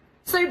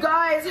 So,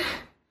 guys,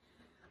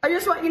 I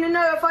just want you to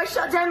know if I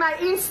shut down my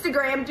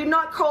Instagram, do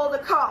not call the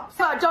cops.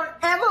 Don't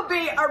ever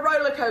be a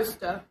roller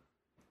coaster.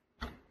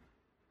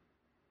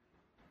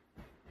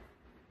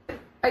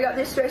 I got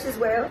this dress as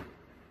well.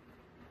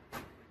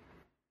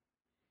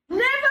 Never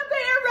be a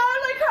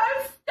roller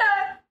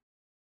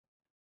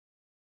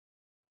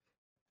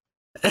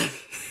coaster!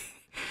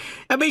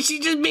 I mean,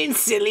 she's just being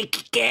silly.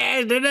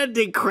 There's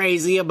nothing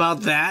crazy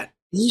about that.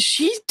 Is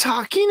she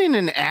talking in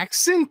an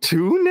accent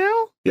too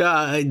now?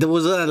 Yeah, there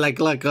was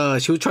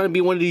she was trying to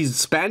be one of these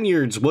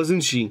Spaniards,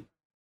 wasn't she?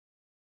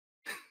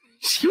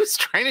 She was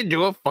trying to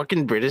do a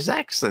fucking British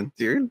accent,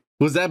 dude.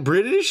 Was that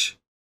British?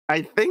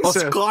 I think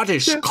so.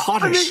 Scottish. Yeah,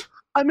 Scottish.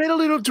 I made a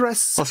little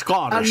dress.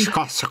 Scottish.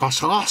 No,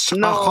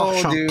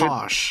 dude.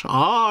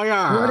 Oh,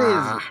 yeah. What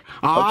is?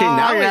 Okay,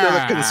 now we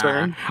have a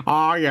concern.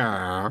 Oh,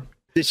 yeah.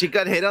 Did she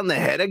get hit on the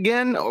head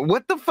again?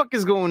 What the fuck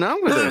is going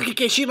on with her?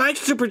 Kike, she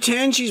likes to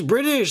pretend she's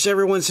British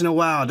every once in a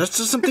while. That's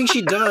just something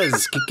she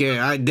does,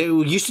 Kike. They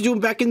used to do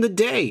it back in the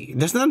day.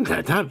 That's not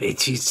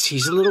it.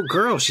 She's a little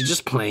girl. She's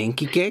just playing,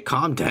 Kike.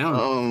 Calm down.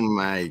 Oh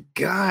my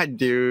god,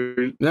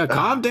 dude. No,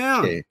 calm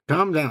down. Okay.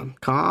 Calm down.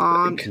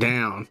 Calm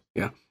down.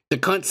 Yeah. The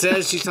cunt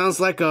says she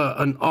sounds like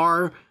an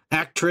R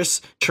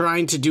actress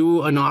trying to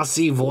do an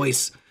Aussie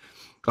voice,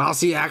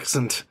 Aussie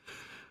accent.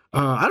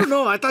 I don't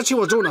know. I thought she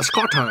was doing a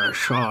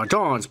Scottish,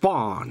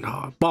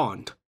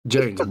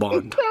 James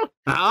Bond.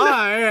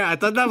 Yeah, I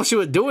thought that's what she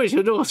was doing. She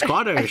was doing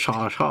Scottish.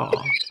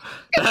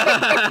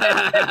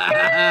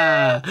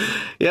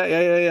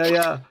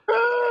 Yeah.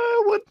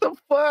 What the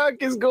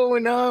fuck is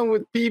going on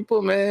with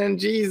people, man?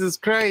 Jesus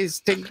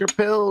Christ, take your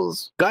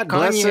pills. God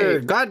bless her.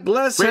 God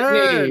bless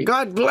her.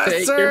 God bless her.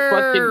 Take your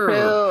fucking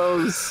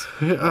pills.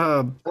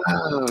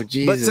 Oh,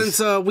 Jesus. But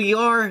since we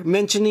are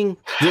mentioning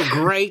the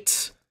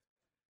great,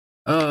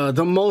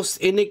 the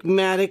most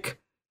enigmatic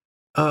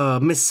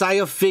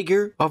messiah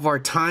figure of our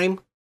time,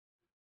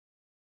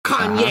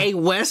 Kanye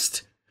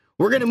West,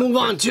 we're going to move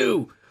on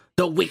to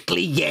the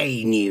weekly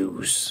Yay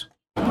news.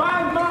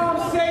 My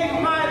mom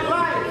saved my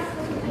life.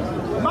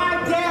 My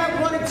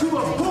dad wanted to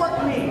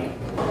abort me.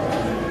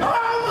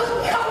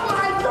 Oh, kill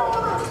my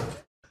daughter.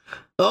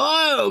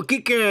 Oh,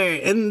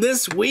 Kike, and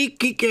this week,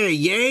 Kike,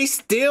 Ye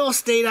still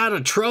stayed out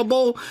of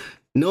trouble.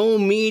 No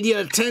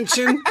media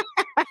attention.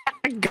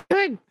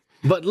 Good.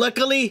 But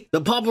luckily,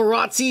 the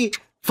paparazzi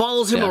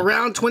follows him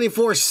around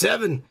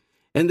 24/7.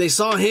 And they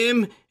saw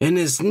him and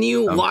his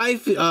new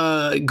wife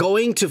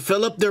going to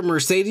fill up their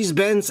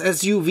Mercedes-Benz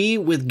SUV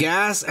with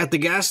gas at the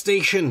gas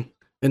station.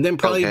 And then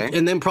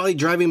probably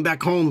driving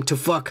back home to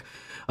fuck.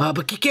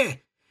 But Kike,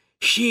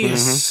 she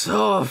is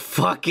so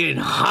fucking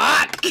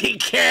hot,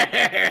 Kike.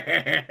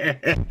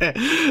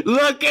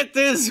 Look at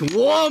this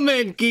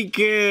woman,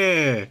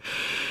 Kike.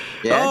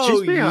 Yeah,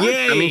 she's pretty hot.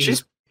 Yay. I mean,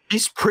 she's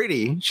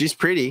pretty. She's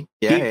pretty.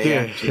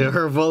 Yeah.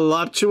 Her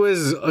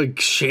voluptuous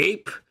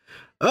shape.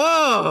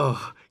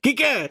 Oh,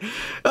 Kike.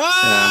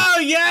 Oh,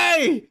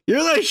 yay.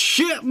 You're the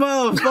shit,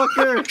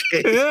 motherfucker.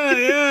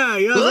 Yeah.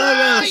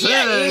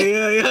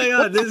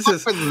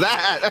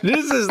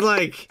 This is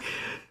like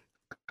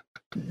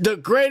the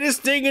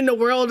greatest thing in the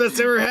world that's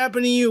ever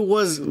happened to you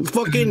was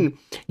fucking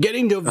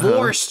getting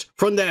divorced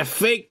from that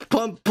fake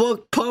pump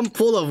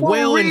full of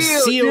whale and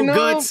seal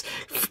guts,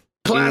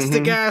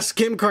 plastic ass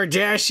Kim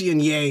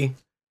Kardashian. Yay.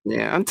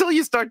 Yeah, until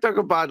you start talking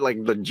about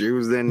like the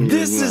Jews, then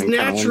this is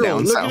natural.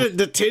 Look at it.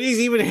 The titties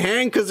even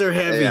hang because they're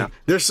heavy. Yeah.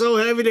 They're so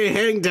heavy they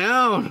hang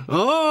down.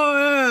 Oh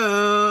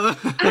yeah.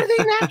 Are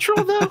they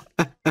natural though?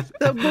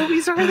 The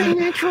boobies, are they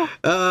natural?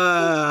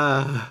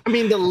 I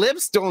mean, the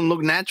lips don't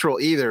look natural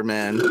either,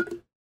 man.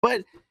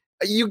 But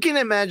you can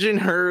imagine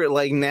her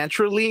like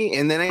naturally,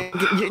 and then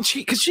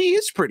because she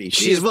is pretty.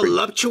 She's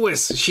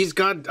voluptuous. Pretty. She's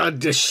got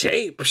a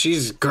shape.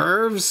 She's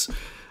curves.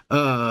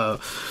 Yeah.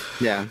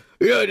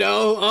 You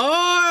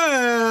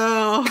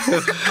know,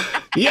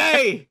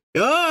 yay!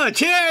 Oh,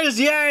 cheers,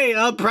 yay!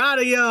 I'm proud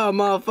of you,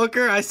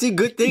 motherfucker. I see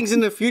good things in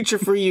the future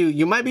for you.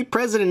 You might be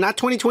president, not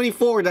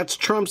 2024. That's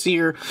Trump's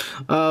year,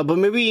 but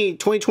maybe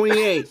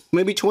 2028.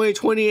 Maybe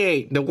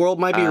 2028. The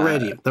world might be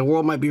ready. The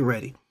world might be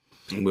ready.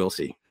 We'll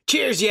see.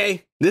 Cheers,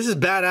 yay! This is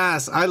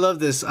badass. I love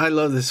this. I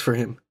love this for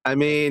him. I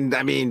mean,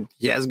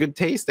 he has good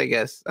taste, I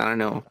guess. I don't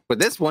know, but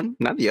this one,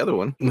 not the other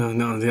one.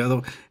 No, the other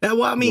one.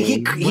 Well, I mean, he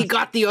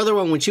got the other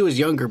one when she was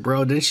younger,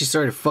 bro. Then she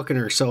started fucking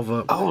herself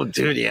up. Oh,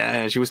 dude,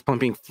 yeah, she was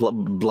pumping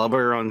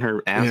blubber on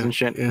her ass and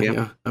shit.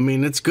 Yeah. I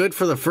mean, it's good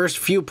for the first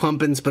few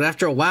pumpings, but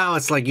after a while,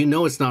 it's like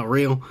it's not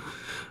real.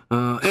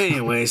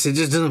 Anyways, it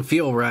just doesn't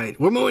feel right.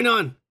 We're moving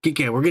on,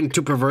 Kike. We're getting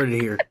too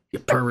perverted here, you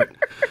pervert.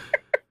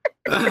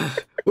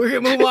 We're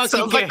gonna move on.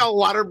 Sounds like a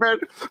waterbed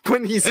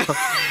when he's.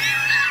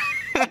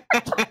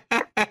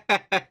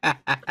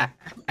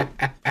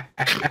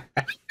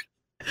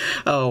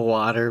 Oh,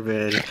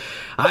 waterbed.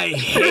 I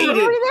hate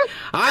it.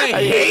 I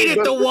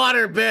hated the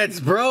water beds,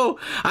 bro.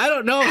 I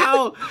don't know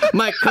how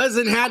my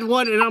cousin had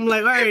one, and I'm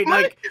like, all right,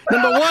 like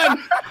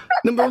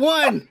number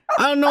one,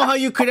 I don't know how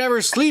you could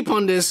ever sleep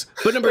on this,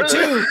 but number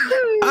two,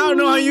 I don't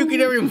know how you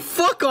could ever even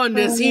fuck on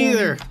this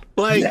either.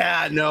 Like,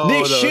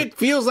 this shit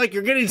feels like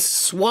you're getting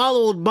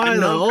swallowed by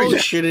the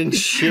ocean and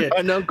shit.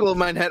 An uncle of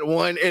mine had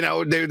one, and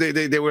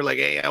they were like,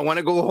 "Hey, I want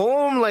to go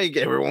home." Like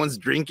everyone's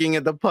drinking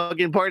at the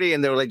fucking party,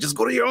 and they were like, "Just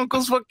go to your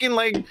uncle's fucking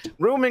like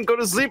room and go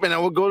to sleep." And I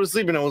would go to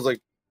sleep, and I was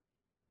like,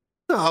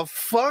 "The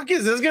fuck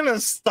is this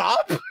gonna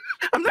stop?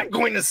 I'm not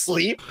going to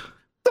sleep."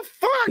 The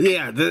fuck?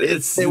 Yeah,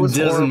 it was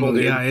horrible.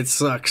 Dude. Yeah, it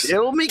sucks.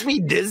 It'll make me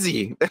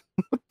dizzy.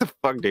 What the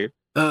fuck, dude?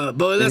 But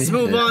let's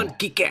move on,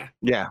 Kike.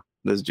 Yeah,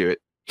 let's do it.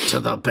 To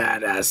the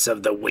badass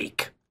of the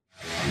week.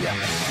 Yeah.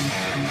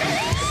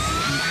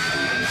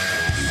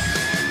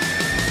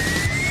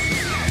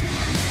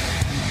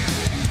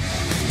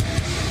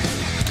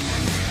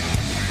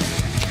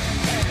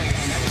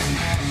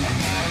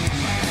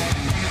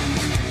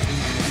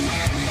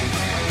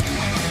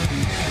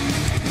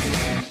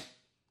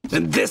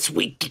 And this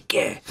week,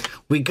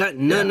 we got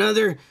none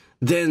other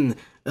than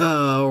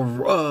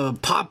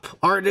pop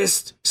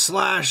artist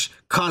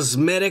 /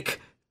 cosmetic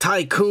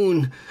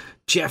tycoon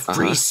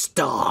Jeffree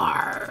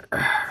Star.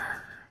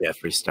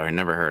 Jeffree Star,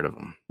 never heard of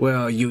him.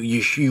 Well, you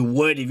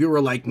would if you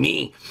were like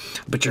me,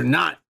 but you're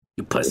not,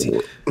 you pussy.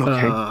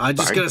 Okay, I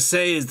just gotta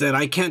say is that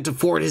I can't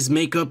afford his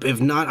makeup.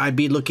 If not, I'd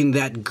be looking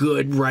that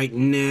good right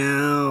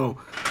now.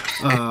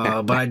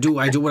 But I do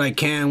what I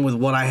can with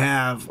what I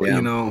have,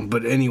 you know.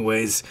 But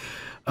anyways,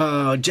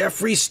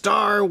 Jeffree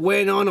Star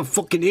went on a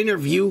fucking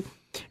interview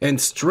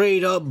and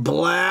straight up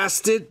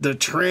blasted the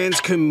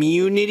trans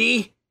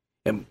community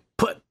and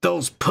put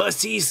those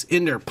pussies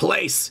in their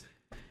place.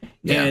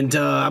 Yeah. And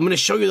I'm going to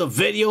show you the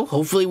video.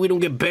 Hopefully we don't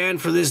get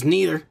banned for this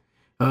neither.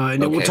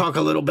 And then we'll talk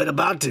a little bit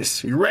about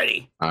this. You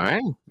ready? All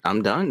right.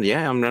 I'm done.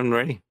 Yeah, I'm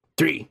ready.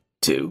 3,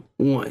 2,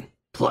 1,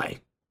 play.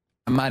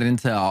 I'm not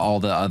into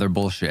all the other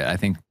bullshit. I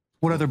think.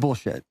 What other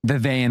bullshit? The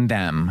they and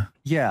them.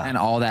 Yeah. And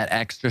all that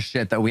extra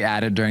shit that we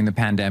added during the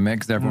pandemic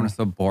because everyone was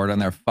so bored on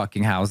their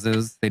fucking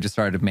houses. They just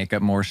started to make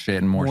up more shit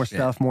and more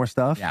shit. More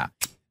stuff. Yeah.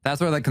 That's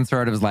where the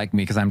conservatives like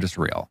me because I'm just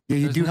real. Yeah,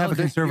 you do have a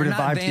conservative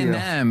vibe to you.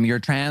 Them. You're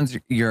trans,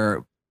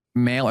 you're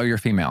male, or you're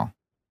female.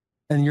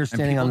 And you're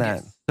standing on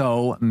that.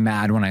 So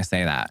mad when I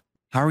say that.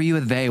 How are you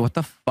a they? What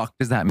the fuck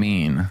does that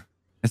mean?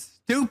 It's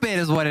stupid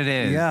is what it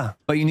is. Yeah.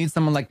 But you need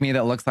someone like me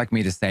that looks like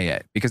me to say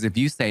it. Because if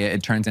you say it,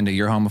 it turns into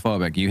you're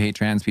homophobic. You hate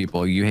trans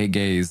people. You hate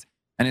gays.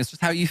 And it's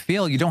just how you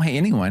feel. You don't hate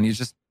anyone. You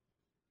just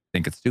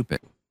think it's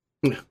stupid.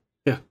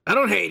 Yeah. I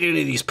don't hate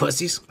any of these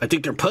pussies. I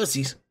think they're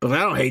pussies, but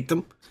I don't hate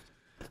them.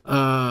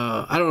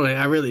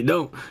 I really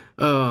don't.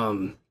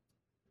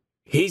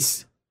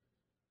 He's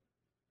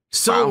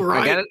so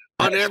right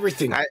on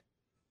everything.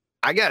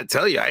 I gotta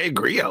tell you, I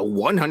agree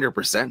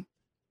 100%.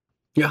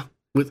 Yeah,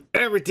 with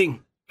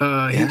everything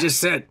he just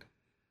said.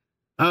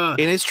 And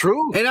it's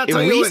true. And I'll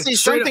tell you what, say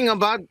something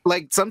about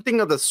like something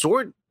of the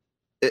sort,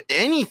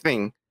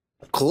 anything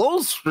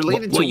close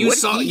related to you what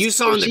saw in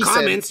the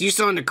comments. Said, you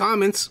saw in the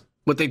comments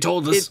what they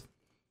told us.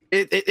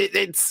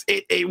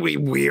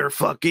 We're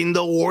fucking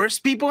the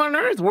worst people on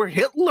earth. We're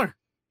Hitler.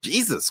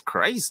 Jesus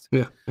Christ.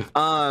 Yeah.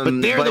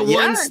 But they're the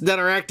ones that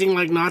are acting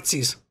like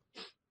Nazis.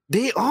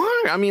 They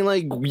are. I mean,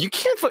 like, you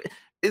can't.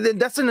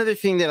 That's another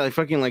thing that I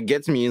fucking like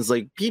gets me is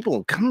like,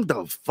 people, calm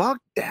the fuck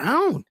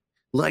down.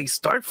 Like,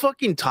 start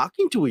fucking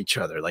talking to each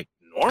other like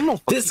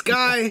normal. This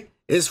guy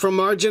is from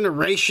our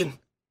generation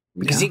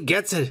because he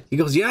gets it. He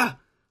goes, yeah,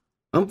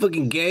 I'm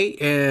fucking gay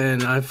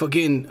and I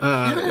fucking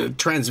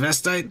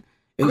transvestite.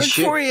 Good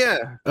shit. For you.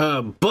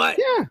 But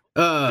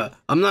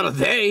I'm not a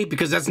they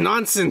because that's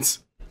nonsense.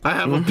 I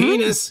have a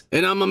penis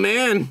and I'm a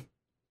man.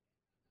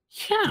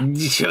 Yeah.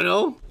 You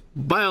know,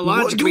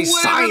 biologically, do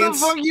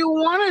science. What the fuck you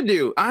want to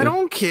do? I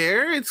don't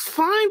care. It's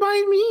fine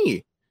by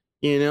me.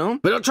 You know?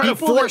 But don't try to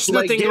force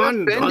nothing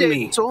on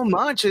me. So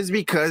much is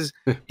because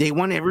they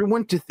want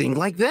everyone to think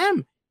like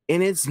them.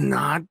 And it's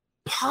not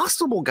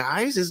possible,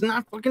 guys. It's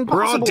not fucking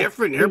possible. We're all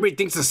different. Everybody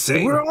thinks the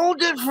same. We're all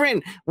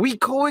different. We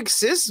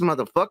coexist,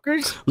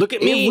 motherfuckers. Look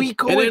at me,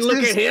 and then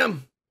look at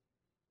him.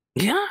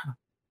 Yeah.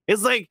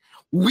 It's like,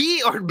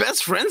 we are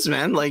best friends,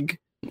 man. Like,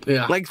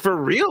 like for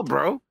real,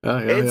 bro.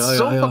 It's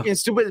so fucking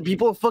stupid that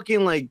people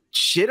fucking like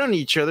shit on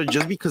each other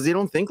just because they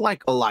don't think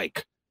like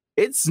alike.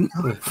 It's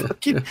not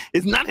fucking,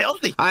 it's not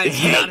healthy.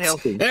 It's not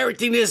healthy.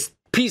 Everything this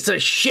piece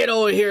of shit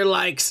over here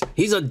likes.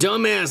 He's a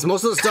dumbass.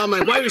 Most of the stuff I'm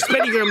like, why are you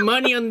spending your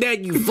money on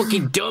that, you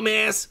fucking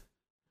dumbass?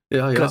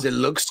 Because it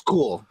looks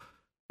cool.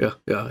 Yeah.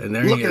 And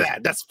there look at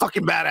that. That's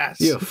fucking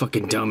badass. You're a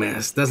fucking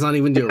dumbass. That's not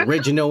even the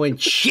original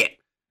and shit.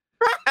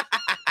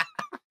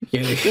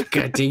 Yeah,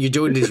 goddamn, you're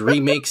doing these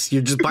remakes.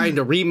 You're just buying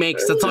the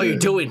remakes. That's all you're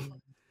doing.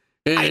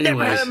 I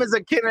never had them as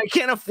a kid. I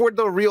can't afford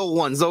the real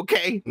ones.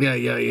 Okay.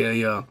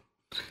 Yeah.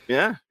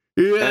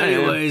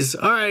 Anyways,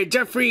 all right,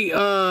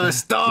 Jeffree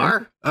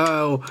Star.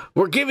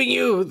 We're giving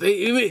you.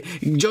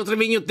 Joe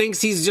Trevino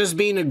thinks he's just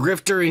being a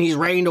grifter and he's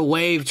riding a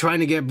wave,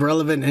 trying to get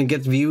relevant and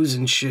get views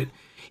and shit.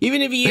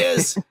 Even if he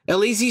is, at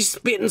least he's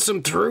spitting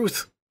some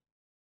truth.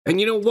 And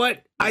you know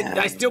what?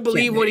 I still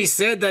believe what he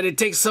said, that it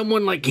takes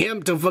someone like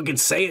him to fucking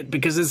say it,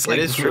 because it's like,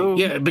 it is true.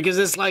 Yeah, because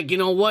it's like, you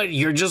know what?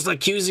 You're just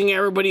accusing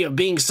everybody of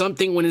being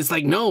something when it's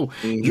like, no,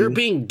 you're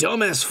being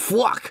dumb as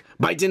fuck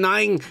by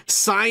denying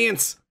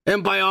science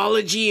and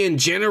biology in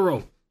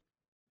general.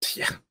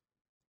 Yeah.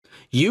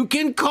 You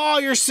can call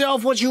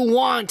yourself what you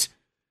want.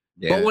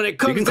 Yeah. But when it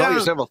comes you can down, call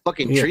yourself a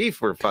fucking tree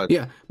for fuck.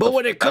 Yeah, but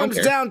when it comes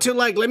down to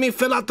like, let me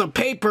fill out the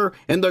paper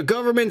and the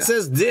government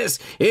says this,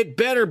 it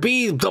better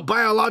be the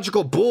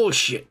biological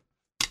bullshit.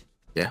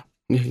 Yeah.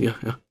 Yeah.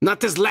 Not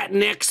this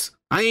Latinx.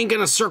 I ain't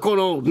gonna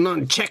circle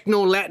check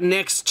no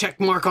Latinx check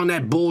mark on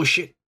that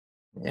bullshit.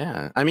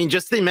 Yeah, I mean,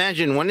 just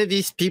imagine one of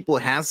these people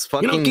has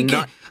fucking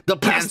nut the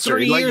past cancer.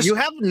 3 years. Like, you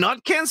have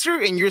nut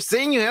cancer and you're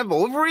saying you have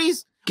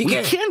ovaries? We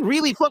can't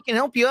really fucking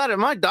help you out.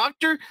 Am I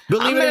doctor?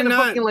 Believe it or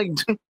not, fucking, like,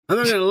 I'm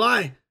not gonna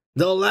lie.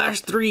 The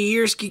last 3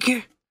 years,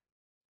 Kike,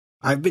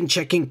 I've been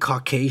checking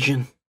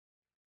Caucasian.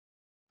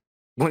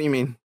 What do you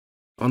mean?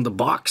 On the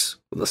box,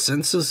 the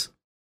census.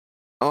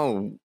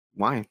 Oh,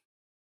 why?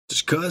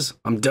 Just cause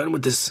I'm done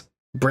with this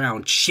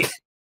brown shit.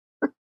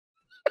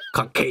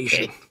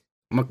 Caucasian.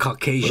 I'm a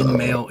Caucasian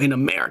male in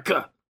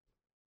America.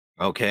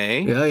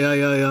 Okay.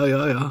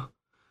 Yeah.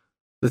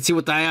 Let's see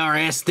what the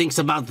IRS thinks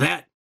about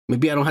that.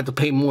 Maybe I don't have to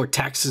pay more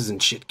taxes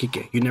and shit,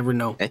 Kike. You never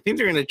know. I think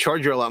they're gonna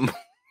charge you a lot more.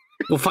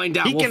 We'll find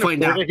out. We'll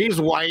find out.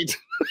 He's white.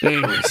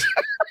 Anyways.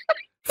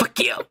 Fuck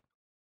you.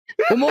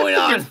 We're moving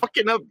on. You're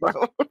fucking up,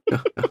 bro.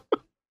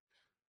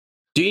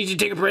 Do you need to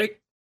take a break?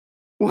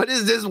 What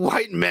is this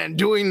white man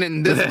doing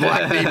in this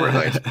black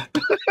neighborhood?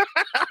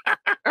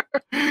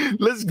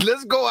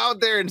 Let's go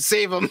out there and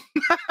save him.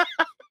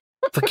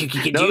 Fuck you,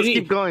 let's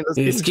keep going.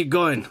 Let's keep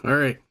going. All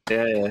right.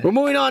 Yeah. We're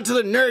moving on to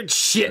the nerd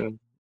shit.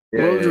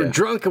 We're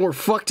drunk and we're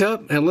fucked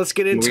up, and let's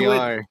get into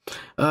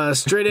it.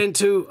 Straight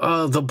into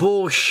the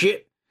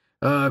bullshit.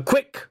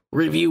 Quick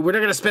review. We're not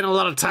gonna spend a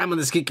lot of time on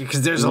this geek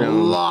because there's a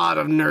lot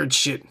of nerd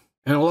shit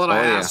and a lot of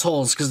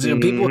assholes. Because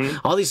people,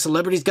 all these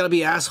celebrities gotta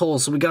be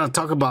assholes, so we gotta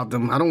talk about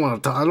them. I don't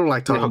want to. I don't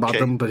like talking about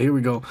them, but here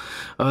we go.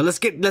 Let's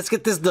get this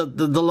the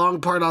long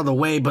part out of the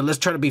way, but let's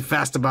try to be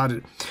fast about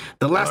it.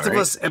 The Last of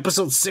Us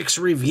episode 6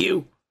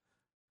 review.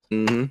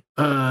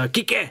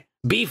 Kike,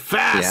 be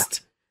fast.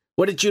 Yeah.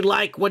 What did you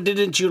like? What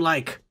didn't you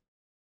like?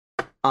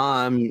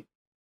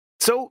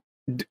 So.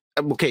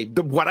 Okay,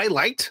 what I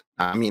liked,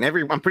 I mean,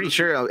 I'm pretty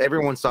sure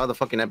everyone saw the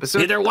fucking episode.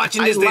 Yeah, they're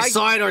watching this, they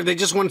saw it, or they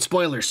just want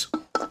spoilers.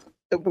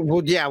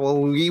 Well, yeah,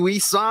 we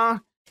saw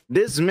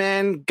this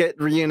man get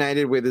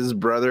reunited with his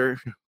brother,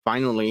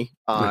 finally.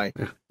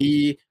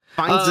 He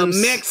finds a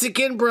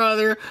Mexican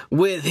brother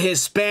with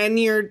his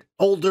Spaniard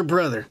older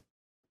brother.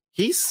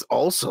 He's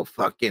also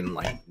fucking,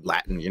 like,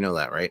 Latin, you know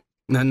that, right?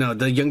 No,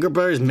 the younger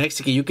brother is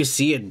Mexican. You can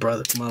see it,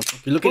 brother.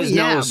 Look at his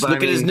nose.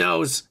 Look at his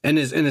nose and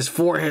his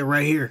forehead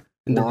right here.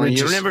 Well,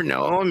 you never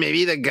know.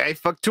 Maybe the guy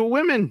fucked 2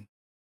 women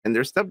and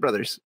they're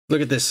stepbrothers. Look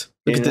at this.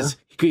 Look at this.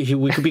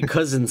 We could be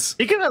cousins.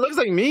 He kind of looks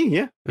like me.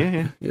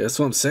 Yeah. That's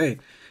what I'm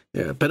saying.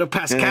 Yeah. Pedro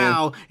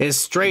Pascal is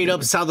straight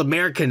up South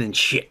American and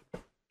shit.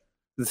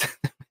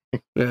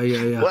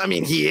 Yeah. Well, I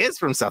mean, he is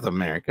from South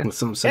America.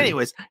 That's what I'm saying.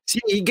 Anyways, see,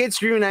 he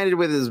gets reunited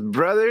with his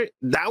brother.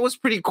 That was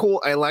pretty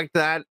cool. I liked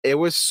that. It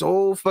was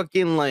so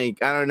fucking,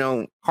 like, I don't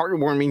know,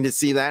 heartwarming to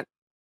see that.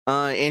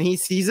 And he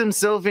sees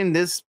himself in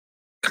this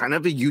kind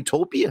of a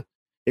utopia.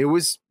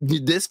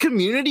 This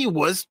community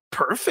was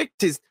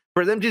perfect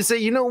for them to say,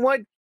 you know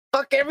what,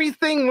 fuck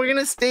everything, we're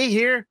gonna stay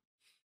here.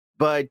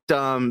 But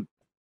all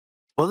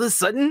of a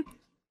sudden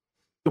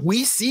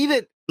we see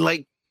that,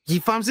 like, he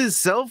finds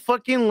himself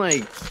fucking,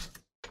 like,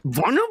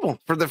 vulnerable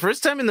for the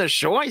first time in the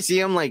show. I see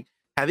him, like,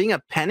 having a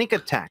panic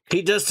attack.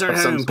 He does start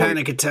having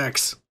panic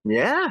attacks.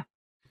 Yeah.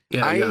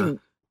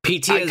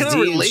 PTSD. I can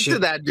relate to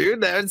that, dude.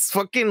 That's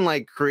fucking,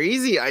 like,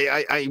 crazy.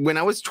 I when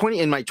I was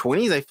in my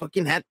 20s, I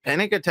fucking had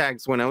panic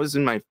attacks when I was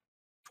in my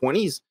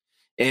 20s,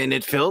 and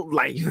it felt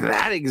like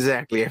that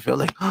exactly. I felt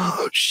like,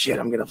 oh shit,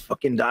 I'm gonna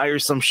fucking die or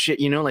some shit,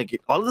 you know? Like,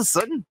 all of a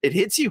sudden, it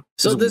hits you.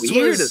 So this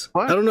was,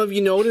 I don't know if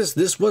you noticed,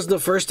 this was the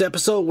first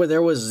episode where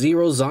there was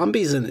 0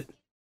 zombies in it.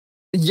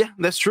 Yeah,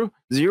 that's true.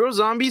 0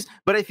 zombies,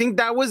 but I think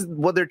that was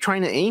what they're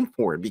trying to aim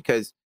for,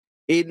 because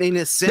in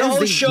a sense, the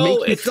whole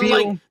show,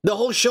 the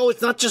whole show,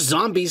 it's not just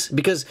zombies,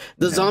 because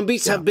the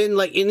zombies have been,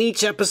 like, in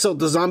each episode,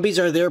 the zombies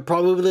are there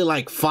probably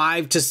like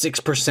 5 to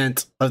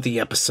 6% of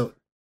the episode.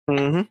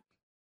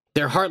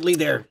 They're hardly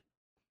there.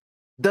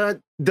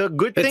 The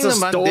good thing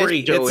about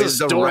this show is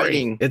the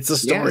writing. It's a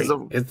story.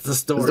 It's the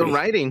story. It's the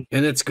writing,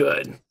 and it's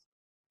good.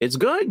 It's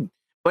good.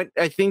 But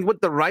I think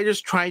what the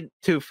writers tried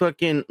to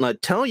fucking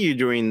tell you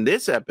during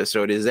this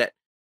episode is that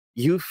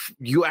you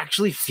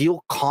actually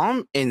feel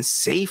calm and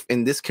safe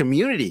in this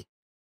community.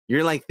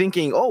 You're, like,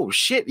 thinking, oh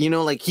shit, you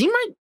know, like, he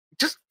might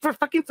just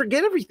fucking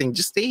forget everything,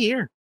 just stay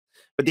here.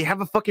 But they have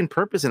a fucking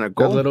purpose and a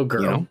goal. The little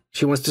girl, you know?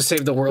 She wants to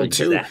save the world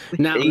too.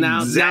 Now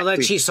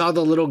that she saw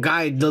the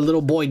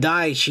little boy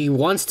die, she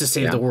wants to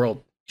save the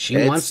world. She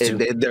wants to.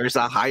 There's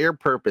a higher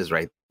purpose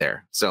right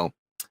there. So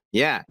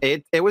yeah,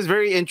 it was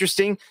very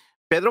interesting.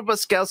 Pedro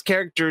Pascal's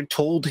character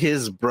told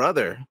his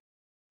brother,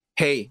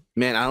 "Hey,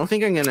 man, I don't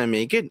think I'm gonna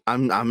make it.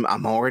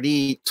 I'm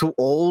already too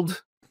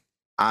old.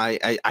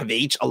 I've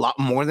aged a lot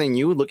more than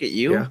you. Look at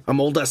you. Yeah, I'm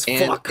old as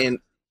fuck. And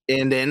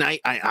then I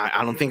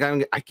don't think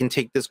I can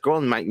take this girl.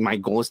 And my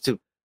goal is to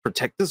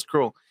protect this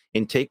girl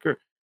and take her.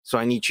 So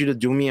I need you to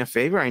do me a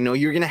favor. I know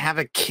you're gonna have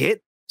a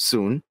kid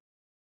soon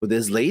with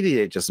this lady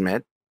that I just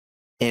met.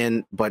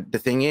 But the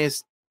thing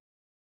is,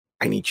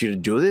 I need you to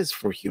do this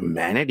for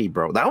humanity,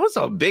 bro." That was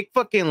a big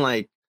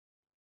fucking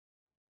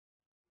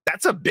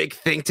that's a big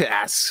thing to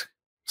ask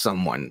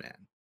someone,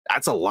 man.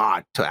 That's a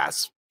lot to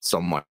ask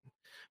someone.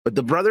 But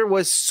the brother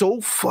was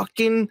so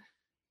fucking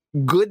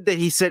good that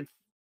he said,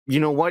 "You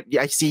know what?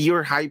 I see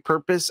your high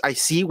purpose. I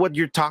see what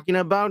you're talking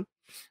about."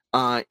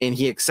 And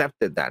he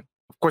accepted that.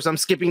 Of course, I'm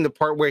skipping the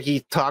part where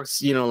he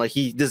talks, like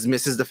he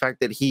dismisses the fact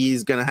that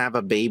he's going to have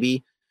a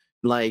baby.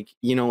 Like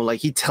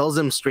he tells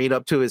him straight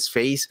up to his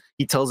face.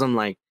 He tells him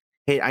like,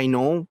 "Hey, I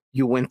know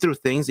you went through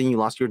things and you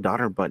lost your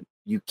daughter, but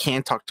you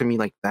can't talk to me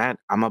like that.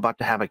 I'm about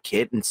to have a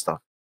kid and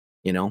stuff."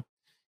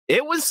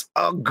 It was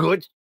a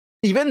good,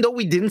 even though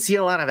we didn't see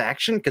a lot of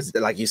action, because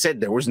like you said,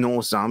 there was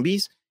no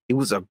zombies. It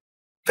was a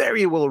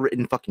very well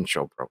written fucking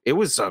show, bro. It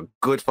was a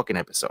good fucking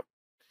episode.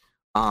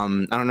 I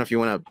don't know if you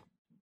want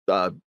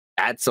to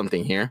add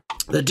something here.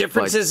 The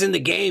differences in the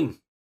game.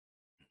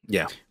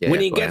 Yeah.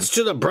 When he gets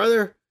to the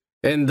brother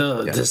and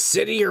the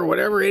city or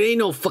whatever, it ain't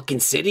no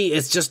fucking city.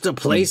 It's just a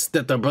place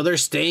that the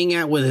brother's staying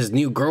at with his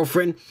new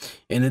girlfriend,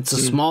 and it's a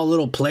small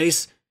little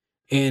place,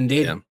 and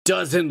it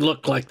doesn't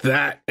look like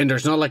that. And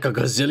there's not like a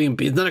gazillion.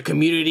 It's not a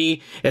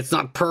community. It's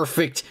not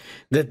perfect.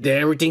 That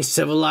everything's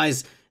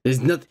civilized. There's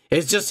nothing.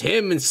 It's just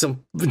him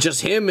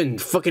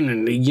and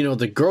fucking,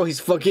 the girl he's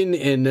fucking,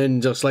 and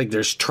then just like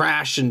there's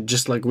trash and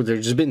just like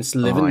they're just been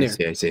living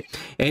there. I see.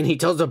 And he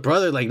tells the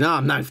brother like, "No,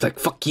 I'm not. Like,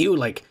 fuck you.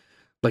 Like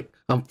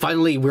I'm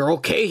finally, we're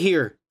okay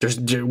here.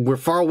 We're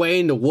far away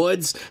in the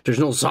woods. There's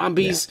no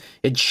zombies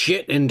and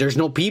shit, and there's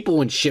no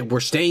people and shit. We're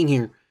staying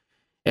here,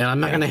 and I'm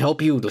not gonna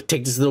help you to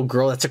take this little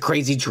girl. That's a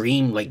crazy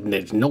dream. Like,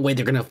 there's no way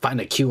they're gonna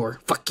find a cure.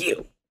 Fuck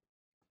you."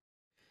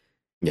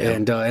 Yeah,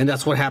 and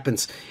that's what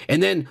happens.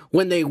 And then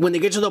when they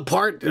get to the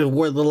part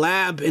where the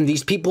lab and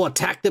these people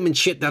attack them and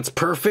shit, that's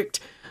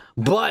perfect.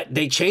 But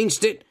they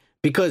changed it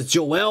because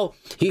Joel,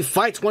 he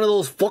fights one of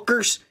those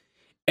fuckers,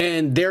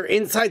 and they're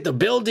inside the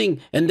building,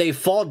 and they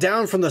fall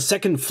down from the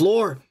second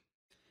floor,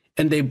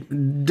 and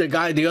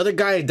the other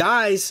guy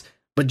dies,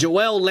 but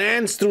Joel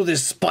lands through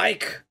this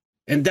spike,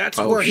 and that's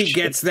where he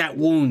gets that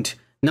wound,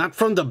 not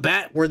from the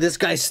bat where this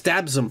guy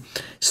stabs him.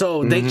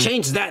 So they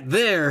changed that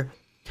there.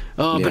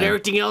 But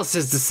everything else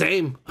is the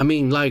same. I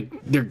mean, like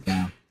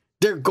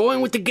they're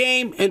going with the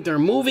game and they're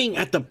moving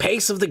at the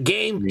pace of the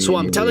game. So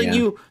I'm telling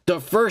you, the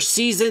first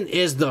season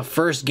is the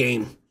first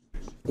game.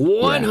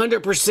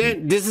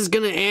 100%. This is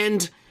gonna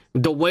end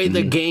the way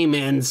the game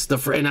ends.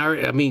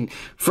 I mean,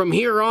 from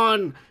here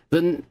on,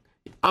 then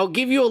I'll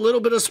give you a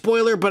little bit of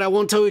spoiler, but I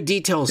won't tell you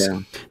details.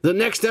 The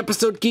next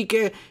episode,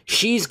 Kike,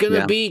 she's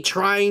gonna be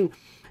trying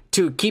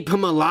to keep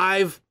him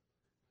alive,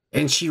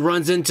 and she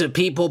runs into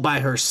people by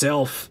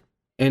herself.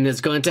 And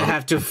is going to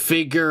have to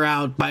figure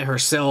out by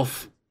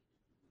herself.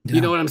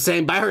 You know what I'm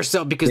saying? By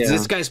herself, because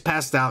this guy's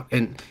passed out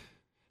and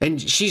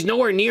she's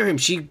nowhere near him.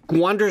 She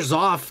wanders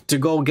off to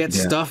go get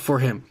stuff for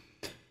him.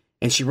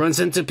 And she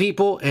runs into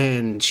people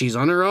and she's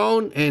on her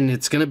own, and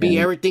it's going to be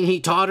everything he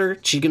taught her.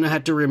 She's going to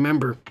have to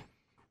remember.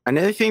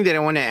 Another thing that I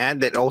want to add,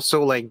 that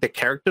also like the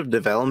character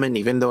development,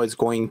 even though it's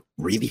going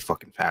really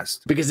fucking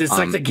fast. Because it's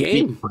like the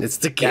game. It's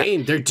the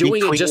game. They're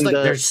doing it just like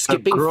they're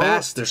skipping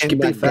fast. They're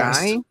skipping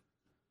fast.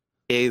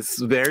 Is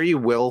very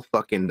well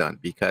fucking done,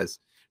 because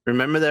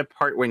remember that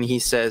part when he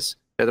says,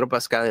 Pedro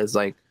Pascal is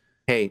like,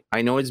 "Hey,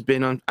 I know I've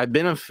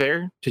been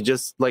unfair to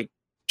just like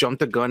jump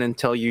the gun and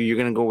tell you you're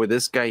gonna go with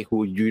this guy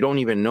who you don't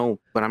even know,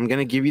 but I'm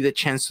gonna give you the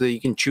chance so that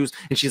you can choose."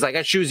 And she's like,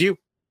 "I choose you.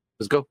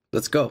 Let's go.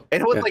 Let's go."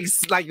 And it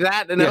was like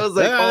that, and I was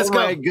like, "Oh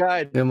my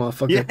god, yeah,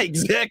 motherfucker." Yeah,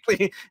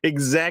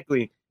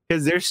 exactly.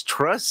 Because there's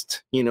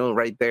trust,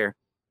 right there,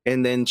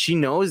 and then she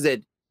knows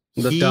that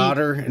the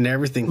daughter and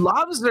everything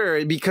loves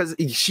her because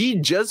she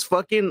just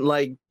fucking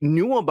like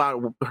knew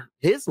about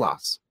his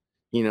loss,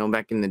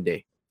 back in the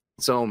day.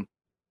 So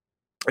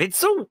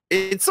it's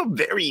a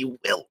very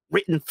well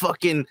written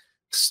fucking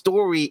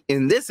story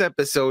in this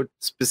episode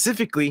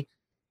specifically,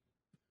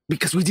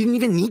 because we didn't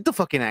even need the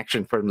fucking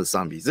action from the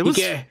zombies. It was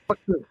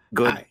fucking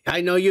good.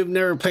 I know you've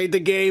never played the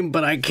game,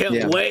 but I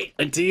can't wait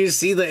until you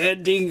see the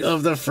ending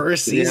of the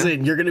first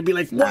season. You're gonna be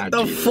like, "What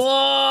the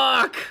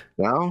fuck?"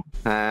 Well,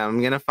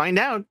 I'm gonna find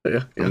out.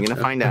 I'm gonna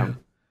find out.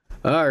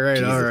 All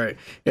right.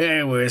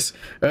 Anyways,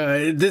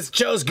 this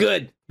show's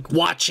good.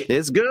 Watch it.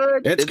 It's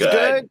good. It's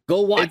good.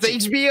 Go watch it.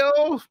 It's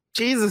HBO.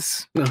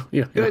 Jesus. No,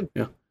 good.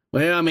 Yeah.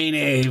 Well, I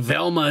mean,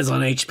 Velma is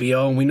on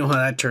HBO, and we know how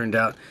that turned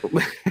out.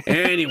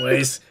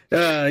 Anyways,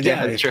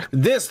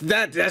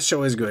 that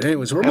show is good.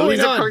 Anyways, we're moving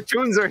on. The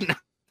cartoons are not.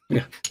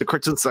 Yeah, the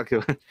cartoons suck.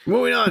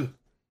 Moving on.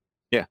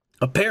 Yeah.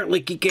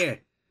 Apparently, Kike,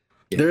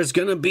 there's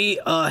gonna be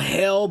a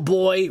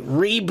Hellboy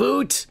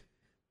reboot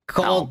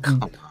called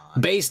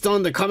based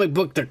on the comic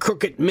book The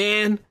Crooked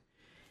Man.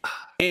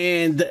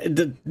 And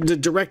the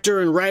director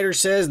and writer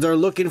says they're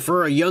looking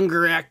for a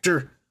younger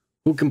actor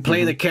who can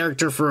play the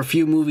character for a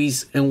few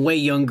movies and way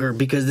younger,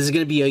 because this is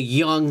going to be a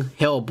young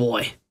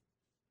Hellboy.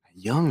 A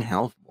young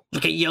Hellboy?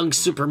 Like a young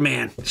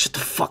Superman. Shut the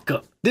fuck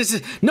up.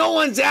 No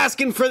one's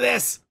asking for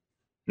this.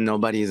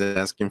 Nobody's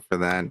asking for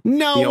that.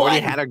 No He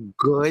already one. had a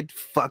good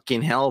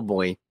fucking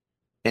Hellboy,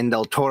 and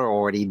Del Toro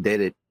already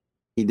did it.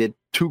 He did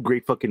 2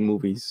 great fucking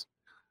movies.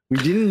 We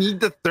didn't need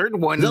the third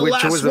one,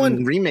 which was a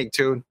remake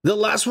too. The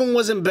last one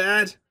wasn't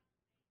bad.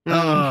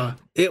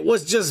 It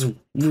was just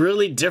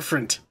really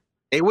different.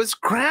 It was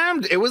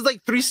crammed. It was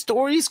like 3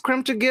 stories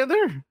crammed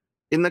together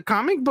in the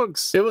comic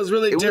books. It was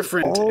really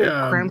different. Was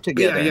all crammed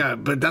together. Yeah,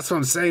 but that's what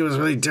I'm saying. It was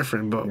really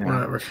different, but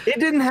whatever. It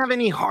didn't have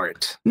any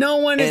heart. No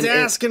one is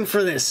asking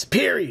for this,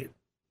 period.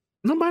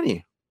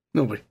 Nobody.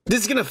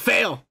 This is going to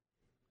fail.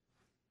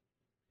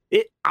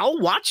 I'll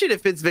watch it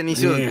if it's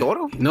Benicio del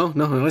Toro.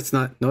 No, it's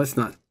not. No, it's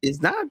not.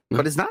 It's not. No.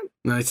 But it's not.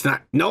 No, it's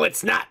not. No,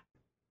 it's not.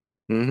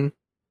 Mm-hmm.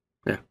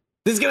 Yeah.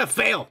 This is going to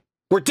fail.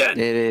 We're done.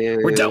 It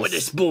is. We're done with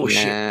this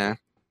bullshit. Yeah.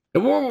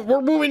 And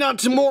we're moving on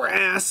to more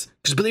ass.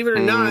 Because believe it or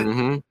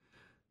not,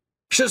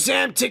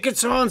 Shazam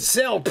tickets are on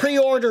sale.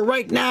 Pre-order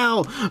right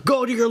now.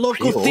 Go to your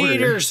local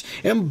theaters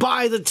and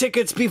buy the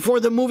tickets before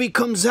the movie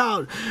comes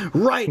out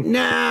right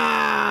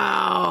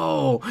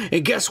now.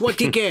 And guess what,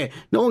 Kike?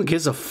 No one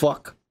gives a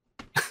fuck.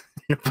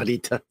 Nobody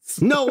does.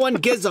 No one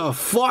gives a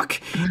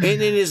fuck. And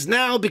it is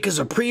now because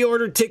of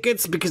pre-order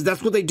tickets, because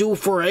that's what they do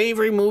for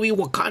every movie,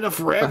 Wakanda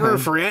Forever,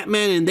 for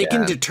Ant-Man, and they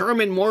can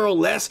determine more or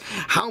less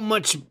how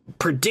much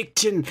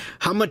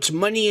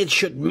money it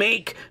should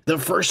make the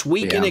first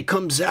weekend it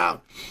comes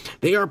out.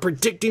 They are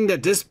predicting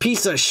that this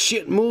piece of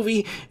shit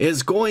movie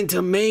is going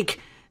to make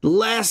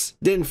less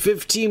than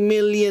 $50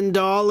 million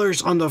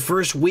on the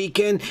first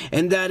weekend,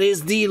 and that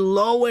is the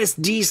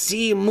lowest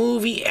DC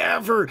movie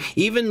ever,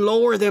 even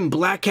lower than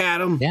Black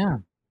Adam. Yeah.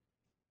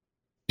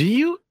 Do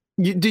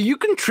you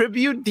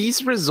contribute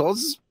these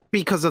results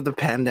because of the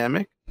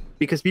pandemic?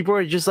 Because people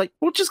are just like,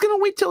 we're just gonna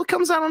wait till it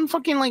comes out on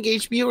fucking like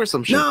HBO or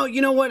some shit. No,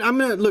 you know what? I'm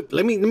gonna look.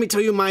 Let me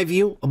tell you my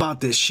view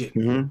about this shit.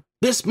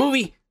 This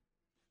movie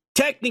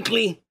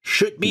technically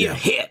should be a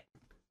hit,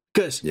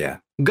 because we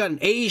got an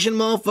Asian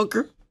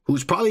motherfucker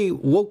who's probably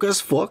woke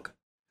as fuck.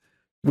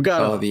 We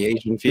got the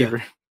Asian fever.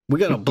 Yeah. We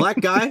got a black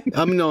guy.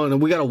 We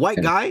got a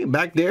white guy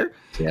back there,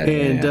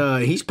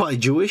 and he's probably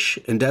Jewish,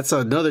 and that's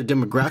another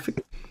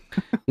demographic.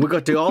 We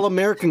got the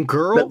all-American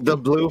girl, the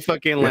blue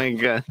fucking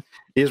like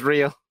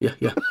Israel.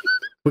 Yeah.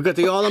 We got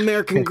the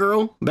all-American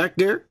girl back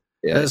there,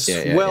 as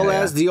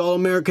the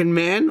all-American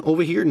man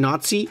over here,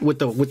 Nazi with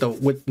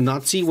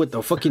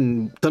the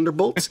fucking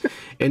thunderbolts,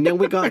 and then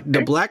we got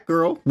the black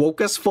girl, woke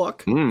as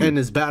fuck, and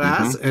is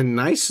badass and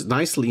nice,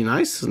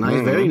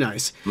 very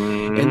nice.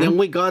 And then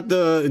we got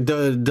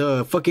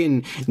the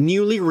fucking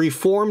newly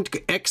reformed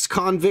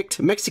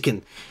ex-convict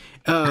Mexican,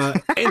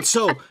 and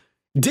so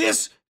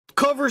this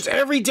covers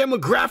every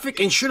demographic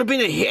and should have been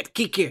a hit,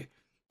 Kike.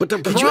 But the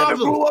problem, you ever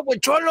grew up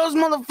with cholos,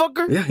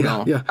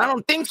 motherfucker? Yeah. I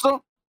don't think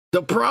so.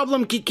 The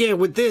problem, Kike,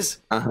 with this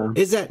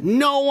is that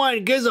no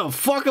one gives a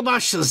fuck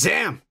about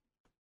Shazam.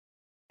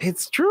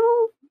 It's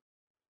true.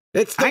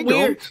 It's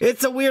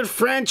a weird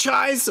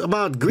franchise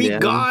about Greek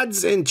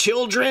gods and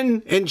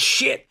children and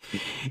shit.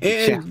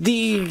 And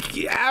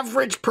the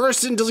average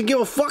person doesn't give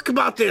a fuck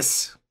about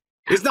this.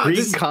 It's not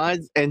Greek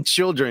gods and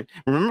children.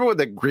 Remember what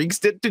the Greeks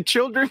did to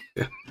children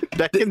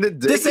back in the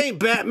day? This ain't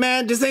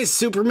Batman. This ain't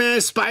Superman,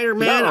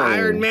 Spider-Man,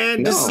 Iron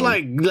Man. This is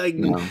like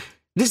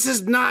this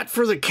is not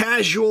for the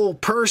casual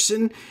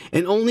person,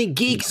 and only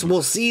geeks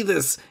will see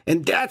this,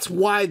 and that's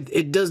why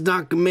it does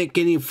not make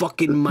any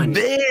fucking money.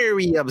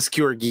 Very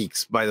obscure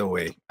geeks, by the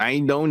way. I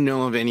don't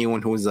know of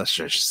anyone who's a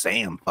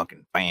Shazam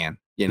fucking fan.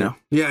 You know?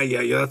 Yeah.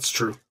 That's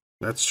true.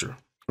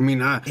 I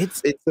mean,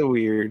 it's a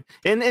weird,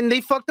 and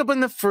they fucked up in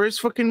the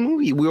first fucking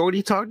movie. We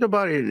already talked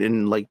about it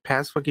in like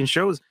past fucking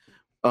shows,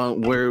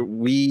 where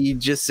we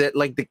just said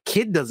like the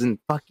kid doesn't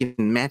fucking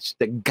match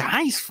the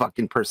guy's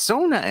fucking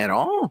persona at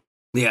all.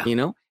 Yeah, you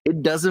know,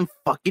 it doesn't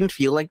fucking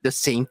feel like the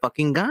same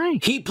fucking guy.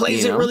 He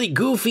plays it really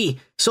goofy,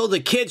 so the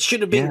kid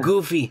should have been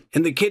goofy,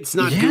 and the kid's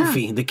not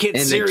goofy. The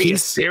kid's serious. The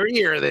kid's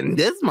serious than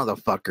this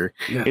motherfucker.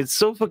 Yeah. It's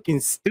so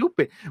fucking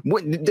stupid.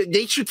 What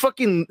they should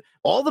fucking,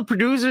 all the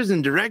producers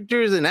and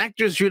directors and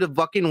actors should have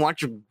fucking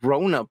watched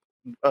Grown Up.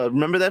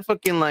 Remember that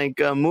fucking like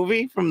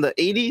movie from the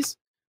 80s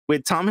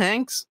with Tom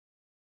Hanks?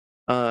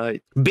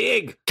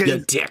 Big,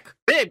 you dick.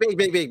 Big.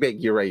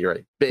 You're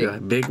right. Big. Yeah,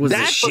 Big was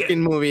that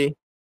fucking movie.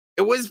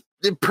 It was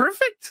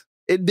perfect.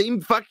 They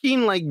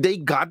fucking like they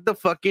got the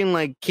fucking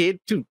like kid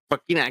to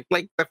fucking act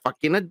like the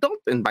fucking adult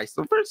and vice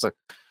versa.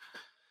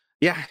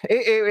 Yeah,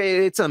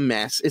 it's a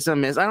mess. It's a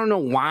mess. I don't know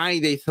why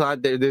they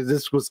thought that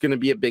this was gonna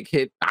be a big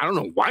hit. I don't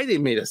know why they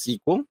made a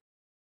sequel.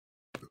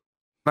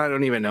 I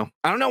don't even know.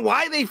 I don't know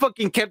why they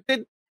fucking kept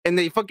it, and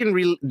they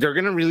fucking they're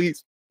gonna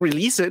release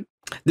it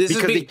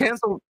because they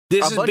canceled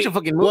a bunch of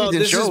fucking movies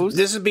and shows.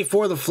 This is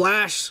before the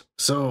Flash,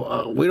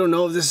 so we don't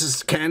know if this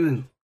is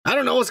canon. I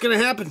don't know what's gonna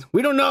happen.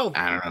 We don't know.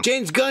 I don't know.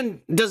 James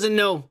Gunn doesn't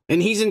know,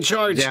 and he's in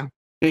charge. Yeah.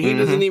 And he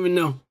doesn't even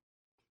know.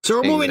 So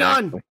we're moving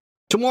on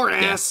to more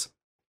ass.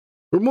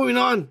 We're moving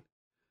on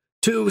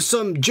to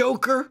some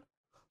Joker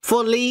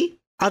Folie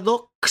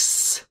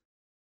Adox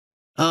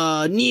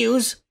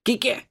news.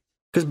 Kike.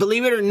 Because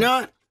believe it or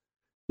not,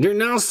 they're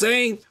now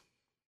saying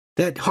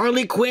that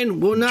Harley Quinn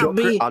will not Joker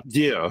be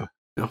adieu.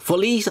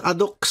 Folie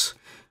Adox.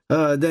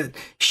 That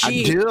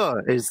she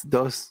Adieu is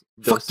dos.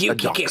 Fuck you,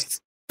 Kike.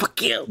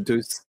 Fuck you.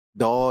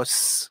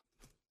 Dos.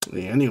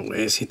 Yeah,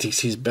 anyways, he thinks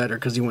he's better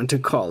because he went to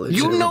college.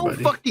 You know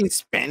fucking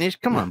Spanish?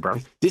 Come on, bro.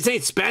 This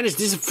ain't Spanish.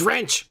 This is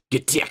French. You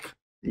dick.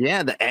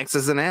 Yeah, the X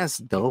is an S,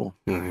 though.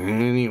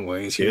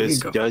 Anyways, here we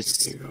go.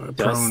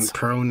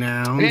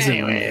 Pronouns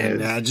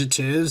and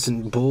adjectives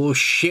and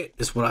bullshit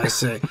is what I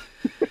say.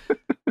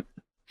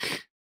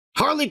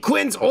 Harley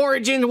Quinn's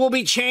origin will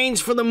be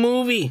changed for the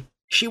movie.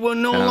 She will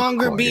no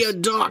longer be a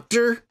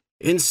doctor.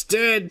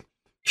 Instead,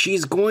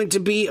 she's going to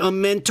be a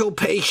mental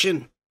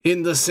patient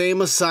in the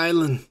same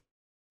asylum.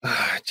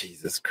 Ah,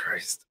 Jesus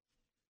Christ.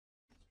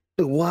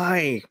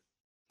 Why?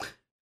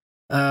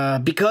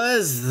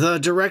 Because the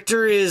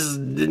director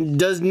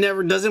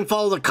doesn't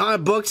follow the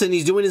comic books and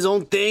he's doing his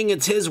own thing.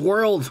 It's his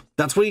world.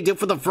 That's what he did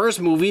for the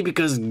first movie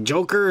because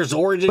Joker's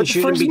origin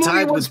shouldn't be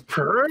tied with. Was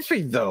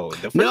perfect though.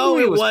 No,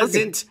 it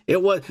wasn't.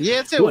 It was.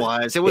 Yes, it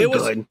was. It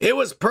was good. It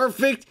was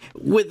perfect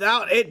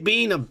without it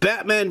being a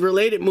Batman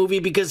related movie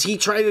because he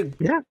tried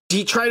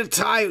to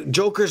tie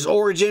Joker's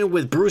origin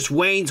with Bruce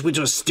Wayne's, which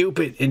was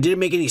stupid and didn't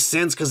make any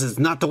sense because it's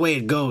not the way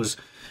it goes.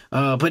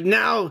 But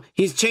now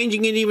he's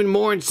changing it even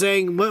more and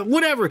saying, well,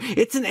 whatever,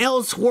 it's an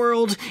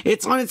Elseworld.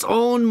 It's on its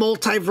own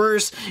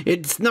multiverse.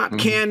 It's not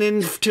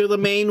canon to the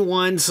main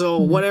one, so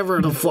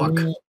whatever the fuck.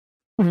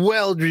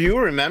 Well, do you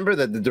remember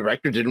that the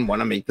director didn't want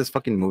to make this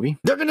fucking movie?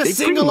 They're going to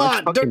sing a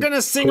lot. They're going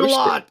to sing a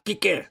lot.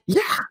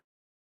 Yeah.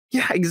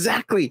 Yeah,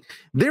 exactly.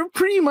 They're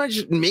pretty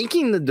much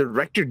making the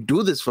director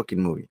do this fucking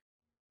movie.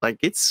 Like,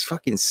 it's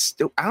fucking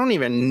stupid. I don't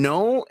even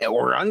know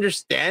or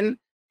understand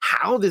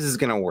how this is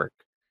going to work.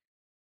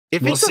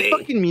 If it's a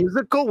fucking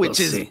musical, which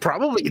is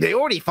probably, they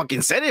already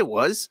fucking said it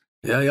was.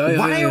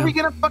 Why are we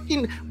gonna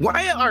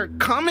why are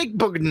comic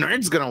book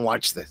nerds gonna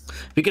watch this?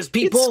 Because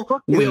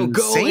people will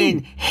go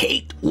and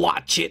hate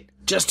watch it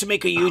just to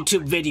make a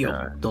YouTube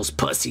video. Those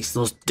pussies,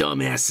 those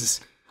dumbasses.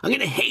 I'm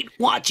gonna hate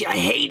watch it. I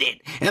hate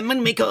it. And I'm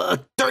gonna make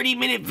a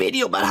 30-minute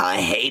video about how I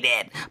hate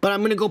it. But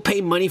I'm gonna go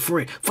pay money for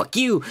it. Fuck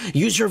you.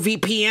 Use your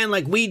VPN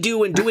like we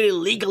do and do it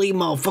illegally,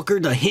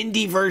 motherfucker. The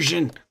Hindi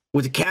version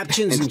with the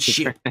captions and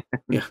shit.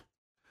 Yeah.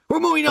 We're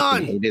moving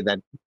on. Hated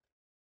that.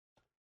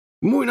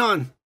 Moving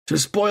on to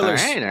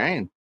spoilers. All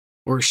right.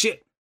 Or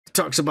shit.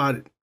 Talks about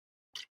it.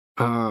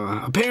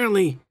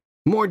 Apparently,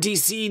 more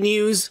DC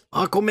news.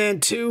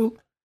 Aquaman 2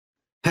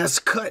 has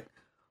cut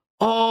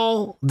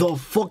all the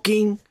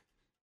fucking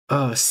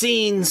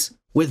scenes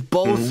with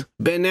both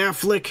Ben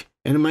Affleck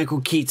and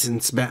Michael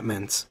Keaton's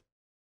Batmans.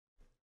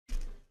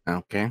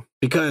 Okay.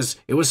 Because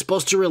it was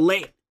supposed to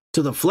relate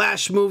to the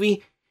Flash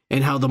movie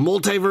and how the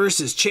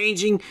multiverse is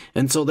changing.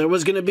 And so there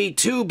was going to be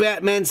 2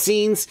 Batman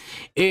scenes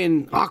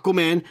in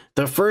Aquaman.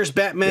 The first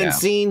Batman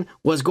scene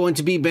was going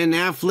to be Ben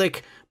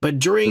Affleck. But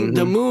during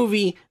the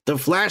movie, the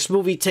Flash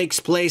movie takes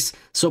place.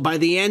 So by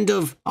the end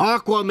of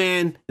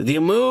Aquaman, the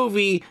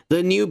movie,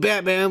 the new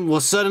Batman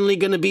was suddenly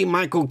going to be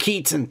Michael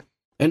Keaton.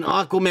 And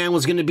Aquaman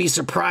was going to be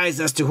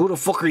surprised as to who the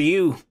fuck are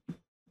you?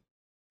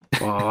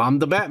 Well, I'm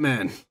the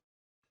Batman.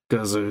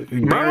 Because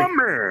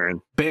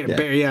Batman.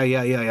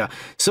 Yeah.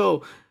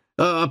 So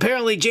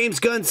apparently James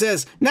Gunn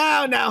says,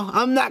 no,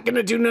 I'm not going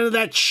to do none of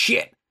that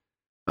shit.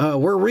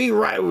 We're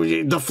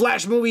rewriting, the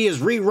Flash movie is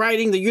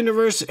rewriting the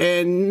universe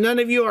and none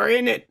of you are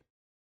in it.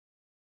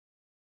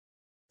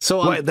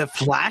 So the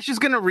Flash is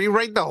going to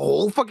rewrite the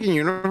whole fucking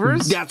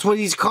universe? That's what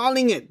he's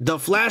calling it. The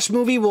Flash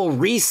movie will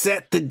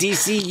reset the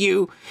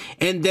DCU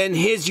and then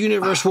his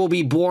universe will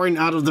be born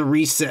out of the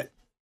reset.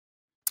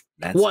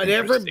 That's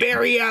whatever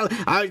Barry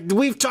Allen,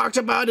 we've talked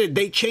about it.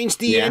 They changed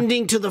the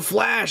ending to the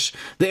Flash.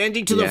 The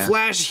ending to the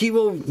Flash, he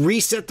will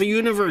reset the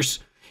universe.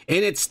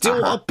 And it's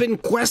still up in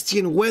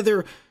question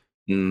whether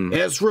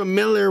Ezra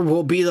Miller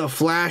will be the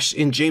Flash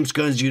in James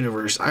Gunn's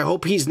universe. I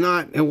hope he's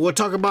not. And we'll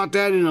talk about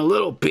that in a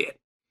little bit.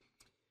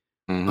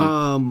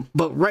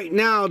 But right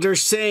now they're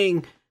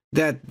saying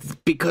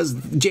that because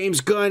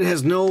James Gunn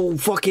has no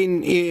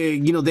fucking,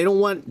 they don't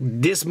want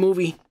this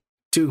movie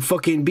to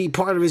fucking be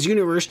part of his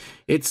universe.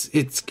 It's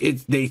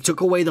they took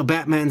away the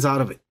Batmans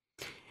out of it.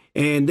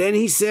 And then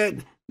he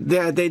said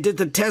that they did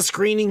the test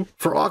screening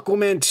for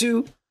Aquaman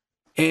 2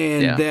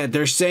 and that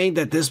they're saying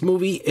that this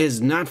movie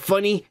is not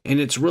funny and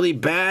it's really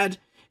bad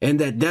and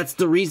that's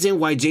the reason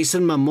why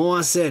Jason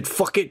Momoa said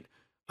fuck it,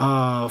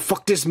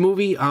 fuck this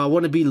movie, I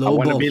want to be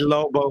Lobo. I want to be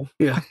Lobo.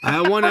 Yeah,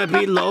 I want to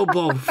be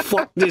Lobo.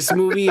 Fuck this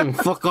movie and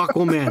fuck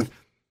Aquaman.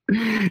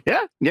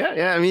 Yeah.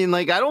 I mean,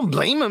 like, I don't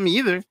blame him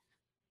either.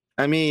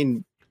 I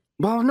mean,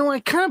 well, no, I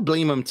kind of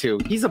blame him too.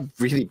 He's a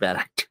really bad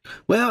actor.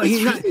 Well,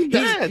 he's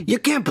not. You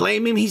can't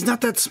blame him. He's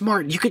not that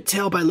smart. You could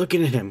tell by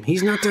looking at him.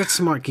 He's not that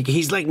smart.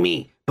 He's like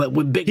me. but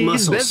with big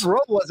muscles. His best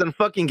role was in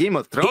fucking Game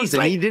of Thrones,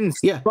 and he didn't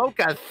spoke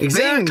a thing.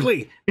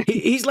 Exactly.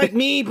 He's like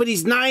me, but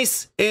he's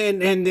nice,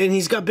 and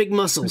he's got big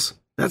muscles.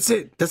 That's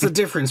it. That's the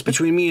difference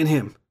between me and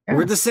him. Yeah.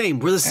 We're the same.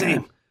 We're the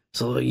same.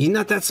 So you're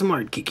not that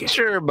smart, Kike.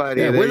 Sure,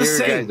 buddy. Yeah, we're the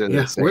same.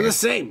 We're the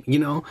same. You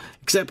know,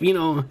 except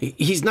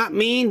he's not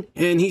mean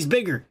and he's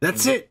bigger.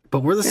 That's it. But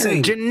we're the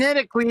same.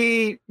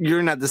 Genetically,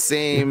 you're not the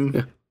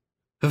same.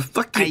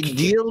 Fuck you,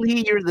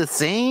 Ideally, you're the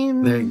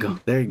same. There you go.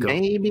 There you go.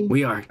 Maybe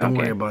we are. Don't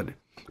worry about it.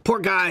 Poor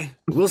guy.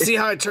 We'll see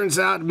how it turns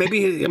out.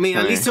 Maybe at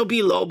least he'll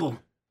be Lobo.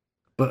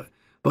 But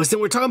since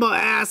we're talking about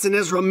Ass and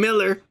Ezra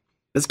Miller,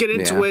 let's get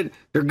into it.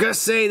 They're gonna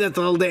say that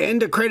the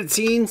end of credit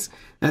scenes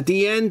at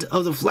the end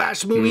of the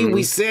Flash movie,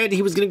 we said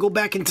he was gonna go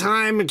back in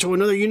time into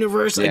another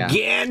universe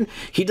again.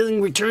 He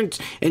doesn't return,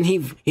 and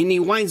he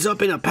winds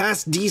up in a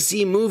past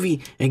DC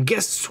movie. And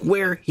guess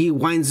where he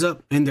winds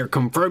up? And they're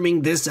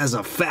confirming this as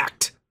a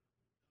fact.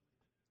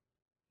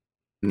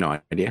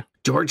 No idea.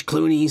 George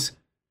Clooney's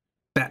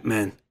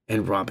Batman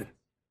and Robin.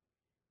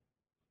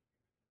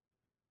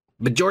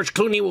 But George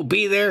Clooney will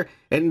be there,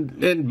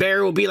 and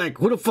Barry will be like,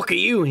 "Who the fuck are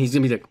you?" And he's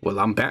gonna be like, "Well,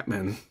 I'm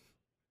Batman."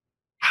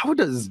 How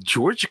does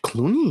George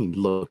Clooney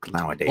look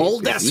nowadays?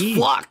 Old as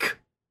fuck.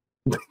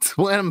 That's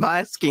what I'm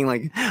asking.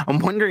 Like, I'm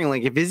wondering,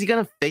 like, if is he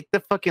gonna fake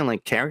the fucking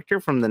like character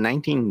from the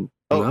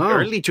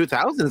early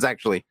 2000s?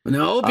 Actually,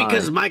 no,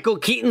 because Michael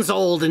Keaton's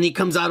old, and he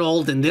comes out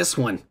old in this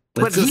one.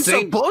 But he's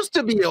supposed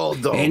to be old,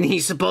 though. And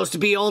he's supposed to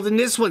be old in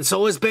this one.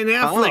 So is Ben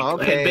Affleck. Oh,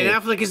 okay. And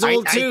Ben Affleck is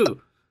old, too.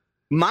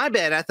 My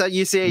bad. I thought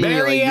you said...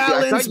 Barry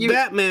Allen's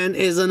Batman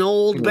is an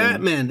old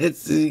Batman.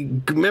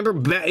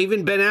 Remember,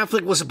 even Ben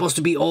Affleck was supposed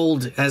to be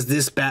old as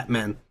this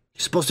Batman.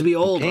 He's supposed to be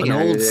old, an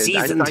old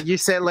seasoned. I thought you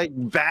said, like,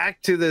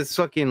 back to this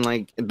fucking,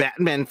 like,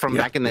 Batman from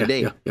back in the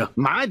day.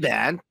 My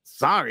bad.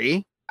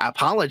 Sorry.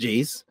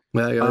 Apologies.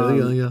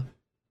 Yeah.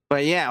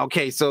 But yeah,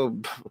 okay, so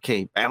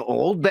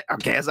old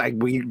okay, it's like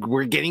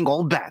we're getting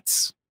old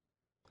bats.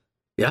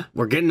 Yeah,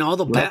 we're getting all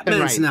the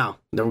Batmans now.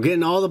 We're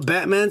getting all the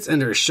Batmans,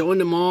 and they're showing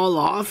them all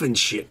off and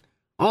shit.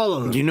 All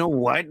of them. You know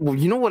what? Well,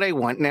 you know what I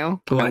want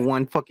now? What? I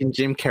want fucking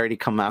Jim Carrey to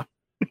come out.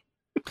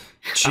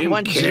 Jim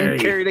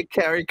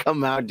Carrey to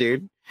come out,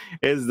 dude.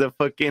 Is the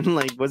fucking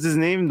like what's his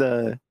name?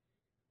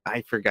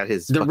 I forgot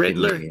his the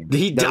Riddler. Name.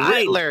 He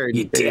died. Riddler.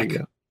 You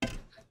dick.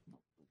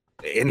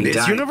 In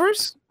this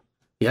universe?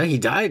 Yeah, he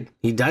died.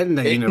 He died in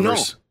that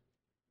universe.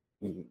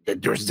 No.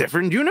 There's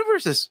different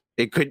universes.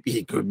 He could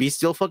be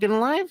still fucking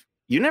alive.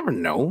 You never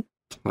know.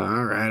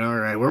 All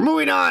right. We're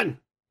moving on.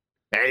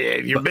 Hey,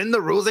 if you bend the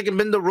rules, I can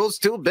bend the rules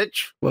too,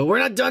 bitch. Well, we're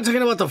not done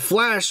talking about the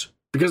Flash.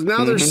 Because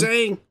now they're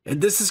saying,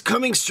 and this is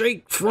coming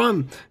straight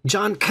from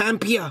John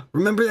Campea.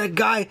 Remember that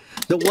guy?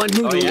 The one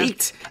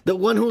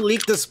who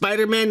leaked the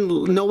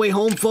Spider-Man No Way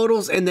Home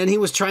photos, and then he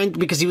was trying,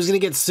 because he was going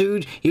to get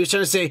sued, he was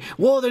trying to say,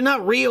 well, they're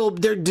not real,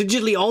 they're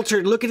digitally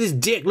altered. Look at his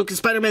dick. Look at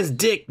Spider-Man's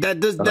dick.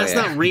 That's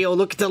not real.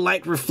 Look at the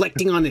light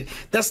reflecting on it.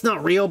 That's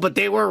not real, but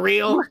they were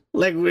real.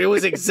 Like, it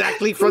was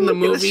exactly from the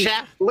movie.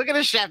 Look at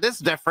his shaft. That's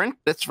different.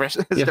 That's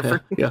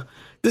different. Yeah.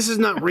 This is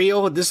not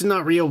real. This is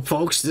not real,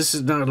 folks. This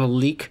is not a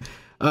leak.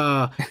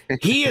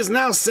 He is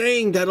now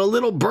saying that a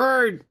little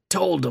bird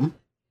told him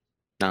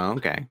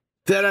that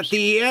at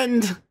the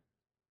end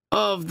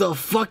of the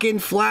fucking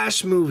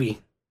Flash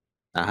movie,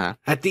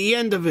 at the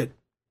end of it,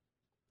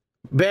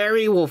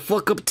 Barry will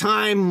fuck up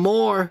time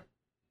more.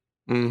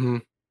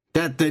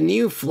 That the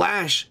new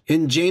Flash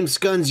in James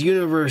Gunn's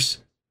universe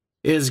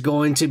is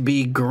going to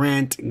be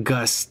Grant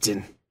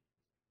Gustin.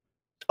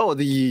 Oh,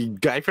 the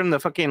guy from the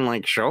fucking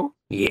like show?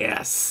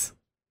 Yes.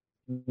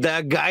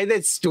 The guy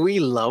that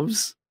Stewie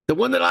loves? The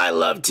one that I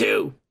love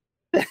too.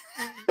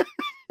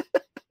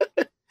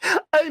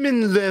 I'm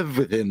in love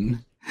with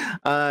him.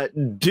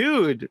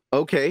 Dude,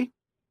 okay.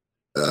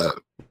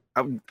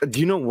 Do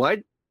you know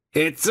what?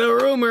 It's a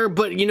rumor,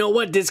 but you know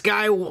what? This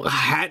guy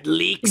had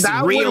leaks,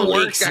 real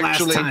leaks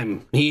last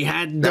time. He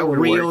had the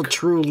real,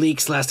 true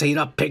leaks last time. He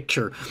had a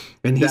picture.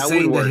 And he's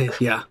saying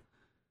that,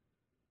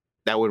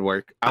 that would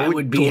work. I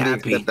would be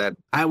happy.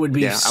 I would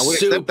be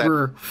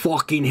super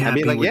fucking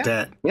happy with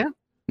that. Yeah.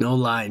 No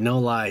lie.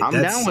 I'm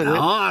That's down with it.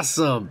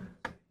 Awesome.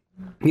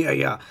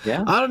 Yeah.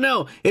 I don't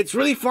know. It's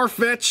really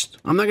far-fetched.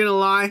 I'm not gonna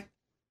lie.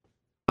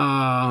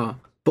 But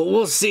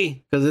we'll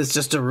see, because it's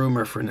just a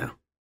rumor for now.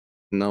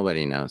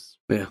 Nobody knows.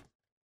 Yeah.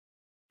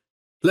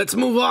 Let's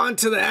move on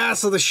to the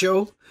ass of the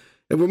show.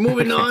 And we're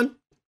moving on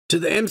to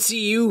the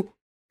MCU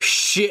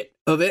shit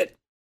of it.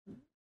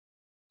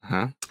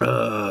 And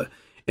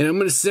I'm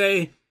gonna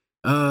say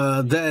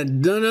that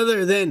none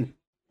other than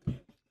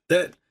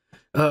that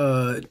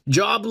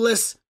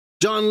jobless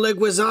John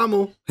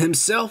Leguizamo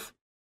himself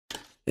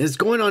is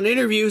going on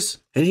interviews,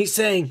 and he's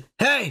saying,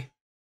 hey,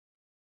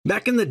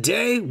 back in the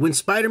day when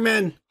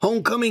Spider-Man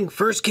Homecoming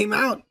first came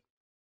out,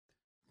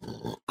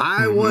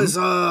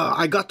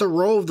 I got the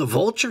role of the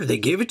Vulture. They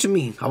gave it to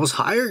me. I was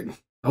hired.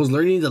 I was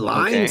learning the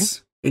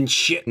lines and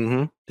shit.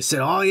 They said,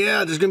 oh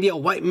yeah, there's gonna be a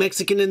white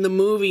Mexican in the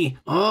movie.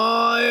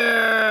 Oh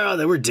yeah,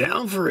 they were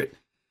down for it.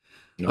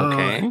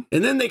 And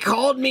then they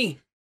called me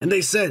and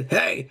they said,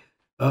 hey,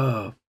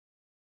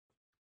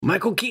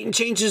 Michael Keaton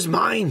changed his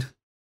mind.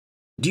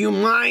 Do you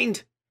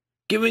mind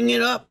giving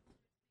it up?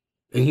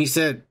 And he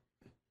said,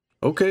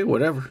 okay,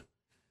 whatever.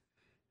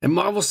 And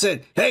Marvel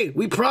said, hey,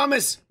 we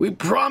promise. We're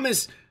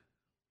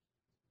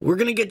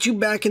going to get you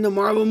back in the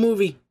Marvel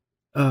movie.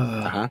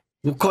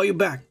 We'll call you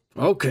back.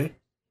 Okay.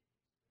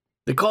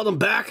 They called him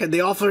back and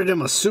they offered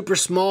him a super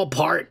small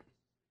part.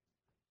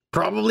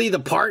 Probably,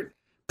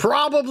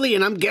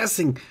 and I'm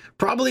guessing,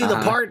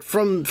 the part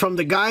from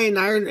the guy in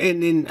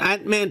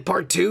Ant-Man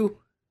Part 2.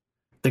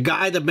 The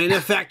guy, the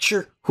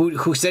manufacturer,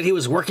 who said he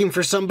was working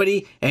for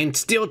somebody, and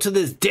still to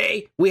this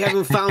day, we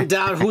haven't found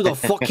out who the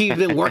fuck he's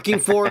been working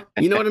for.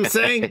 You know what I'm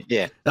saying?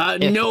 Yeah.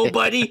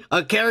 Nobody,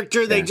 a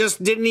character they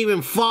just didn't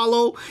even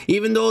follow,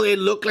 even though it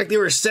looked like they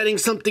were setting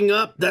something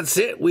up. That's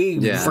it. We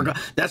forgot.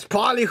 That's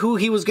probably who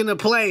he was going to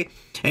play.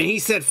 And he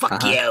said,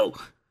 fuck you.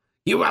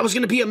 I was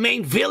going to be a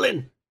main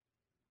villain.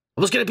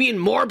 I was going to be in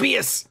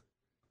Morbius.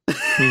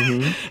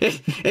 and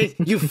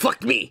you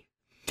fucked me.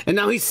 And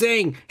now he's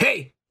saying,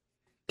 hey,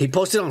 he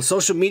posted on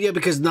social media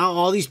because now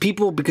all these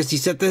people, because he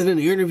said that in an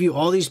interview,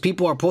 all these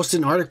people are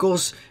posting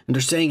articles and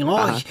they're saying,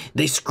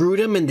 they screwed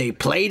him and they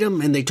played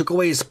him and they took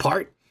away his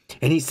part.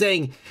 And he's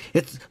saying,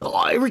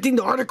 everything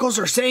the articles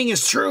are saying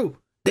is true.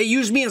 They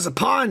used me as a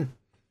pawn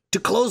to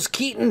close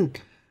Keaton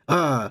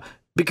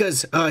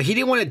because he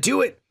didn't want to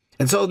do it.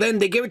 And so then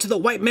they gave it to the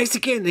white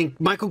Mexican, and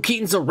Michael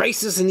Keaton's a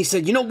racist, and he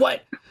said, you know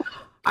what?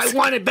 I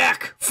want it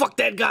back. Fuck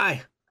that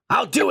guy.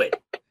 I'll do it.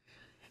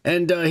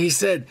 And he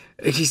said,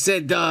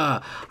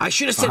 I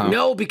should have said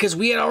no because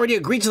we had already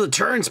agreed to the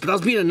terms, but I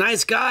was being a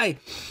nice guy.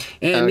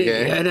 And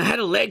and I had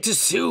a leg to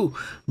sue,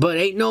 but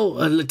ain't no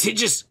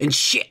litigious and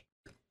shit.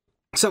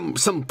 Some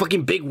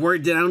fucking big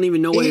word that I don't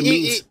even know what it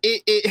means.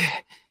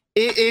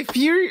 If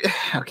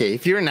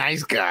you're a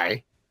nice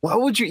guy, why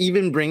would you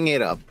even bring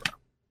it up?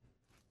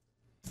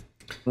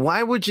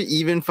 Why would you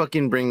even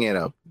fucking bring it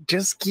up?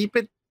 Just keep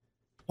it.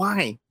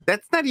 Why?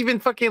 That's not even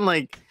fucking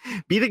like,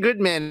 be the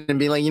good man and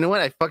be like, you know what?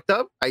 I fucked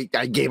up. I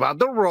gave out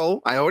the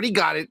role. I already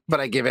got it, but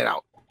I give it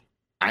out.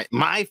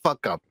 My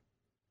fuck up.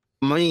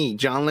 Me,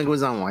 John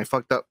Leguizamo, I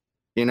fucked up.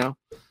 You know?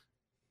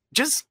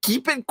 Just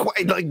keep it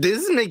quiet. Like,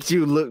 this makes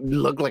you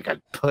look like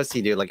a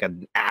pussy, dude, like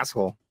an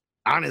asshole.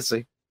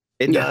 Honestly,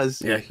 it does.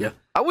 Yeah.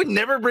 I would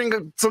never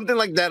bring something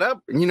like that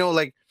up. You know,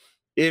 like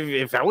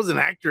if I was an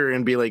actor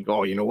and be like,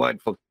 oh, you know what?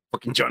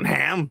 Fucking John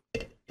Hamm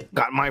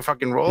got my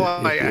fucking role.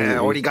 I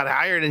already got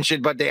hired and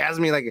shit, but they asked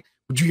me like,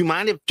 would you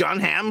mind if John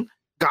Hamm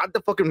got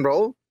the fucking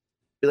role?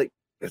 Be like,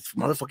 it's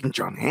motherfucking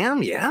John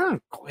Hamm. Yeah,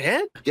 go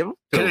ahead. Can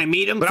I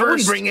meet him first? I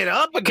wouldn't bring it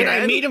up again.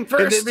 Can I meet him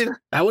first?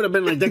 I would have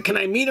been like that. Can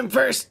I meet him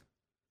first?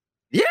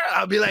 Yeah,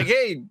 I'll be like,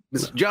 hey,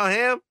 Mr. John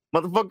Hamm,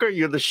 motherfucker,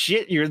 you're the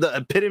shit. You're the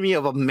epitome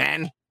of a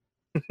man.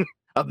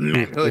 Of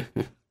manhood.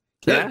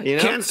 Yeah, you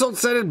know? Canceled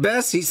said it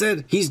best. He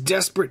said he's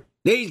desperate.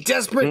 He's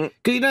desperate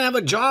because he don't have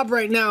a job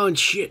right now and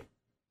shit.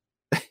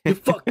 You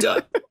fucked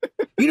up.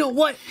 You know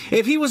what?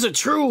 If he was a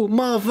true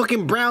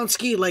motherfucking brown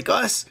ski like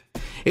us,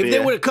 if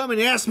they would have come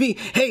and asked me,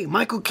 hey,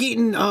 Michael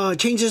Keaton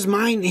changed his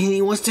mind and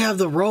he wants to have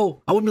the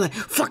role, I would be like,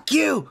 fuck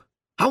you.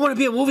 I want to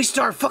be a movie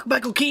star. Fuck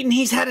Michael Keaton.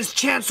 He's had his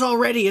chance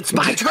already. It's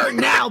my turn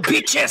now,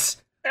 bitches.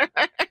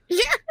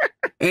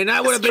 And I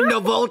would have been the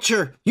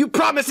vulture. You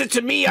promised it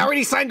to me. I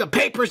already signed the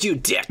papers, you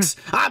dicks.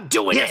 I'm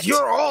doing it.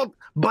 You're old,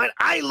 but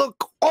I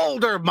look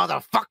older,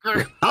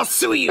 motherfucker. I'll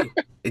sue you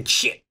and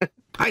shit.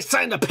 I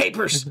signed the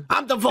papers.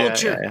 I'm the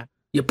vulture. Yeah.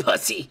 You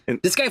pussy.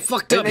 This guy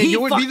fucked up.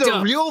 You would be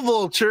the real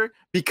vulture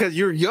because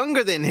you're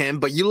younger than him,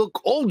 but you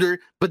look older.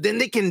 But then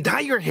they can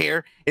dye your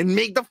hair and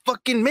make the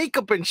fucking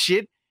makeup and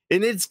shit.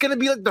 And it's going to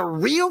be like the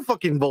real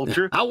fucking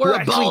vulture. I'll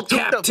wear a bald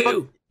cap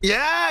too.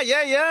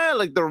 Yeah.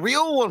 Like the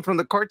real one from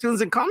the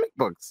cartoons and comic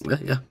books.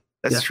 Yeah.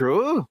 That's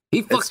true.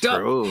 He fucked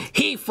up.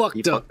 He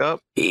fucked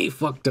up. He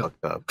fucked up.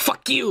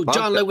 Fuck you,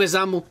 John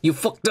Leguizamo. You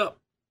fucked up.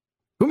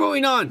 We're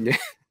moving on.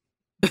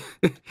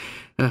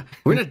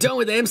 We're not done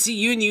with the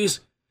MCU news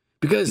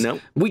because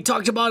we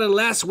talked about it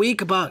last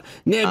week about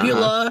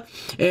Nebula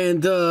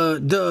and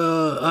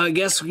the I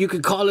guess you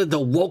could call it the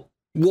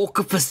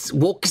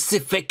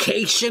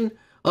wokeification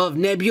of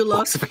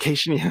Nebula.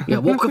 Wokeification,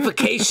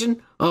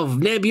 wokeification of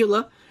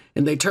Nebula,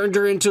 and they turned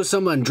her into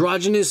some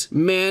androgynous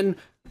man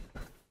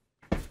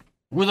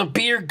with a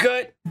beer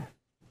gut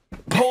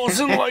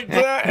posing like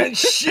that and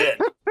shit.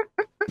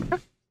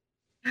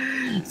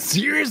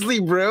 Seriously,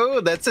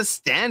 bro, that's a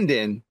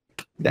stand-in.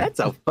 That's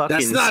a fucking.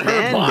 That's not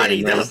her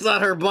body. Man. That's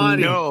not her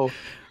body. No,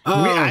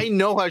 I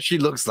know how she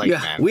looks like.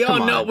 Man. We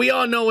all know. We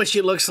all know what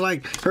she looks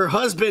like. Her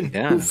husband,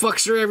 who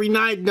fucks her every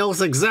night,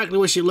 knows exactly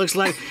what she looks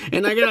like.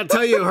 And I gotta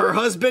tell you, her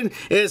husband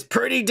is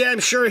pretty damn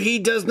sure he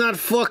does not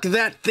fuck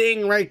that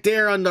thing right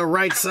there on the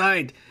right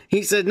side.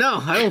 He said,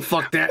 "No, I don't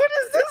fuck that." What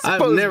is this? By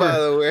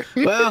the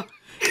way. Well,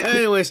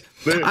 anyways,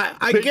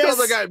 I guess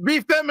the guy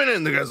be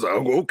feminine. The guy's like,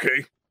 oh,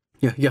 okay.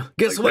 Yeah.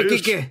 Guess like what,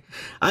 Kike?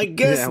 I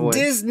guess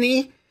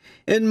Disney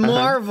and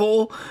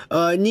Marvel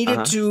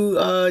needed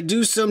to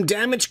do some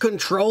damage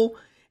control,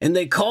 and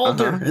they called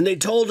her and they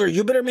told her,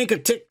 you better make a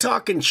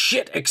TikTok and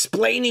shit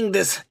explaining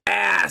this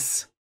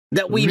ass.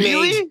 that we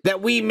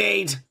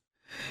made.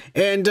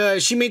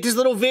 And she made this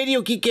little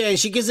video, Kike, and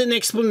she gives an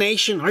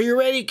explanation. Are you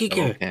ready,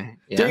 Kike? Okay.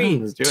 Yeah,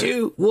 3,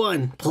 2,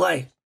 1,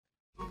 play.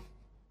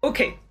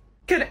 Okay,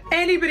 can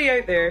anybody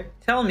out there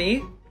tell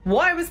me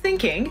what I was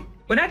thinking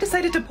when I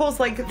decided to pose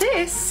like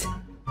this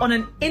on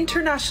an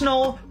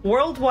international,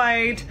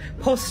 worldwide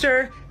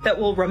poster that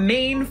will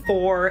remain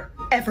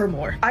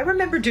forevermore? I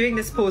remember doing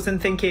this pose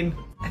and thinking,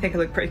 I think I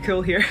look pretty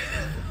cool here.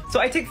 So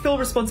I take full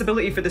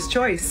responsibility for this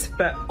choice,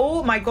 but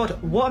oh my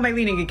god, what am I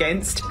leaning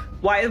against?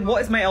 What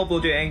is my elbow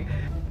doing?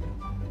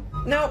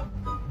 No,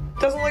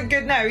 doesn't look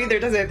good now either,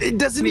 does it? It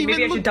doesn't even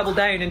Maybe I should double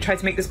down and try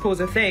to make this pose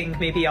a thing.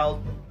 Maybe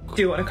I'll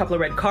do it on a couple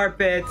of red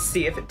carpets,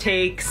 see if it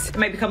takes. It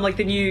might become like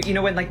the new, you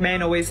know, when like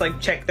men always like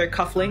check their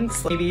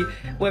cufflinks. Maybe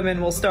women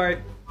will start.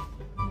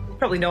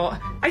 Probably not.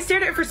 I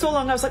stared at it for so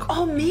long, I was like,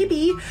 oh,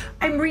 maybe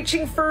I'm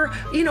reaching for,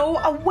 you know,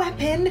 a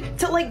weapon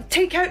to like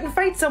take out and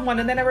fight someone.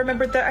 And then I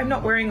remembered that I'm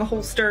not wearing a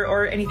holster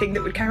or anything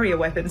that would carry a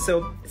weapon,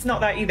 so it's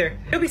not that either.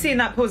 You'll be seeing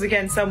that pose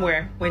again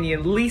somewhere. When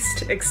you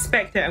least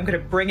expect it, I'm gonna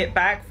bring it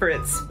back for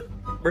its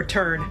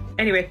return.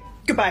 Anyway,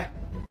 goodbye.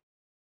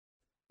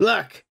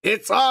 Look,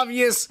 it's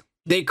obvious.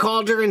 They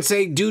called her and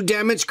say, do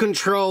damage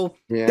control.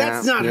 Yeah,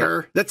 that's not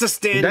her. That's a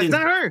stand-in. That's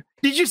not her.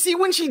 Did you see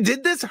when she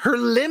did this? Her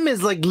limb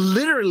is like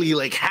literally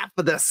like half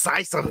of the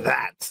size of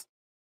that.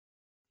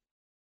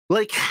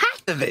 Like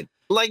half of it.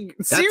 Like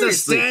seriously. That's a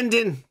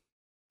stand-in.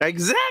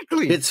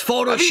 Exactly. It's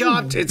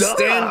photoshopped. It's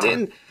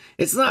stand-in.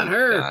 It's not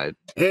her.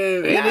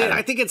 And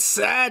I think it's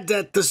sad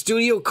that the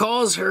studio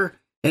calls her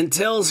and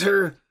tells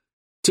her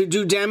to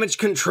do damage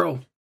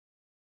control.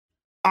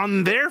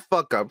 On their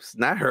fuck ups,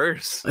 not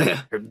hers.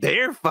 Yeah.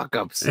 Their fuck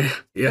ups.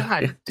 Yeah.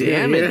 God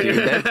damn it, dude.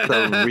 That's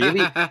the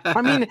really.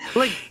 I mean,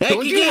 like, Hey,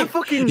 don't you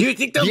fucking. You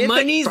think the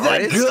money's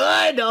that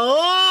good?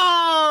 Oh,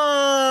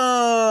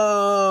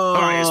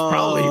 it's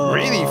probably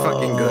really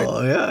fucking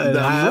good.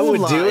 Yeah, I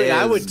would do it.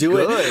 I would do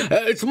it.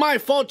 It's my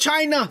fault,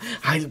 China.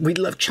 We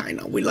love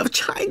China. We love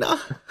China.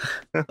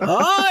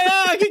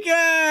 Oh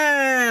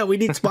yeah. We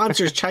need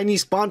sponsors.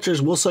 Chinese sponsors.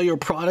 We'll sell your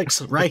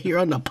products right here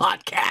on the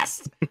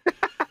podcast.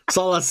 That's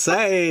all I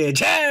say.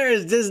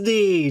 Cheers,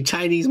 Disney.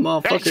 Chinese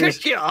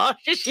motherfuckers.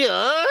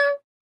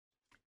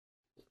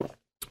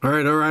 All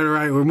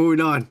right. We're moving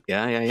on.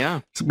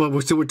 Yeah. So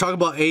we're talking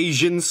about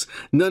Asians.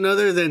 None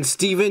other than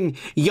Steven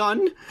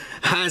Yeun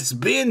has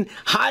been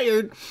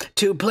hired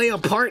to play a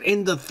part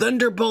in the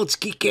Thunderbolts,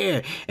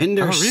 Kike. And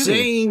they're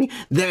saying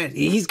that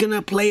he's going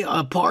to play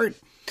a part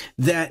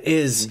that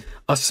is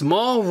a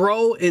small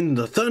role in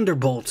the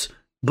Thunderbolts,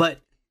 but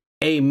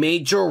a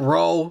major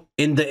role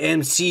in the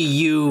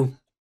MCU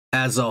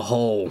as a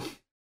whole.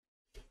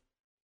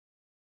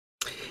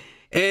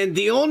 And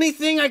the only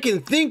thing I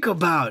can think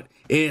about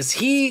is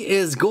he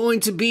is going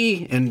to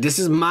be, and this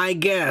is my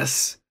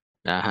guess,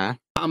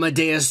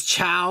 Amadeus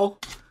Cho,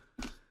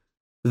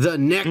 the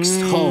next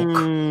Hulk.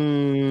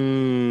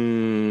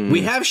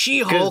 We have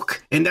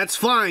She-Hulk, and that's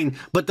fine,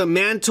 but the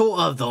mantle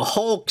of the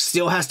Hulk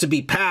still has to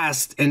be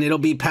passed, and it'll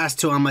be passed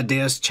to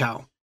Amadeus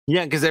Cho.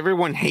 Yeah, because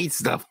everyone hates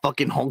the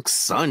fucking Hulk's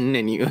son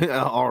and you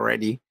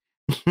already.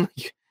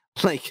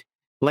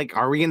 Like,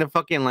 are we gonna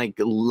fucking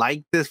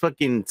like this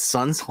fucking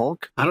son's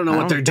Hulk? I don't know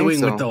what they're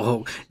doing with the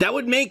Hulk. That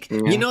would make,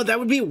 you know, that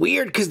would be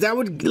weird because that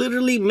would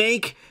literally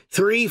make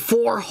 3,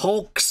 4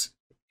 Hulks,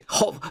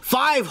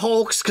 5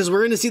 Hulks, because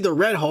we're gonna see the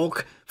Red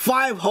Hulk,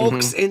 5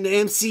 Hulks in the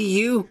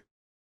MCU.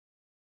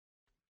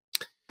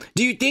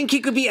 Do you think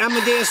he could be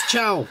Amadeus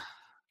Cho?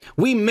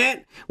 We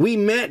met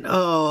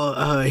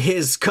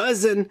his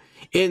cousin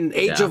in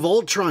Age of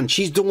Ultron.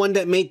 She's the one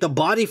that made the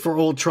body for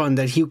Ultron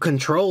that he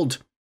controlled.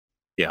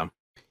 Yeah.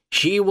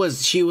 She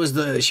was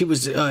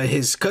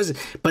his cousin,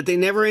 but they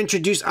never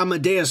introduced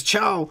Amadeus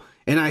Cho.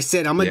 And I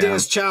said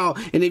Amadeus Cho.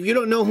 And if you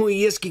don't know who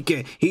he is,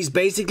 Kike, he's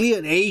basically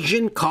an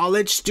Asian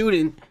college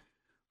student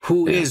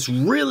who is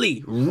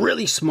really,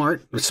 really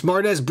smart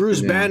as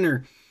Bruce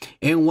Banner.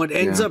 And what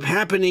ends up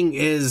happening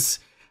is,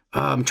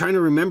 I'm trying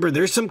to remember,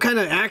 there's some kind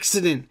of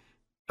accident,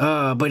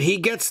 but he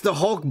gets the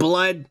Hulk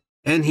blood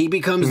and he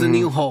becomes the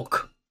new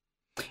Hulk.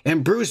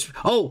 And Bruce,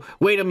 oh,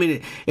 wait a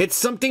minute. It's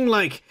something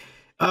like,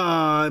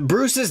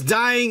 Bruce is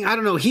dying. I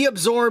don't know. He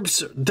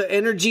absorbs the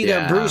energy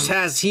that Bruce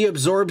has. He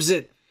absorbs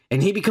it,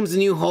 and he becomes the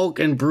new Hulk.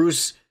 And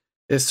Bruce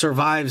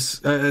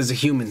survives as a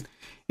human.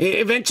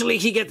 Eventually,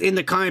 he gets in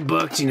the comic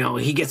books. You know,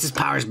 he gets his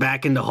powers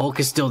back, and the Hulk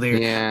is still there.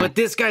 Yeah. But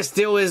this guy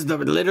still is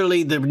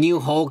literally the new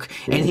Hulk,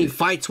 and he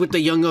fights with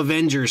the Young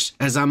Avengers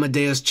as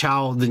Amadeus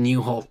Cho, the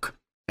new Hulk.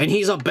 And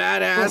he's a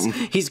badass.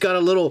 He's got a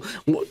little,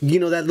 you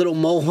know, that little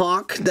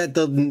mohawk that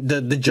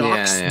the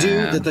jocks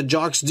that the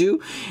jocks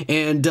do,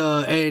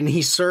 and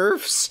he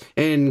surfs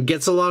and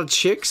gets a lot of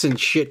chicks and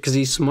shit because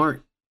he's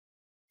smart.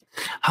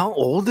 How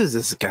old is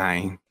this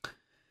guy?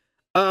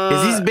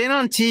 Because he's been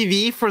on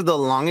TV for the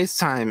longest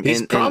time.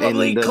 He's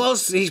probably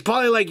close. He's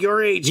probably like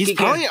your age. He's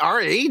probably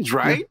our age,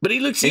 right? But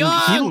he looks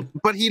young.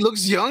 But he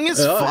looks young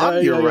as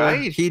fuck. You're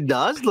right. He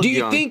does look young. Do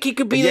you think he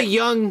could be the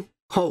young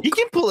Hulk? He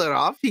can pull it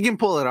off.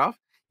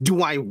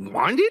 Do I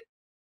want it?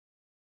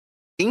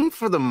 thing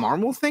for the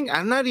Marvel thing.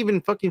 I'm not even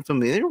fucking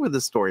familiar with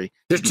the story.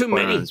 There's too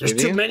many. There's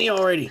too many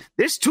already.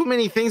 There's too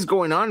many things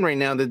going on right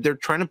now that they're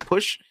trying to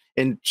push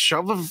and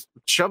shove those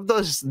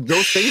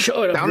things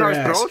down our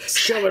throats.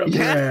 Shove it up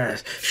your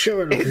ass. Shove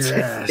it up your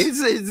ass.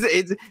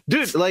 It's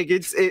dude, like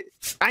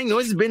I know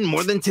it's been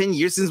more than 10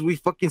 years since we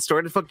fucking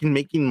started fucking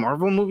making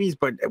Marvel movies,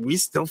 but we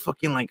still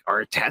fucking like are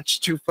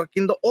attached to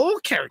fucking the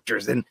old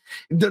characters, and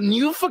the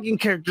new fucking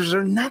characters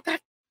are not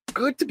that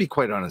good, to be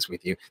quite honest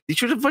with you. They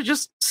should have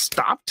just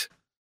stopped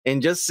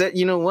and just said,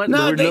 you know what,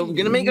 we're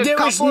gonna make a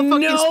couple of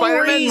fucking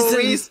Spider-Man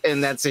movies,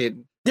 and that's it.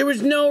 There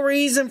was no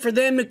reason for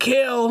them to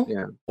kill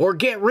or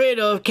get rid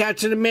of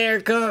Captain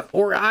America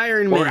or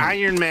Iron Man. Or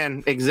Iron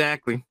Man,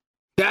 exactly.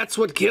 That's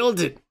what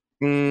killed it.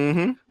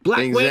 Mm-hmm.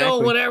 Black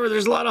Widow, whatever.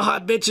 There's a lot of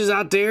hot bitches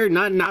out there.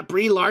 Not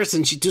Brie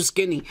Larson, she's too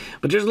skinny.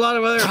 But there's a lot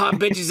of other hot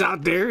bitches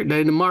out there in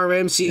the Marvel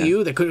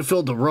MCU that could have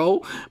filled the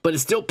role. But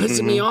it's still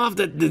pissing me off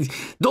that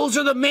those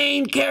are the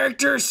main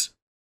characters.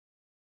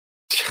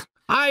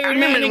 Iron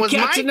Man and was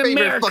Captain my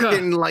favorite America,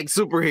 fucking like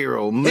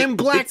superhero, and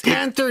Black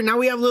Panther. Now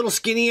we have little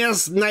skinny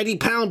ass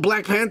 90-pound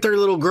Black Panther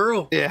little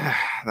girl. Yeah,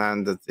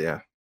 that's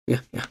No,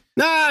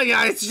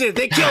 it's just,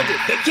 they killed it.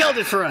 They killed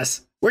it for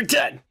us. We're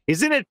done.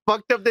 Isn't it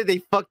fucked up that they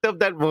fucked up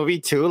that movie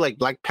too? Like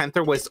Black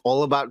Panther was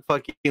all about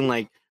fucking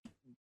like,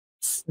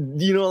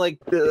 you know, like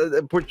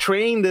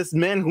portraying this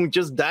man who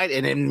just died,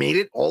 and it made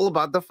it all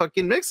about the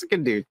fucking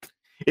Mexican dude.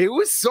 It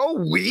was so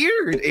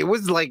weird. It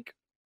was like.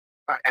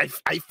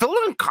 I felt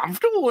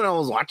uncomfortable when I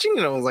was watching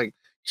it. I was like,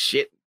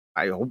 shit,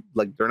 I hope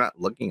like they're not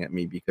looking at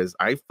me because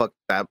I fucked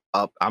that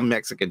up. I'm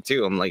Mexican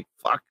too. I'm like,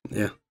 fuck.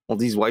 Yeah. All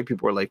these white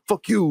people are like,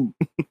 fuck you.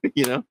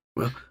 You know?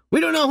 Well, we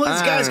don't know who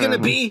this guy's going to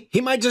be.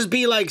 He might just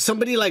be like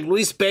somebody like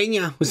Luis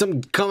Peña with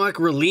some comic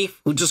relief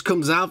who just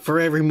comes out for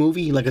every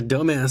movie like a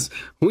dumbass.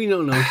 We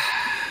don't know.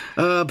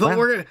 But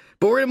we're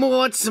going to move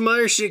on to some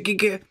other shit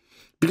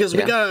because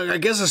we got, I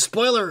guess, a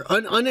spoiler,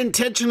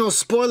 unintentional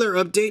spoiler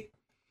update.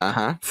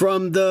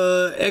 From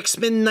the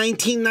X-Men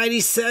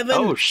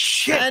 1997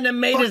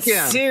 animated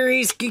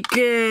series.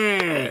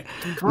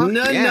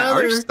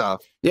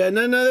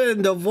 None other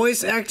than the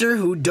voice actor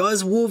who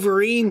does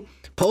Wolverine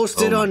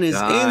posted on his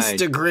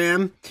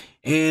Instagram.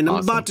 And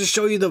I'm about to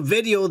show you the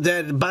video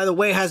that, by the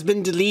way, has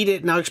been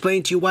deleted. And I'll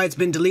explain to you why it's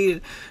been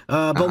deleted.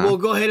 But we'll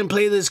go ahead and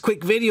play this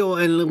quick video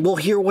and we'll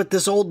hear what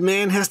this old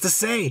man has to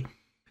say.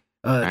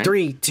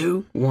 3,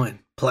 2, 1,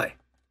 play.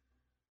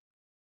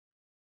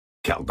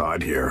 Cal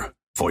Dodd here.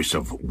 Voice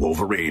of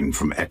Wolverine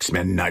from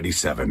X-Men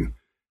 97,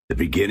 the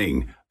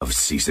beginning of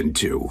Season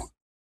 2.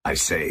 I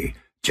say,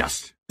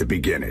 just the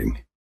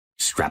beginning.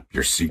 Strap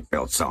your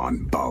seatbelts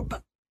on,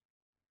 bub.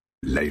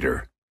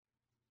 Later.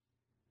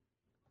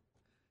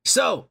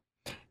 So,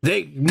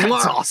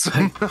 That's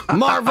awesome.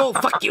 Marvel,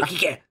 fuck you,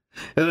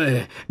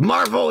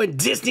 Marvel and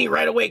Disney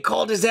right away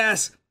called his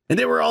ass, and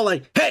they were all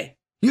like, hey,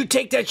 you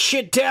take that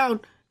shit down.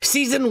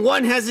 Season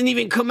 1 hasn't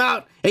even come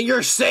out, and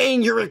you're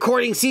saying you're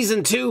recording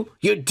Season 2?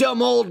 You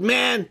dumb old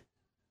man.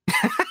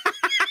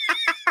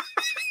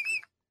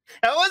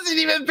 I wasn't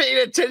even paying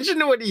attention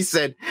to what he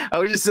said. I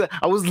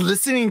was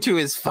listening to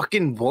his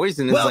fucking voice,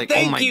 and it's like,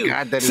 oh my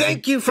God.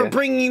 Thank you for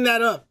bringing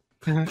that up.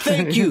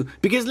 Thank you,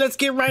 because let's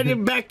get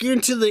back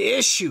into the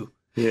issue.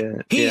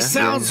 He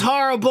sounds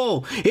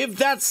horrible. If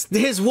that's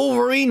his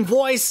Wolverine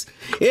voice,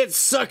 it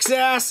sucks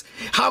ass.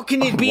 How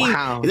can it be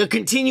the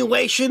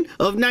continuation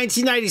of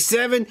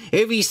 1997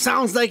 if he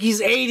sounds like he's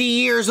 80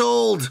 years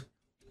old?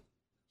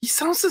 He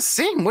sounds the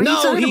same. What are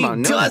you talking about?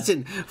 No, he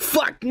doesn't.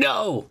 Fuck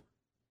no.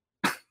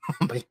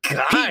 Oh my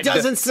God. He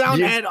doesn't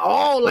sound at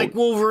all like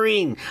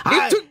Wolverine.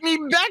 It took me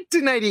back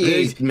to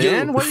 98,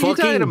 man. What are you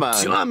talking about?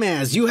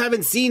 Dumbass. You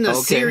haven't seen a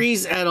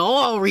series at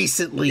all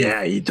recently.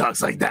 Yeah, he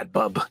talks like that,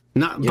 bub.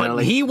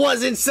 He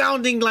wasn't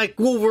sounding like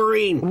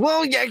Wolverine.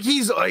 Well, yeah,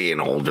 he's an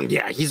older.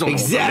 Yeah, he's an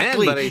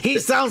exactly. older man. He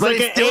sounds like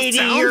an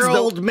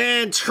 80-year-old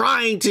man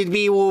trying to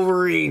be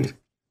Wolverine.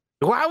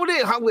 Why would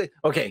it?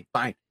 Okay,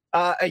 fine.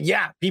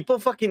 Yeah, people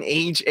fucking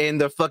age and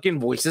the fucking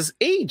voices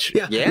age.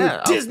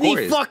 Yeah,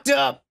 Disney fucked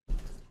up.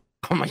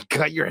 Oh my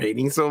God, you're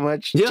hating so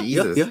much. Yeah.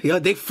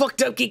 They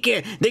fucked up,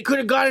 Kike. They could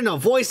have gotten a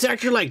voice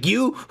actor like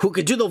you who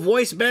could do the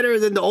voice better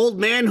than the old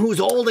man who's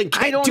old and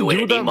can't do it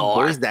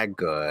anymore. The voice that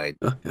good.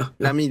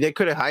 I mean, they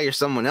could have hired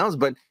someone else,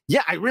 but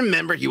yeah, I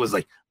remember he was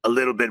like a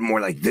little bit more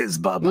like this,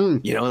 bub.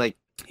 You know, like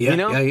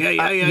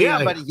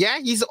but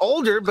he's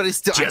older, but it's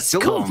still just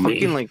call me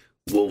fucking like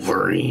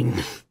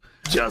Wolverine.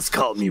 Just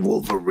call me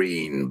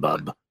Wolverine,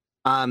 bub.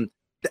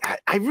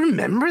 I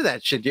remember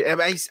that shit.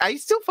 I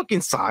still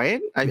fucking saw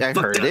it. I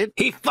heard it.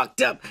 He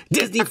fucked up.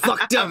 Disney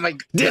fucked up.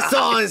 This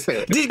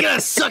gonna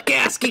suck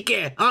ass,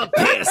 Kike. I'm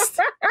pissed.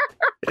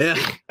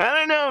 I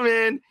don't know,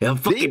 man. I'm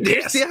fucking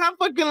pissed. They have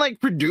fucking like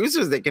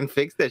producers that can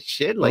fix that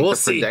shit. Like we'll the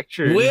see.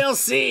 production. We'll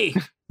see.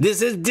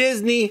 This is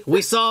Disney.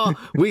 We saw, and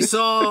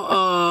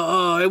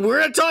we're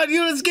gonna talk to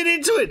you. Let's get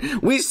into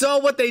it. We saw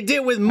what they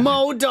did with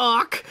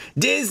MODOK,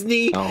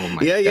 Disney. Oh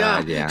my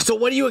God, yeah. So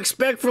what do you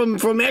expect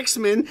from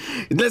X-Men?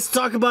 Let's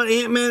talk about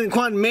Ant-Man and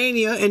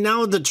Quantumania, and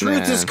now the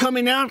truth is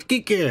coming out,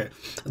 Kike.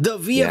 The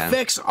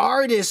VFX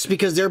artists,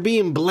 because they're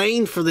being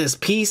blamed for this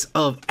piece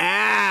of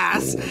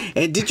ass.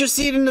 And did you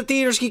see it in the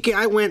theaters, Kike?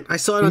 I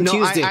saw it on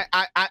Tuesday.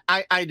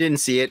 I didn't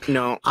see it.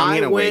 No,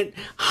 I went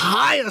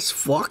high as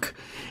fuck.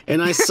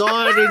 And I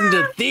saw it in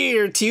the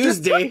theater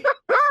Tuesday,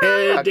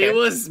 and it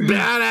was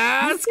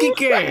badass,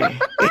 Kike.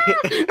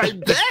 I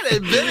bet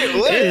it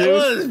was. It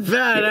was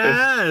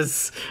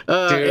badass.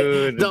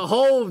 Dude. The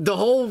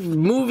whole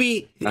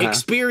movie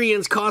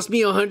experience cost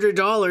me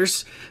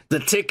 $100. The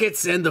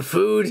tickets and the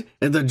food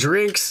and the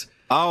drinks.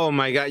 Oh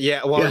my God!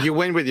 Yeah, well, you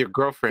went with your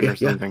girlfriend or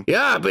something.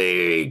 Yeah, but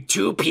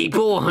 2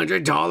 people,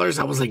 $100.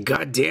 I was like,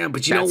 God damn!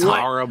 But you know what? That's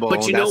horrible.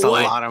 But you That's know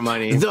what? a lot of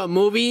money. The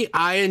movie,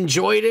 I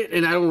enjoyed it,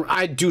 and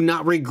I do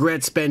not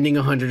regret spending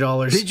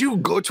 $100. Did you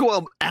go to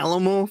a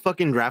Alamo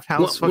fucking draft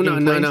house? Well,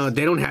 no,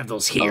 they don't have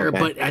those here,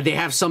 Okay. but they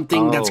have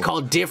something that's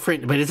called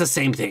different. But it's the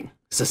same thing.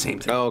 It's the same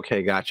thing.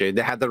 Okay, gotcha.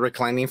 They had the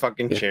reclining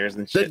fucking chairs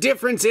and shit. The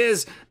difference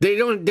is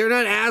they're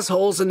not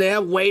assholes, and they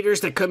have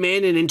waiters that come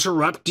in and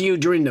interrupt you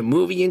during the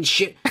movie and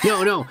shit.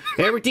 No,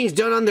 everything's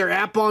done on their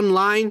app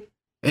online,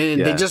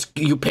 and they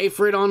you pay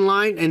for it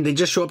online, and they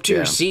just show up to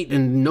your seat,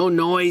 and no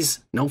noise,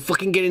 no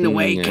fucking getting in the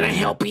way. Can I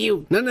help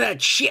you? None of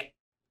that shit.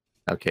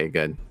 Okay,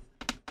 good.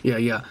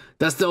 Yeah.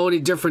 That's the only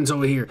difference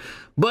over here.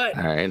 But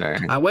all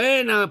right. I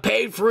went,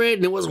 paid for it,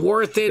 and it was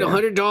worth it.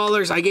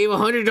 $100. I gave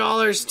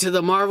 $100 to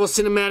the Marvel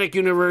Cinematic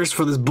Universe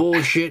for this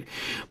bullshit.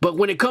 But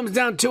when it comes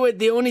down to it,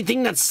 the only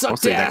thing that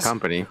sucked ass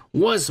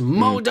was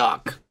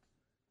MODOK.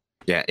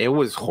 Yeah, it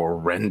was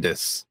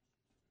horrendous.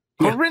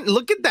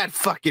 Look at that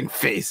fucking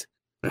face.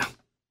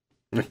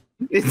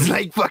 It's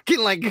like fucking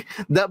like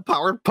the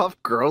Powerpuff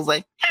Girls.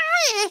 Like,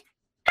 hey,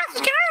 how's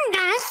it going,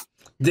 guys?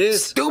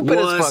 This stupid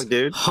was as fuck,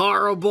 dude.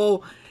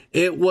 Horrible.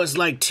 It was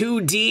like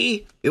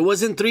 2D. It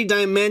wasn't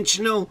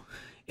 3-dimensional.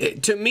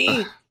 To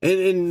me,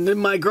 and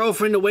my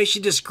girlfriend, the way she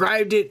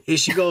described it is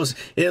she goes,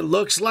 it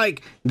looks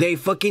like they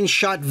fucking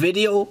shot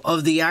video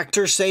of the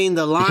actor saying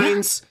the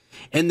lines,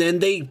 and then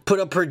they put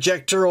a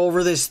projector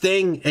over this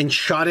thing and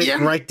shot it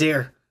right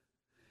there.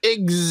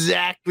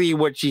 Exactly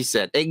what she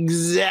said.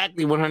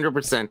 Exactly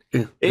 100%.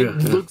 It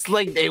looks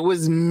like it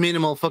was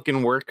minimal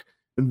fucking work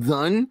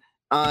done.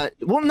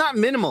 Well, not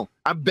minimal.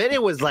 I bet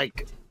it was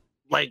like,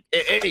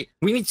 hey,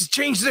 we need to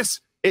change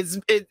this.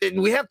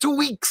 We have 2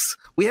 weeks.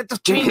 We have to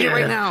change it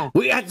right now.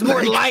 We add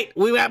more light.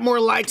 We add more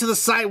light to the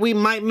side. We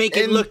might make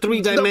it look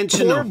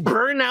 3-dimensional. The poor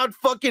burnout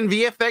fucking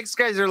VFX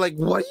guys are like,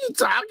 what are you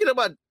talking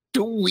about?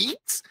 2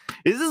 weeks?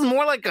 Is this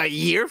more like a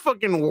year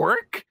fucking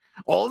work?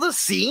 All the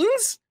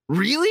scenes?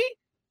 Really?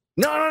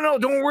 No.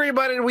 Don't worry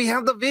about it. We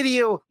have the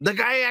video. The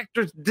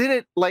actors did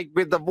it like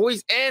with the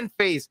voice and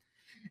face.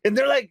 And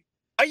they're like,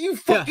 are you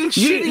fucking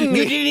shitting me?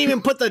 You didn't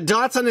even put the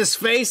dots on his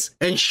face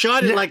and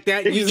shot it like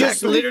that. You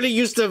just literally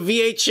used a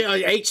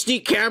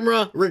HD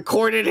camera,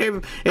 recorded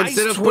him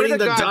instead of putting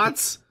the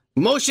dots.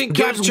 Motion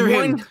capture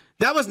him.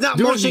 That was not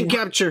motion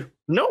capture.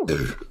 No.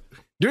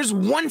 There's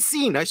one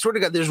scene. I swear to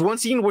God, there's one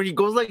scene where he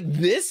goes like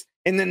this,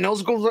 and the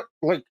nose goes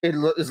like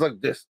it's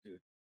like this, dude.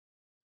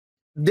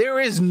 There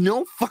is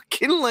no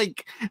fucking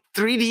like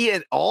 3D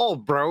at all,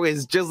 bro.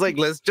 It's just like,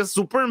 let's just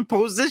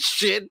superimpose this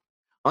shit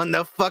on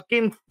the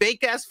fucking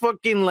fake ass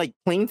fucking like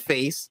plain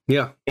face.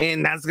 Yeah.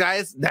 And that's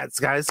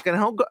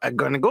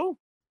gonna go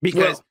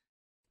because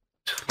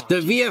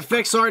the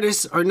VFX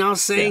artists are now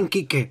saying,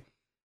 Kike,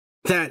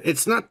 that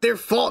it's not their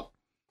fault.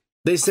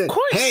 They said,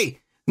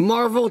 hey,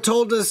 Marvel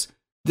told us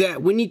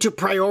that we need to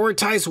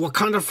prioritize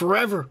Wakanda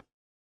Forever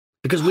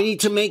because we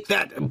need to make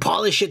that,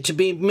 polish it to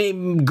be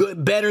made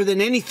good, better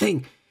than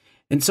anything.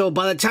 And so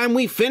by the time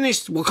we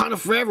finished Wakanda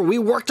Forever, we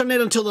worked on it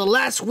until the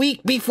last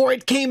week before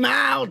it came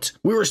out.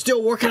 We were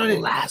still working on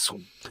it. Last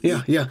week.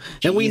 Yeah.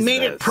 And we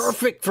made it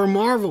perfect for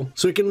Marvel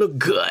so it can look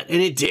good.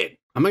 And it did.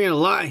 I'm not going to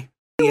lie.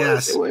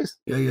 It was.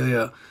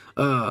 Yeah.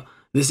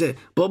 They said,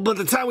 but by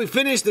the time we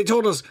finished, they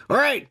told us, all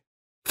right,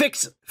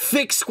 fix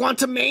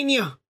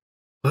Quantumania.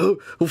 Oh,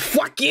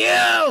 fuck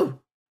you.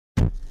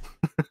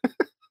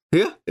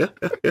 Yeah.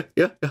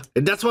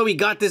 And that's why we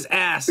got this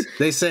ass.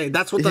 They say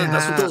that's what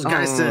those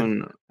guys said.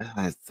 No.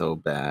 That's so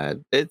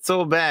bad. It's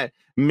so bad.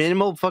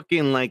 Minimal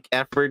fucking like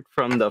effort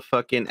from the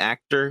fucking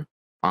actor.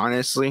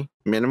 Honestly,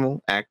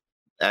 minimal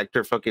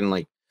actor fucking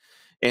like,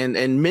 and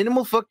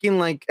minimal fucking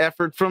like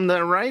effort from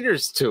the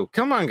writers too.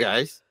 Come on,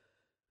 guys.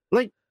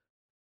 Like,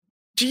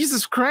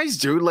 Jesus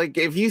Christ, dude. Like,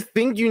 if you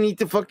think you need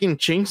to fucking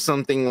change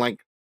something like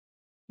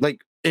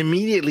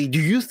immediately, do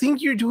you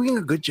think you're doing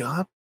a good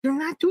job? You're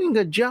not doing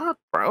a job,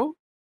 bro.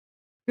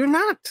 You're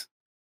not.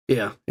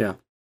 Yeah.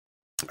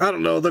 I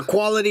don't know. The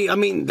quality, I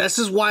mean, this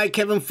is why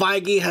Kevin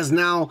Feige has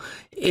now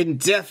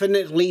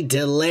indefinitely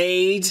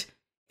delayed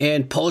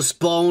and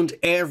postponed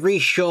every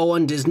show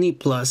on Disney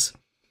Plus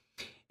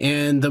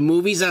and the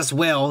movies as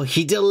well.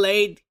 He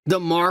delayed the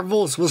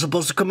Marvels was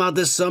supposed to come out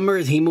this summer.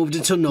 He moved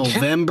it to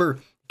November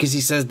because he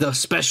says the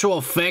special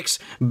effects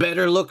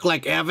better look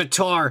like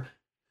Avatar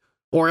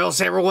or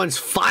else everyone's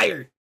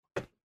fired.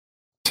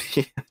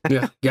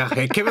 Yeah.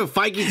 Hey, Kevin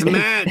Feige's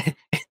mad.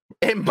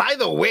 And by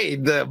the way,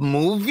 the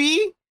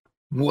movie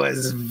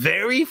was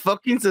very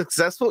fucking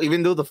successful,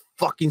 even though the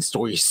fucking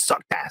story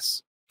sucked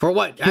ass. For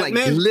what? Like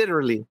Ant-Man?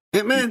 literally.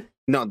 Ant-Man?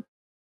 No.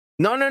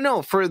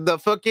 For the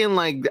fucking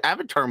like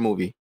Avatar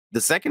movie,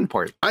 the second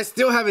part. I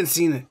still haven't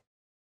seen it.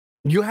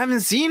 You haven't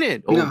seen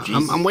it? Oh, no,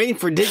 I'm waiting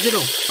for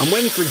digital. I'm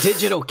waiting for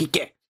digital,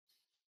 Kike.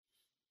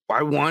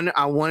 I want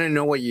to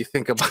know what you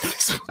think about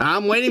this one.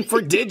 I'm waiting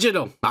for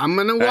digital. I'm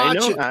gonna watch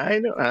it. I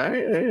know.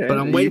 But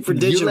I'm waiting for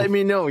digital. You let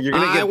me know. You're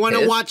gonna get I want to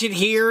pissed. watch it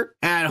here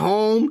at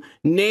home,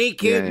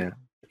 naked,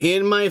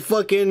 in my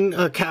fucking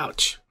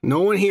couch.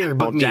 No one here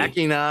but me.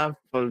 Jacking up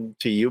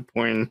to you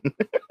porn.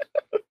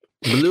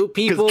 Blue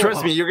people.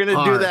 Trust me, you're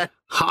gonna do that.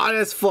 Hot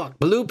as fuck.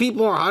 Blue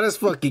people are hot as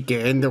fuck,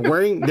 Kike, and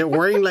they're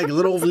wearing like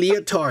little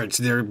leotards.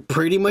 They're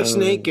pretty much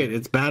naked.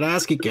 It's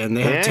badass, Kike, and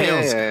they have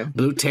tails,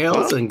 blue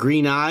tails and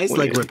green eyes,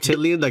 like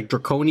reptilian, like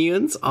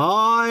draconians.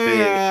 Oh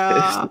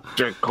yeah,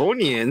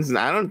 draconians.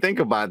 I don't think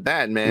about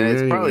that, man.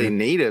 It's probably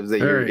natives that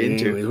you're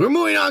into. Anyways, we're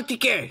moving on,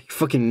 Kike.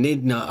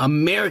 Fucking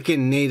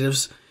American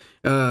natives,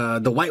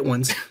 the white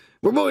ones.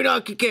 We're moving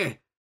on, Kike.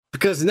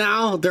 Because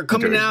now they're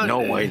coming out. No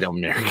white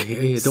Americans.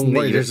 Yeah, don't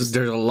worry. There's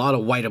a lot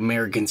of white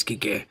Americans,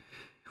 Kike.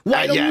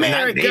 White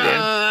America!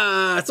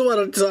 That's what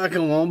I'm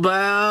talking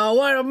about.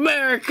 White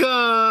America!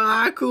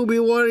 I could be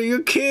one of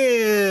your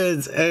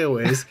kids.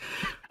 Anyways.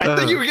 I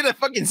thought you were going to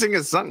fucking sing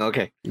a song.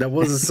 Okay. That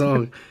was a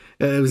song.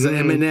 It was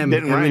Eminem.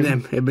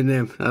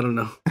 Eminem. I don't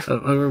know. I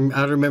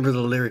don't remember the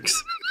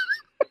lyrics.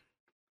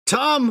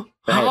 Tom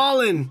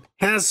Holland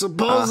has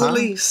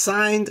supposedly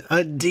signed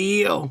a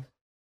deal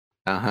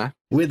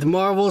with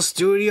Marvel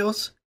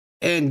Studios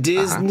and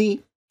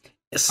Disney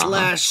 /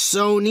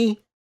 Sony.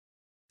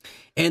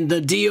 And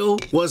the deal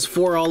was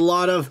for a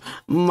lot of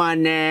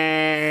money.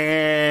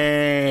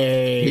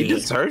 He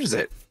deserves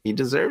it. He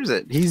deserves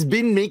it. He's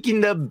been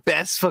making the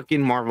best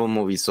fucking Marvel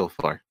movies so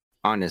far.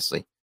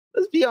 Honestly.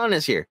 Let's be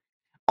honest here.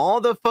 All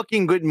the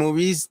fucking good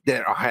movies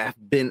that have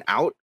been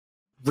out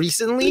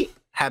recently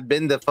have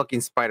been the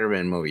fucking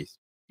Spider-Man movies.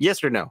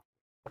 Yes or no?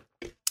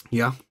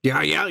 Yeah,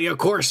 of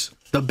course.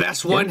 The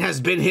best one has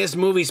been his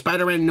movie,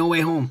 Spider-Man No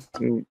Way Home.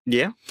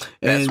 Yeah.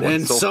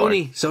 And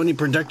Sony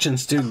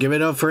Productions, too. Give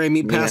it up for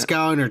Amy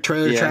Pascal and her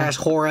trailer trash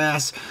whore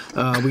ass.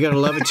 We gotta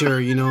love it to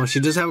her, you know. She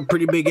does have a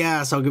pretty big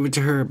ass. I'll give it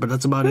to her, but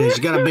that's about it.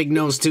 She got a big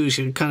nose, too.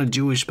 She's kind of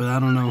Jewish, but I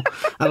don't know.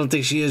 I don't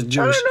think she is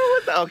Jewish. I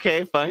don't know what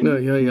okay, fine.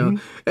 Yeah.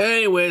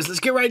 Anyways,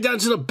 let's get right down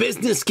to the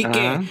business,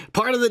 Kike.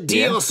 Part of the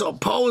deal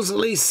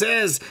supposedly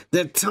says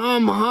that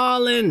Tom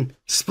Holland,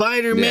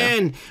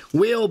 Spider-Man,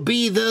 will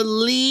be the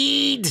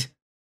lead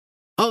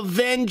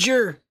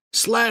Avenger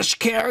 /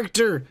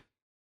 character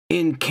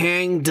in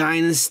Kang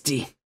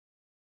Dynasty.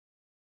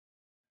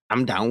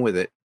 I'm down with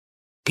it.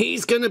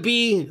 He's gonna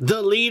be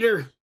the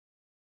leader.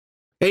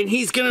 And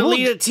he's gonna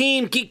lead a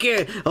team,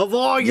 Kike, of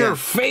all your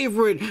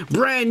favorite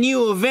brand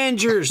new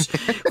Avengers,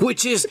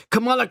 which is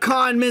Kamala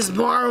Khan, Ms.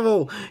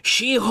 Marvel,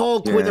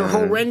 She-Hulk with her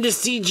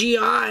horrendous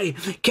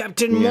CGI,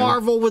 Captain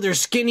Marvel with her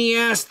skinny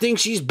ass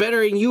thinks she's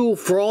better than you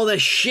for all that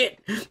shit,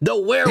 the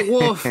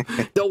werewolf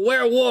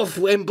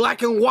in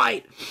black and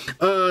white,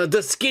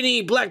 the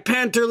skinny Black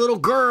Panther little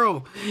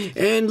girl,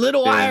 and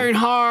little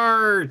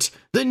Ironheart,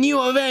 the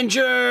new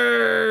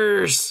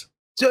Avengers.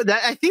 So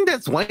I think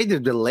that's why they're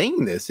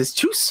delaying this. It's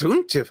too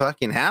soon to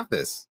fucking have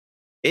this.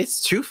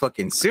 It's too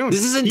fucking soon.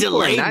 This isn't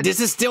delayed. This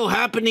is still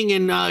happening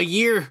in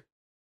year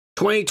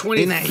 2024.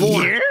 In a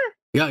year?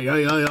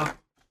 Yeah.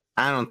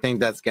 I don't think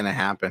that's gonna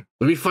happen.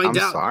 Let me find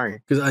out. I'm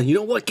sorry. Because you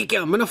know what, Kike?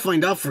 I'm gonna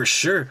find out for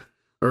sure.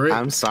 All right.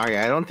 I'm sorry.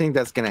 I don't think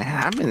that's gonna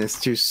happen. It's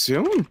too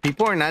soon.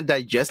 People are not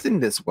digesting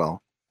this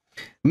well.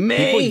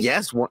 May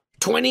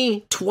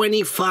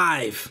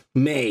 2025.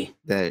 May.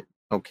 That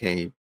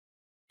okay.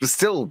 But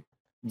still.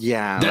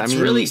 Yeah, that's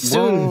really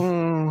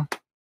soon.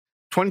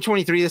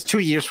 2023 is 2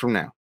 years from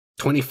now.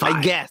 25.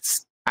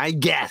 I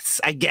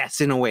guess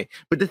in a way.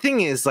 But the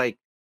thing is, like,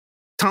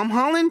 Tom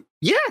Holland,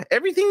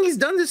 everything he's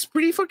done is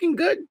pretty fucking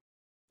good.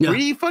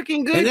 Pretty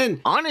fucking good, and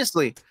then,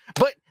 honestly.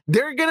 But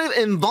they're gonna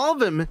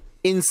involve him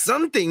in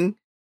something,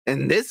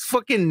 and this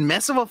fucking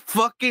mess of a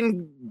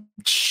fucking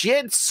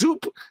shit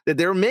soup that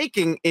they're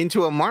making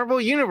into a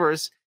Marvel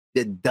universe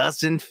that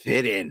doesn't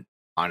fit in.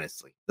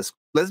 Honestly,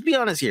 let's be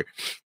honest here.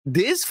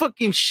 This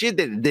fucking shit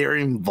that they're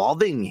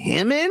involving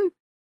him in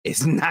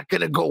is not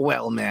gonna go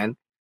well, man.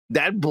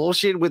 That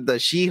bullshit with the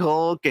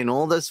She-Hulk and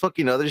all this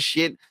fucking other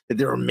shit that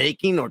they're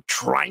making or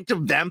trying to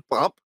vamp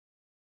up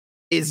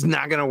is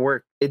not gonna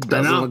work. It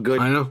doesn't look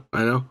good. I know.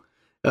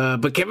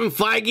 But Kevin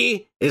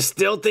Feige is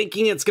still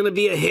thinking it's gonna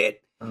be a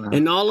hit,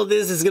 and all of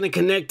this is gonna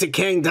connect to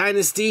Kang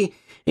Dynasty.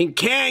 And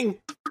Kang,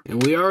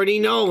 and we already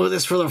know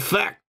this for the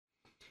fact,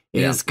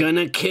 is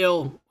gonna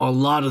kill a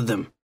lot of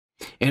them.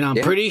 And I'm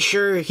pretty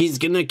sure he's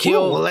gonna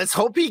kill. Well, let's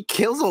hope he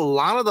kills a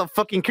lot of the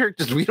fucking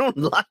characters we don't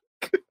like.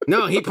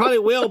 No, he probably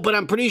will, but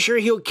I'm pretty sure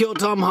he'll kill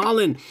Tom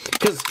Holland.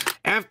 Because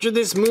after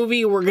this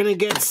movie, we're going to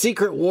get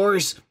Secret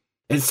Wars.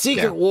 And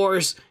Secret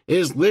Wars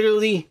is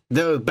literally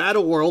the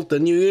Battle World, the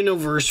new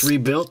universe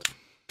rebuilt.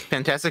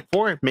 Fantastic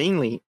Four,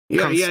 mainly.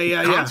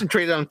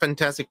 Concentrated on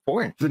Fantastic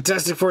Four.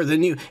 Fantastic Four, the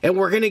new, and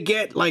we're gonna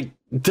get like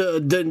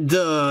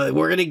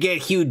we're gonna get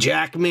Hugh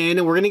Jackman,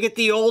 and we're gonna get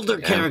the older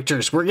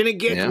characters. We're gonna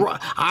get.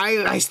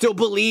 I still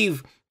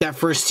believe that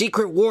for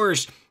Secret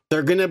Wars,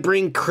 they're gonna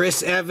bring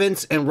Chris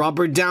Evans and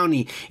Robert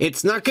Downey.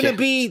 It's not gonna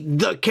be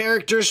the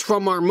characters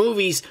from our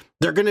movies.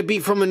 They're gonna be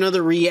from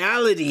another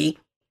reality.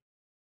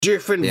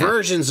 Different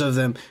versions of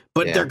them,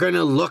 but they're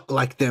gonna look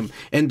like them,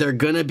 and they're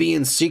gonna be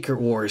in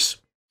Secret Wars.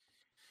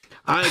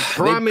 I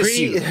promise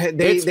you,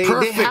 it's perfect.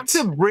 They have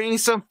to bring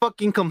some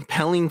fucking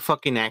compelling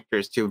fucking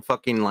actors to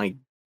fucking like.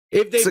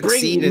 If they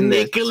bring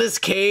Nicolas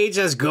Cage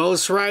as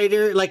Ghost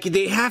Rider, like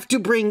they have to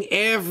bring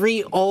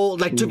every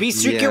old, like to be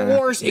Secret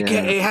Wars, it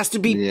has to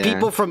be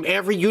people from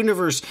every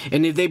universe,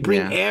 and if they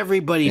bring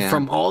everybody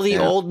from all the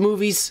old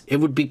movies, it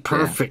would be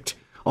perfect.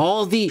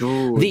 All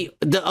the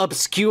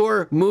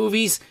obscure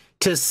movies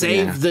to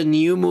save the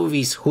new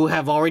movies who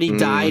have already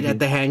died at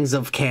the hands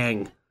of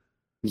Kang.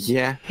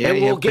 And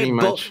we'll get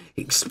both.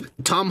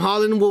 Tom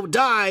Holland will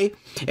die,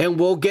 and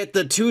we'll get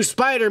the two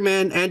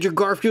Spider-Man, Andrew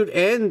Garfield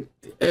and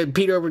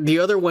Peter, the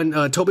other one,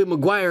 Tobey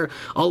Maguire,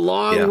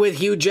 along with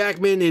Hugh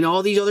Jackman and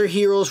all these other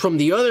heroes from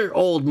the other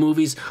old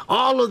movies.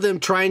 All of them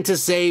trying to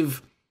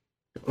save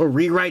or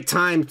rewrite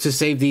time to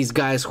save these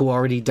guys who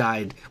already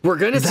died. We're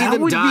gonna see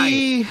them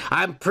die.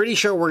 I'm pretty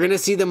sure we're gonna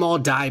see them all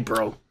die,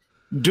 bro.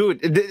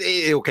 Dude,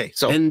 okay,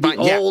 so and the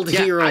old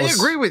heroes, I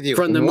agree with you.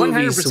 From the 100%.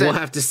 movies, we'll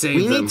have to save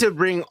them. We need to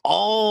bring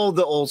all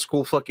the old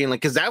school fucking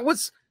because that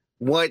was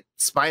what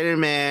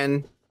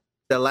Spider-Man,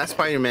 the last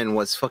Spider-Man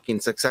was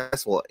fucking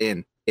successful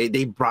in.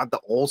 They brought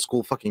the old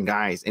school fucking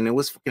guys, and it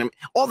was fucking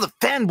all the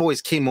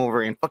fanboys came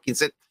over and fucking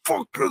said,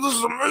 "Fuck, this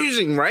is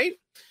amazing," right?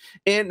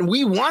 And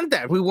we want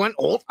that. We want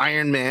old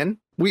Iron Man.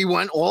 We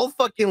want all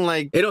fucking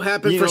like it'll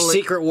happen for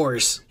Secret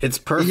Wars. It's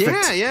perfect.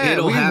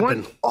 It'll happen.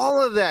 Want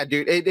all of that,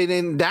 dude,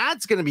 and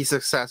that's gonna be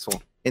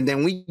successful. And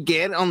then we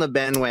get on the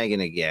bandwagon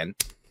again,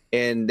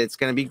 and it's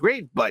gonna be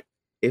great. But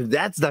if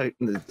that's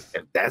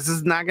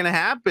is not gonna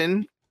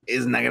happen,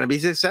 it's not gonna be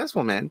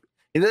successful, man.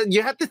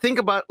 You have to think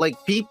about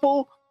like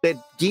people that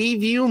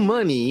gave you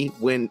money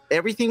when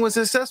everything was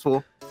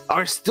successful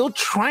are still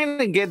trying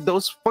to get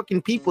those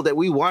fucking people that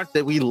we want,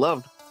 that we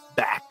loved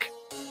back.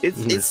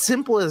 It's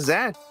simple as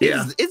that.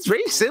 It's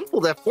very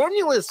simple. That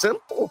formula is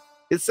simple.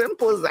 It's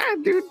simple as that,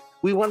 dude.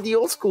 We want the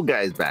old school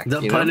guys back.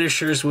 The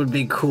Punishers would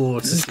be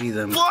cool to see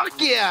them. Fuck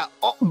yeah!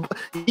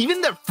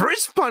 Even the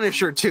first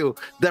Punisher too.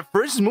 The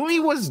first movie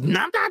was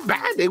not that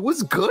bad. It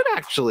was good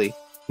actually.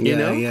 You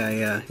know?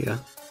 Yeah.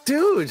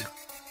 Dude.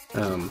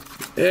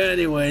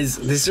 Anyways,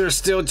 these are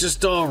still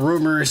just all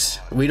rumors.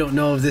 We don't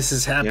know if this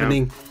is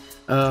happening.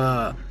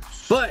 But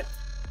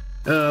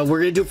we're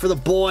gonna do it for the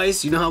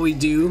boys. You know how we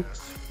do.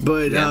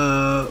 But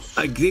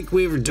I think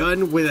we're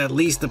done with at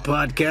least the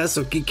podcast.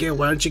 So Kike,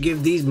 why don't you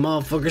give these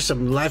motherfuckers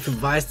some life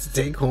advice to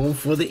take home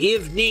for the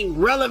evening,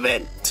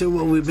 relevant to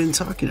what we've been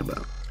talking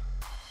about?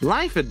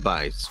 Life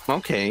advice.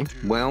 Okay.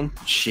 Well,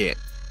 shit.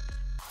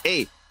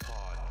 Hey,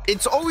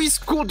 it's always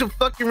cool to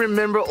fucking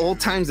remember old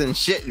times and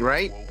shit,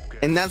 right?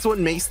 And that's what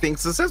makes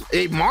things successful.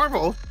 Hey,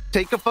 Marvel,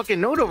 take a fucking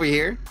note over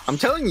here. I'm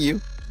telling you.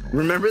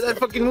 Remember that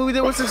fucking movie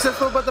that was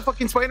successful about the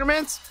fucking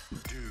Spider-Mans?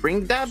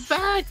 Bring that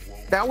back.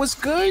 That was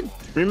good.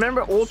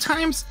 Remember old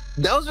times?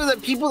 Those are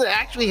the people that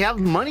actually have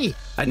money.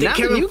 I think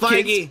Kevin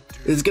Feige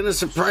is going to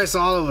surprise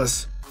all of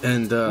us.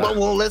 And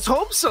well, let's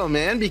hope so,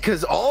 man,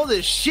 because all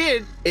this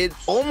shit, it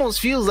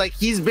almost feels like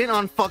he's been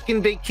on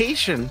fucking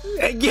vacation.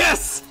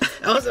 Yes!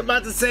 I was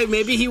about to say,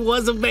 maybe he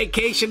was on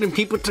vacation and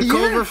people took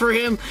over for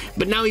him,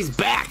 but now he's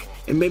back,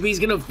 and maybe he's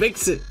going to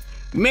fix it.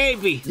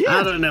 Maybe. Yeah.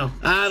 I don't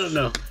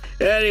know.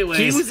 Anyways.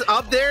 He was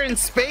up there in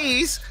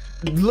space,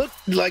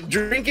 looked like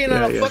drinking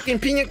a fucking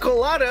pina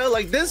colada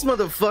like this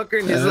motherfucker,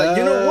 and he's like,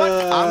 you know what?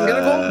 I'm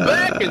gonna go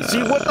back and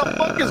see what the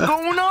fuck is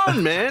going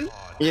on, man.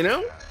 You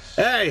know?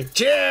 Hey,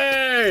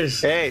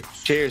 cheers! Hey,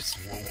 cheers.